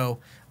photo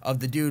of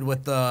the dude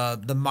with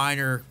the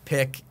minor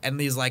pick, and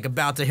he's like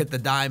about to hit the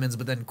diamonds,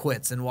 but then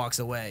quits and walks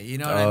away. You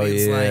know what I mean?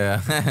 It's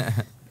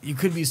like, you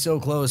could be so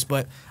close.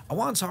 But I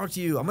want to talk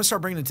to you. I'm gonna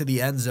start bringing it to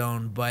the end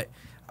zone, but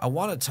I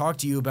want to talk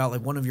to you about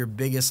like one of your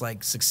biggest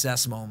like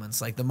success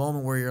moments, like the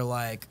moment where you're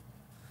like,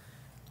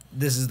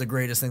 this is the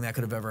greatest thing that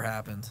could have ever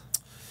happened.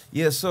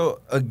 Yeah.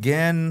 So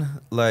again,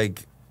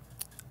 like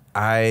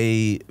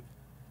right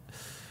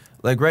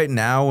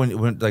now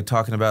when like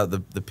talking about the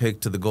pick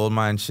to the gold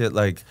mine shit,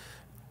 like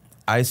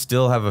I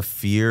still have a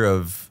fear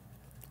of.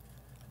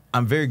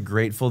 I'm very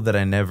grateful that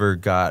I never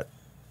got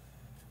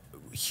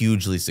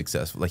hugely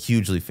successful, like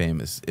hugely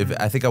famous. If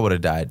I think I would have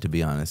died, to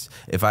be honest.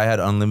 If I had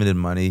unlimited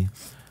money,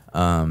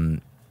 I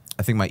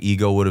think my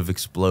ego would have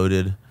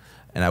exploded,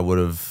 and I would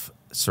have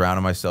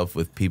surrounded myself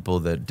with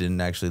people that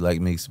didn't actually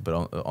like me,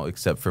 but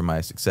except for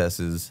my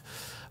successes.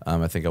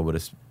 I think I would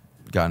have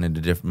gotten into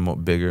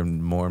different, bigger,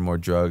 more and more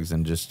drugs,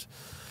 and just,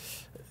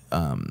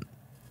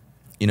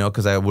 you know,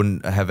 because I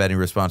wouldn't have any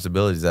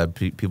responsibilities.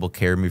 People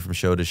carried me from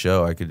show to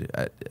show.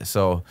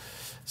 So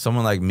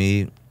someone like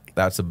me,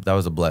 that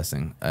was a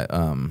blessing.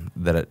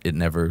 That it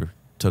never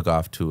took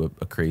off to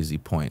a crazy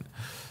point.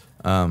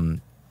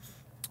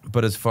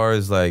 But as far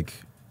as like,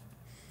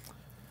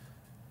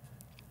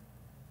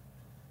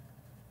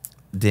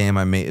 damn,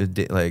 I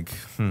made like,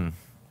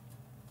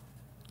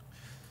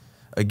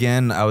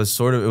 Again, it was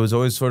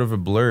always sort of a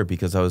blur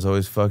because I was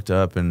always fucked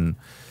up,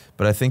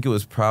 but I think it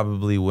was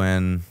probably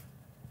when.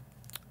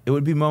 It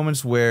would be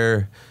moments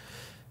where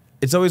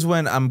it's always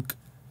when I'm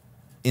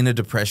in a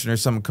depression or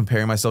something,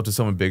 comparing myself to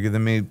someone bigger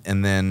than me,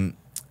 and then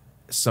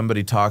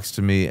somebody talks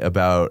to me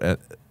about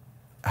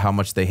how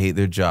much they hate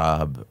their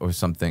job or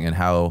something, and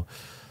how,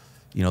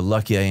 you know,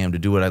 lucky I am to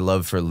do what I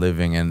love for a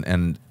living,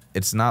 and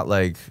it's not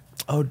like,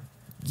 oh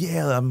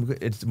yeah,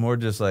 it's more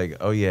just like,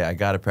 oh yeah, I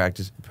gotta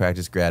practice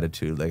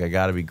gratitude, like I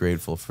gotta be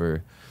grateful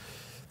for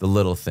the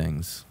little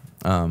things,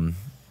 and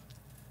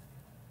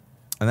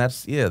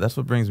that's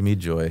what brings me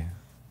joy.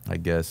 I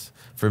guess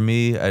for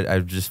me,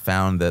 I've just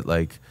found that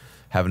like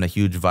having a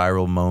huge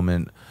viral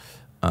moment,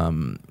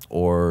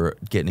 or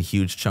getting a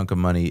huge chunk of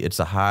money, it's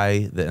a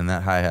high and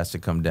that high has to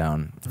come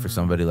down for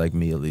somebody like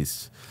me, at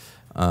least.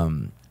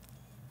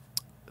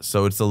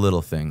 So it's the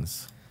little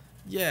things.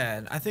 Yeah,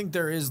 and I think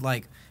there is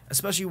like,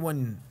 especially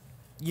when,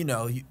 you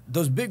know,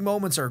 those big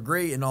moments are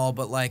great and all,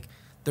 but like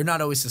they're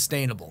not always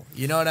sustainable.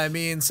 You know what I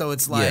mean? So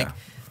it's like,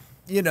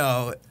 you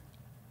know.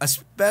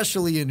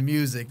 Especially in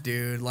music,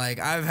 dude. Like,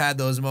 I've had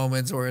those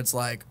moments where it's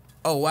like,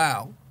 oh,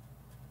 wow.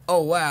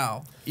 Oh,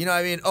 wow. You know what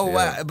I mean? Oh,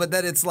 wow. But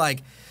then it's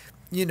like,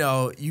 you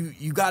know,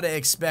 you got to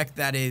expect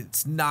that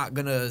it's not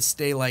going to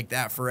stay like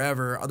that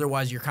forever.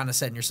 Otherwise, you're kind of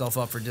setting yourself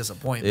up for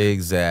disappointment.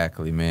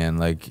 Exactly, man.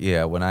 Like,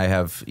 yeah, when I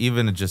have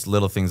even just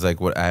little things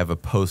like what I have a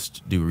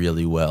post do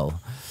really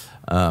well,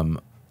 I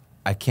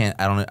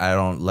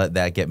don't let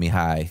that get me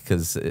high,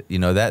 because, you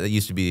know, that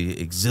used to be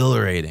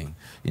exhilarating.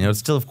 You know, it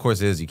still, of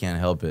course, is. You can't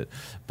help it.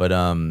 But,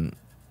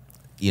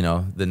 you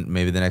know, then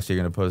maybe the next year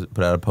you're going to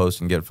put out a post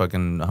and get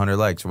fucking 100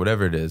 likes or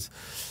whatever it is.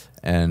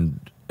 And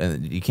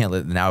you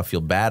can't now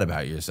feel bad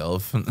about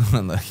yourself.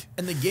 Like,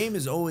 and the game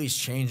is always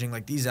changing.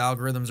 Like, these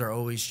algorithms are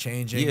always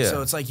changing. Yeah.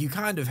 So it's like you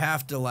kind of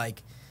have to,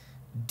 like,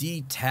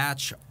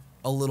 detach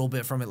a little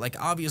bit from it. Like,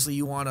 obviously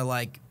you want to,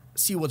 like,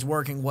 see what's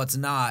working, what's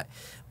not.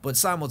 But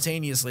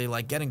simultaneously,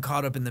 like, getting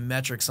caught up in the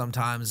metrics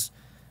sometimes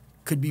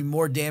could be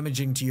more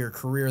damaging to your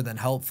career than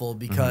helpful,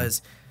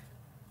 because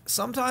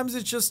sometimes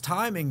it's just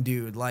timing,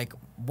 dude. Like,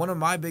 one of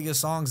my biggest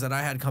songs that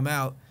I had come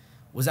out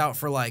was out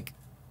for like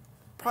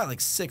probably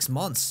like 6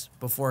 months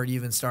before it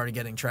even started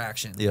getting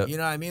traction. Yep. You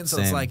know what I mean? So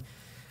It's like,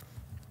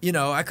 you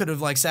know, I could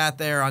have like sat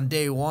there on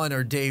day one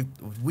or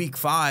week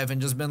 5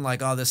 and just been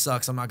like, oh, this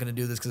sucks, I'm not going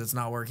to do this because it's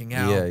not working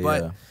out. Yeah,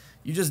 but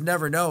you just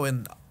never know.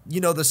 And, you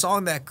know, the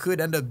song that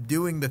could end up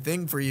doing the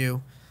thing for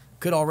you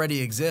could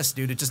already exist,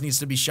 dude. It just needs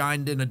to be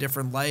shined in a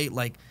different light,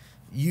 like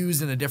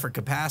used in a different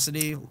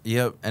capacity.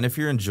 Yep. And if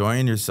you're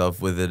enjoying yourself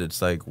with it,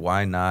 it's like,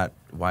 why not?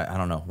 I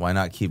don't know. Why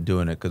not keep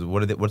doing it? Because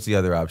what's the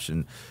other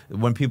option?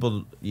 When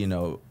people, you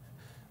know,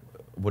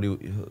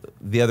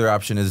 the other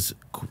option is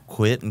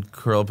quit and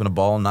curl up in a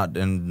ball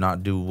and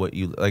not do what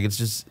you like.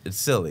 It's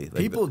silly. Like,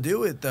 people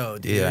do it though,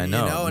 dude. Yeah, I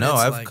know. You know?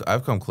 No,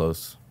 I've come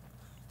close.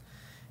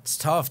 It's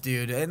tough,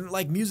 dude. And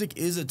like, music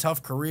is a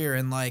tough career,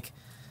 and like,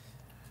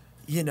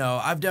 you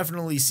know, I've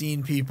definitely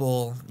seen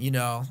people, you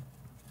know,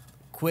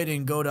 quit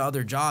and go to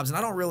other jobs, and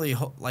I don't really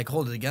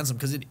hold it against them,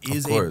 because it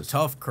is a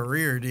tough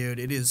career, dude.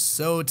 It is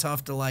so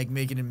tough to like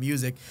make it in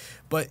music.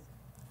 But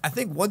I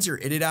think once you're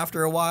in it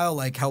after a while,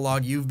 like how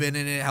long you've been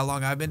in it, how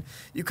long I've been,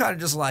 you kind of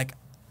just like,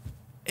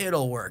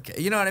 it'll work.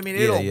 You know what I mean?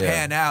 It'll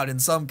pan out in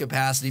some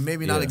capacity.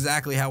 Maybe not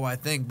exactly how I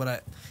think, but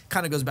it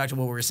kind of goes back to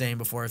what we were saying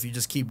before. If you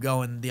just keep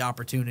going, the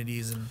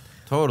opportunities and.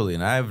 Totally,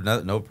 and I have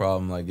no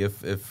problem. Like,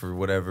 if for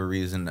whatever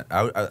reason,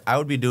 I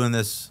would be doing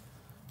this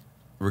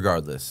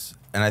regardless.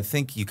 And I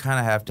think you kind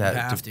of have to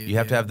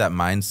have that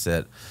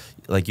mindset.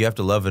 Like, you have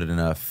to love it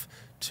enough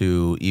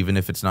to, even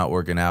if it's not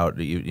working out.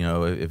 You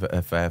know,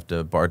 if I have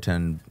to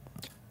bartend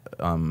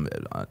on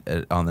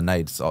the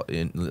nights,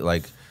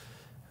 like,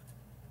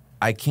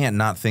 I can't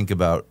not think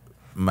about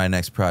my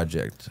next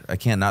project. I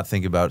can't not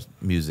think about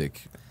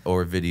music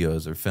or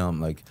videos or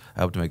film. Like, I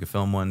hope to make a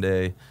film one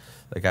day.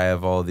 Like, I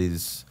have all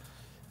these.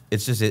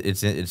 It's just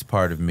it's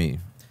part of me.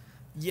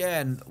 Yeah,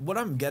 and what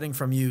I'm getting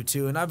from you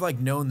too, and I've like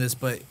known this,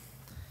 but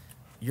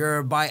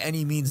you're by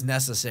any means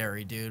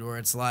necessary, dude. Where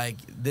it's like,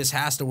 this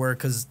has to work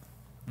because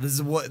this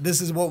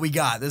is what we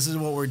got. This is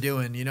what we're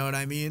doing. You know what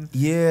I mean?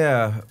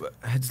 Yeah,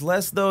 it's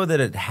less though that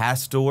it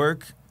has to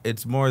work.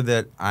 it's more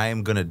that I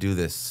am gonna do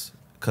this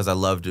because I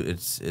love to.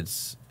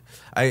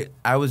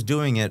 I was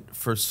doing it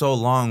for so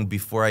long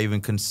before I even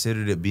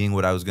considered it being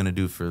what I was gonna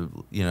do for,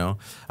 you know.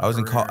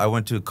 I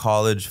went to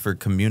college for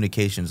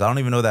communications. I don't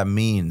even know what that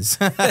means.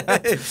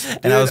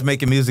 And I was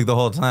making music the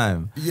whole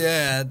time.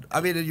 Yeah,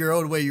 I mean, in your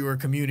own way, you were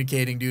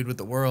communicating, dude, with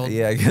the world.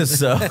 Yeah, I guess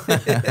so.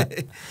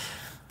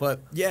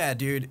 But yeah,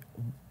 dude.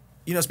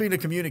 You know, speaking of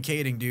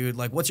communicating, dude,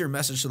 like, what's your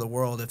message to the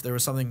world? If there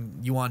was something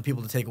you want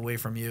people to take away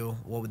from you,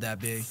 what would that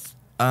be?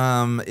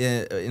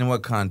 In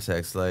what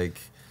context? Like,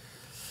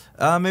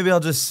 maybe I'll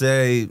just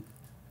say,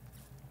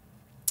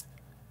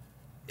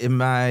 in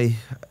my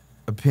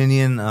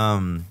opinion,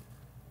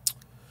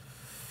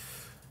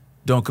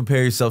 don't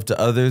compare yourself to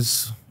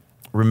others.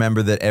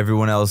 Remember that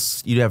everyone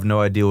else, you have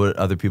no idea what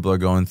other people are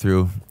going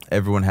through.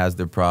 Everyone has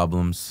their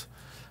problems.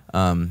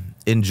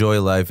 Enjoy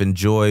life.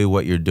 Enjoy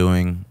what you're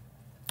doing.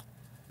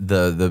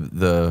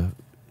 The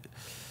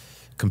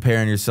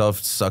comparing yourself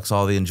sucks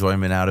all the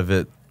enjoyment out of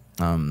it.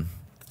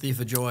 Thief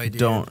of joy,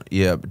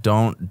 dude.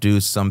 Don't do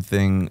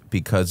something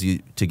because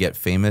to get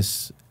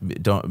famous.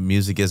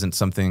 Music isn't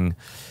something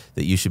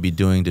that you should be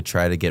doing to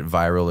try to get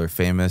viral or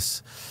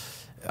famous.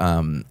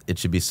 It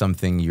should be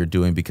something you're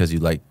doing because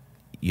you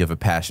have a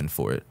passion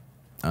for it.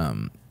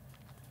 And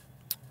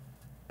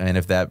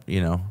if that, you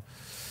know,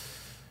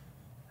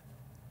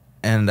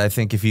 and I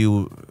think if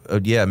you, a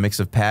mix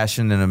of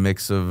passion and a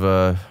mix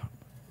of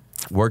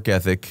work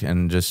ethic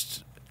and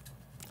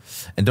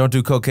don't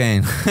do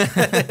cocaine.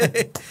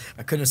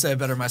 I couldn't have said it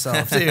better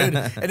myself, dude.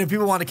 And if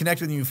people want to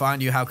connect with you and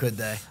find you, how could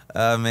they?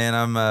 Man,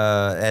 I'm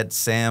at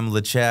Sam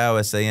Lachow,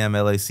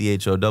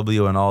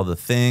 SAMLACHOW, and all the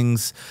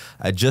things.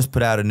 I just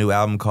put out a new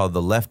album called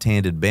The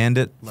Left-Handed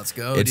Bandit. Let's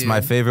go, It's dude. my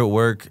favorite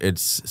work.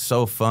 It's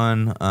so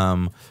fun.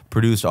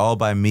 Produced all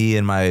by me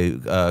and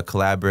my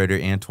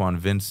collaborator, Antoine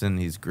Vincent.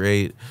 He's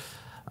great.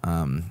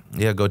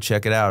 Yeah, go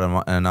check it out.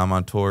 I'm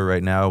on tour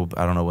right now.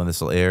 I don't know when this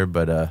will air,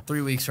 but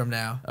 3 weeks from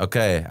now.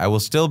 Okay, I will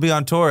still be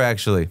on tour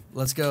actually.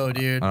 Let's go,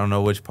 dude. I don't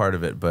know which part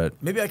of it, but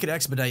maybe I could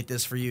expedite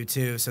this for you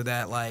too, so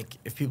that like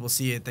if people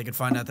see it, they could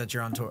find out that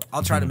you're on tour.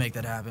 I'll try to make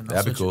that happen.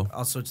 That'd be cool.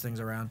 I'll switch things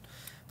around.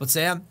 But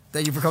Sam,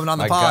 thank you for coming on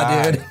the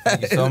pod, dude.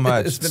 Thank you so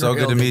much. It's been So real,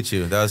 good to dude. meet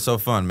you. That was so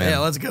fun, man. Yeah,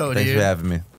 let's go, Thanks dude. for having me.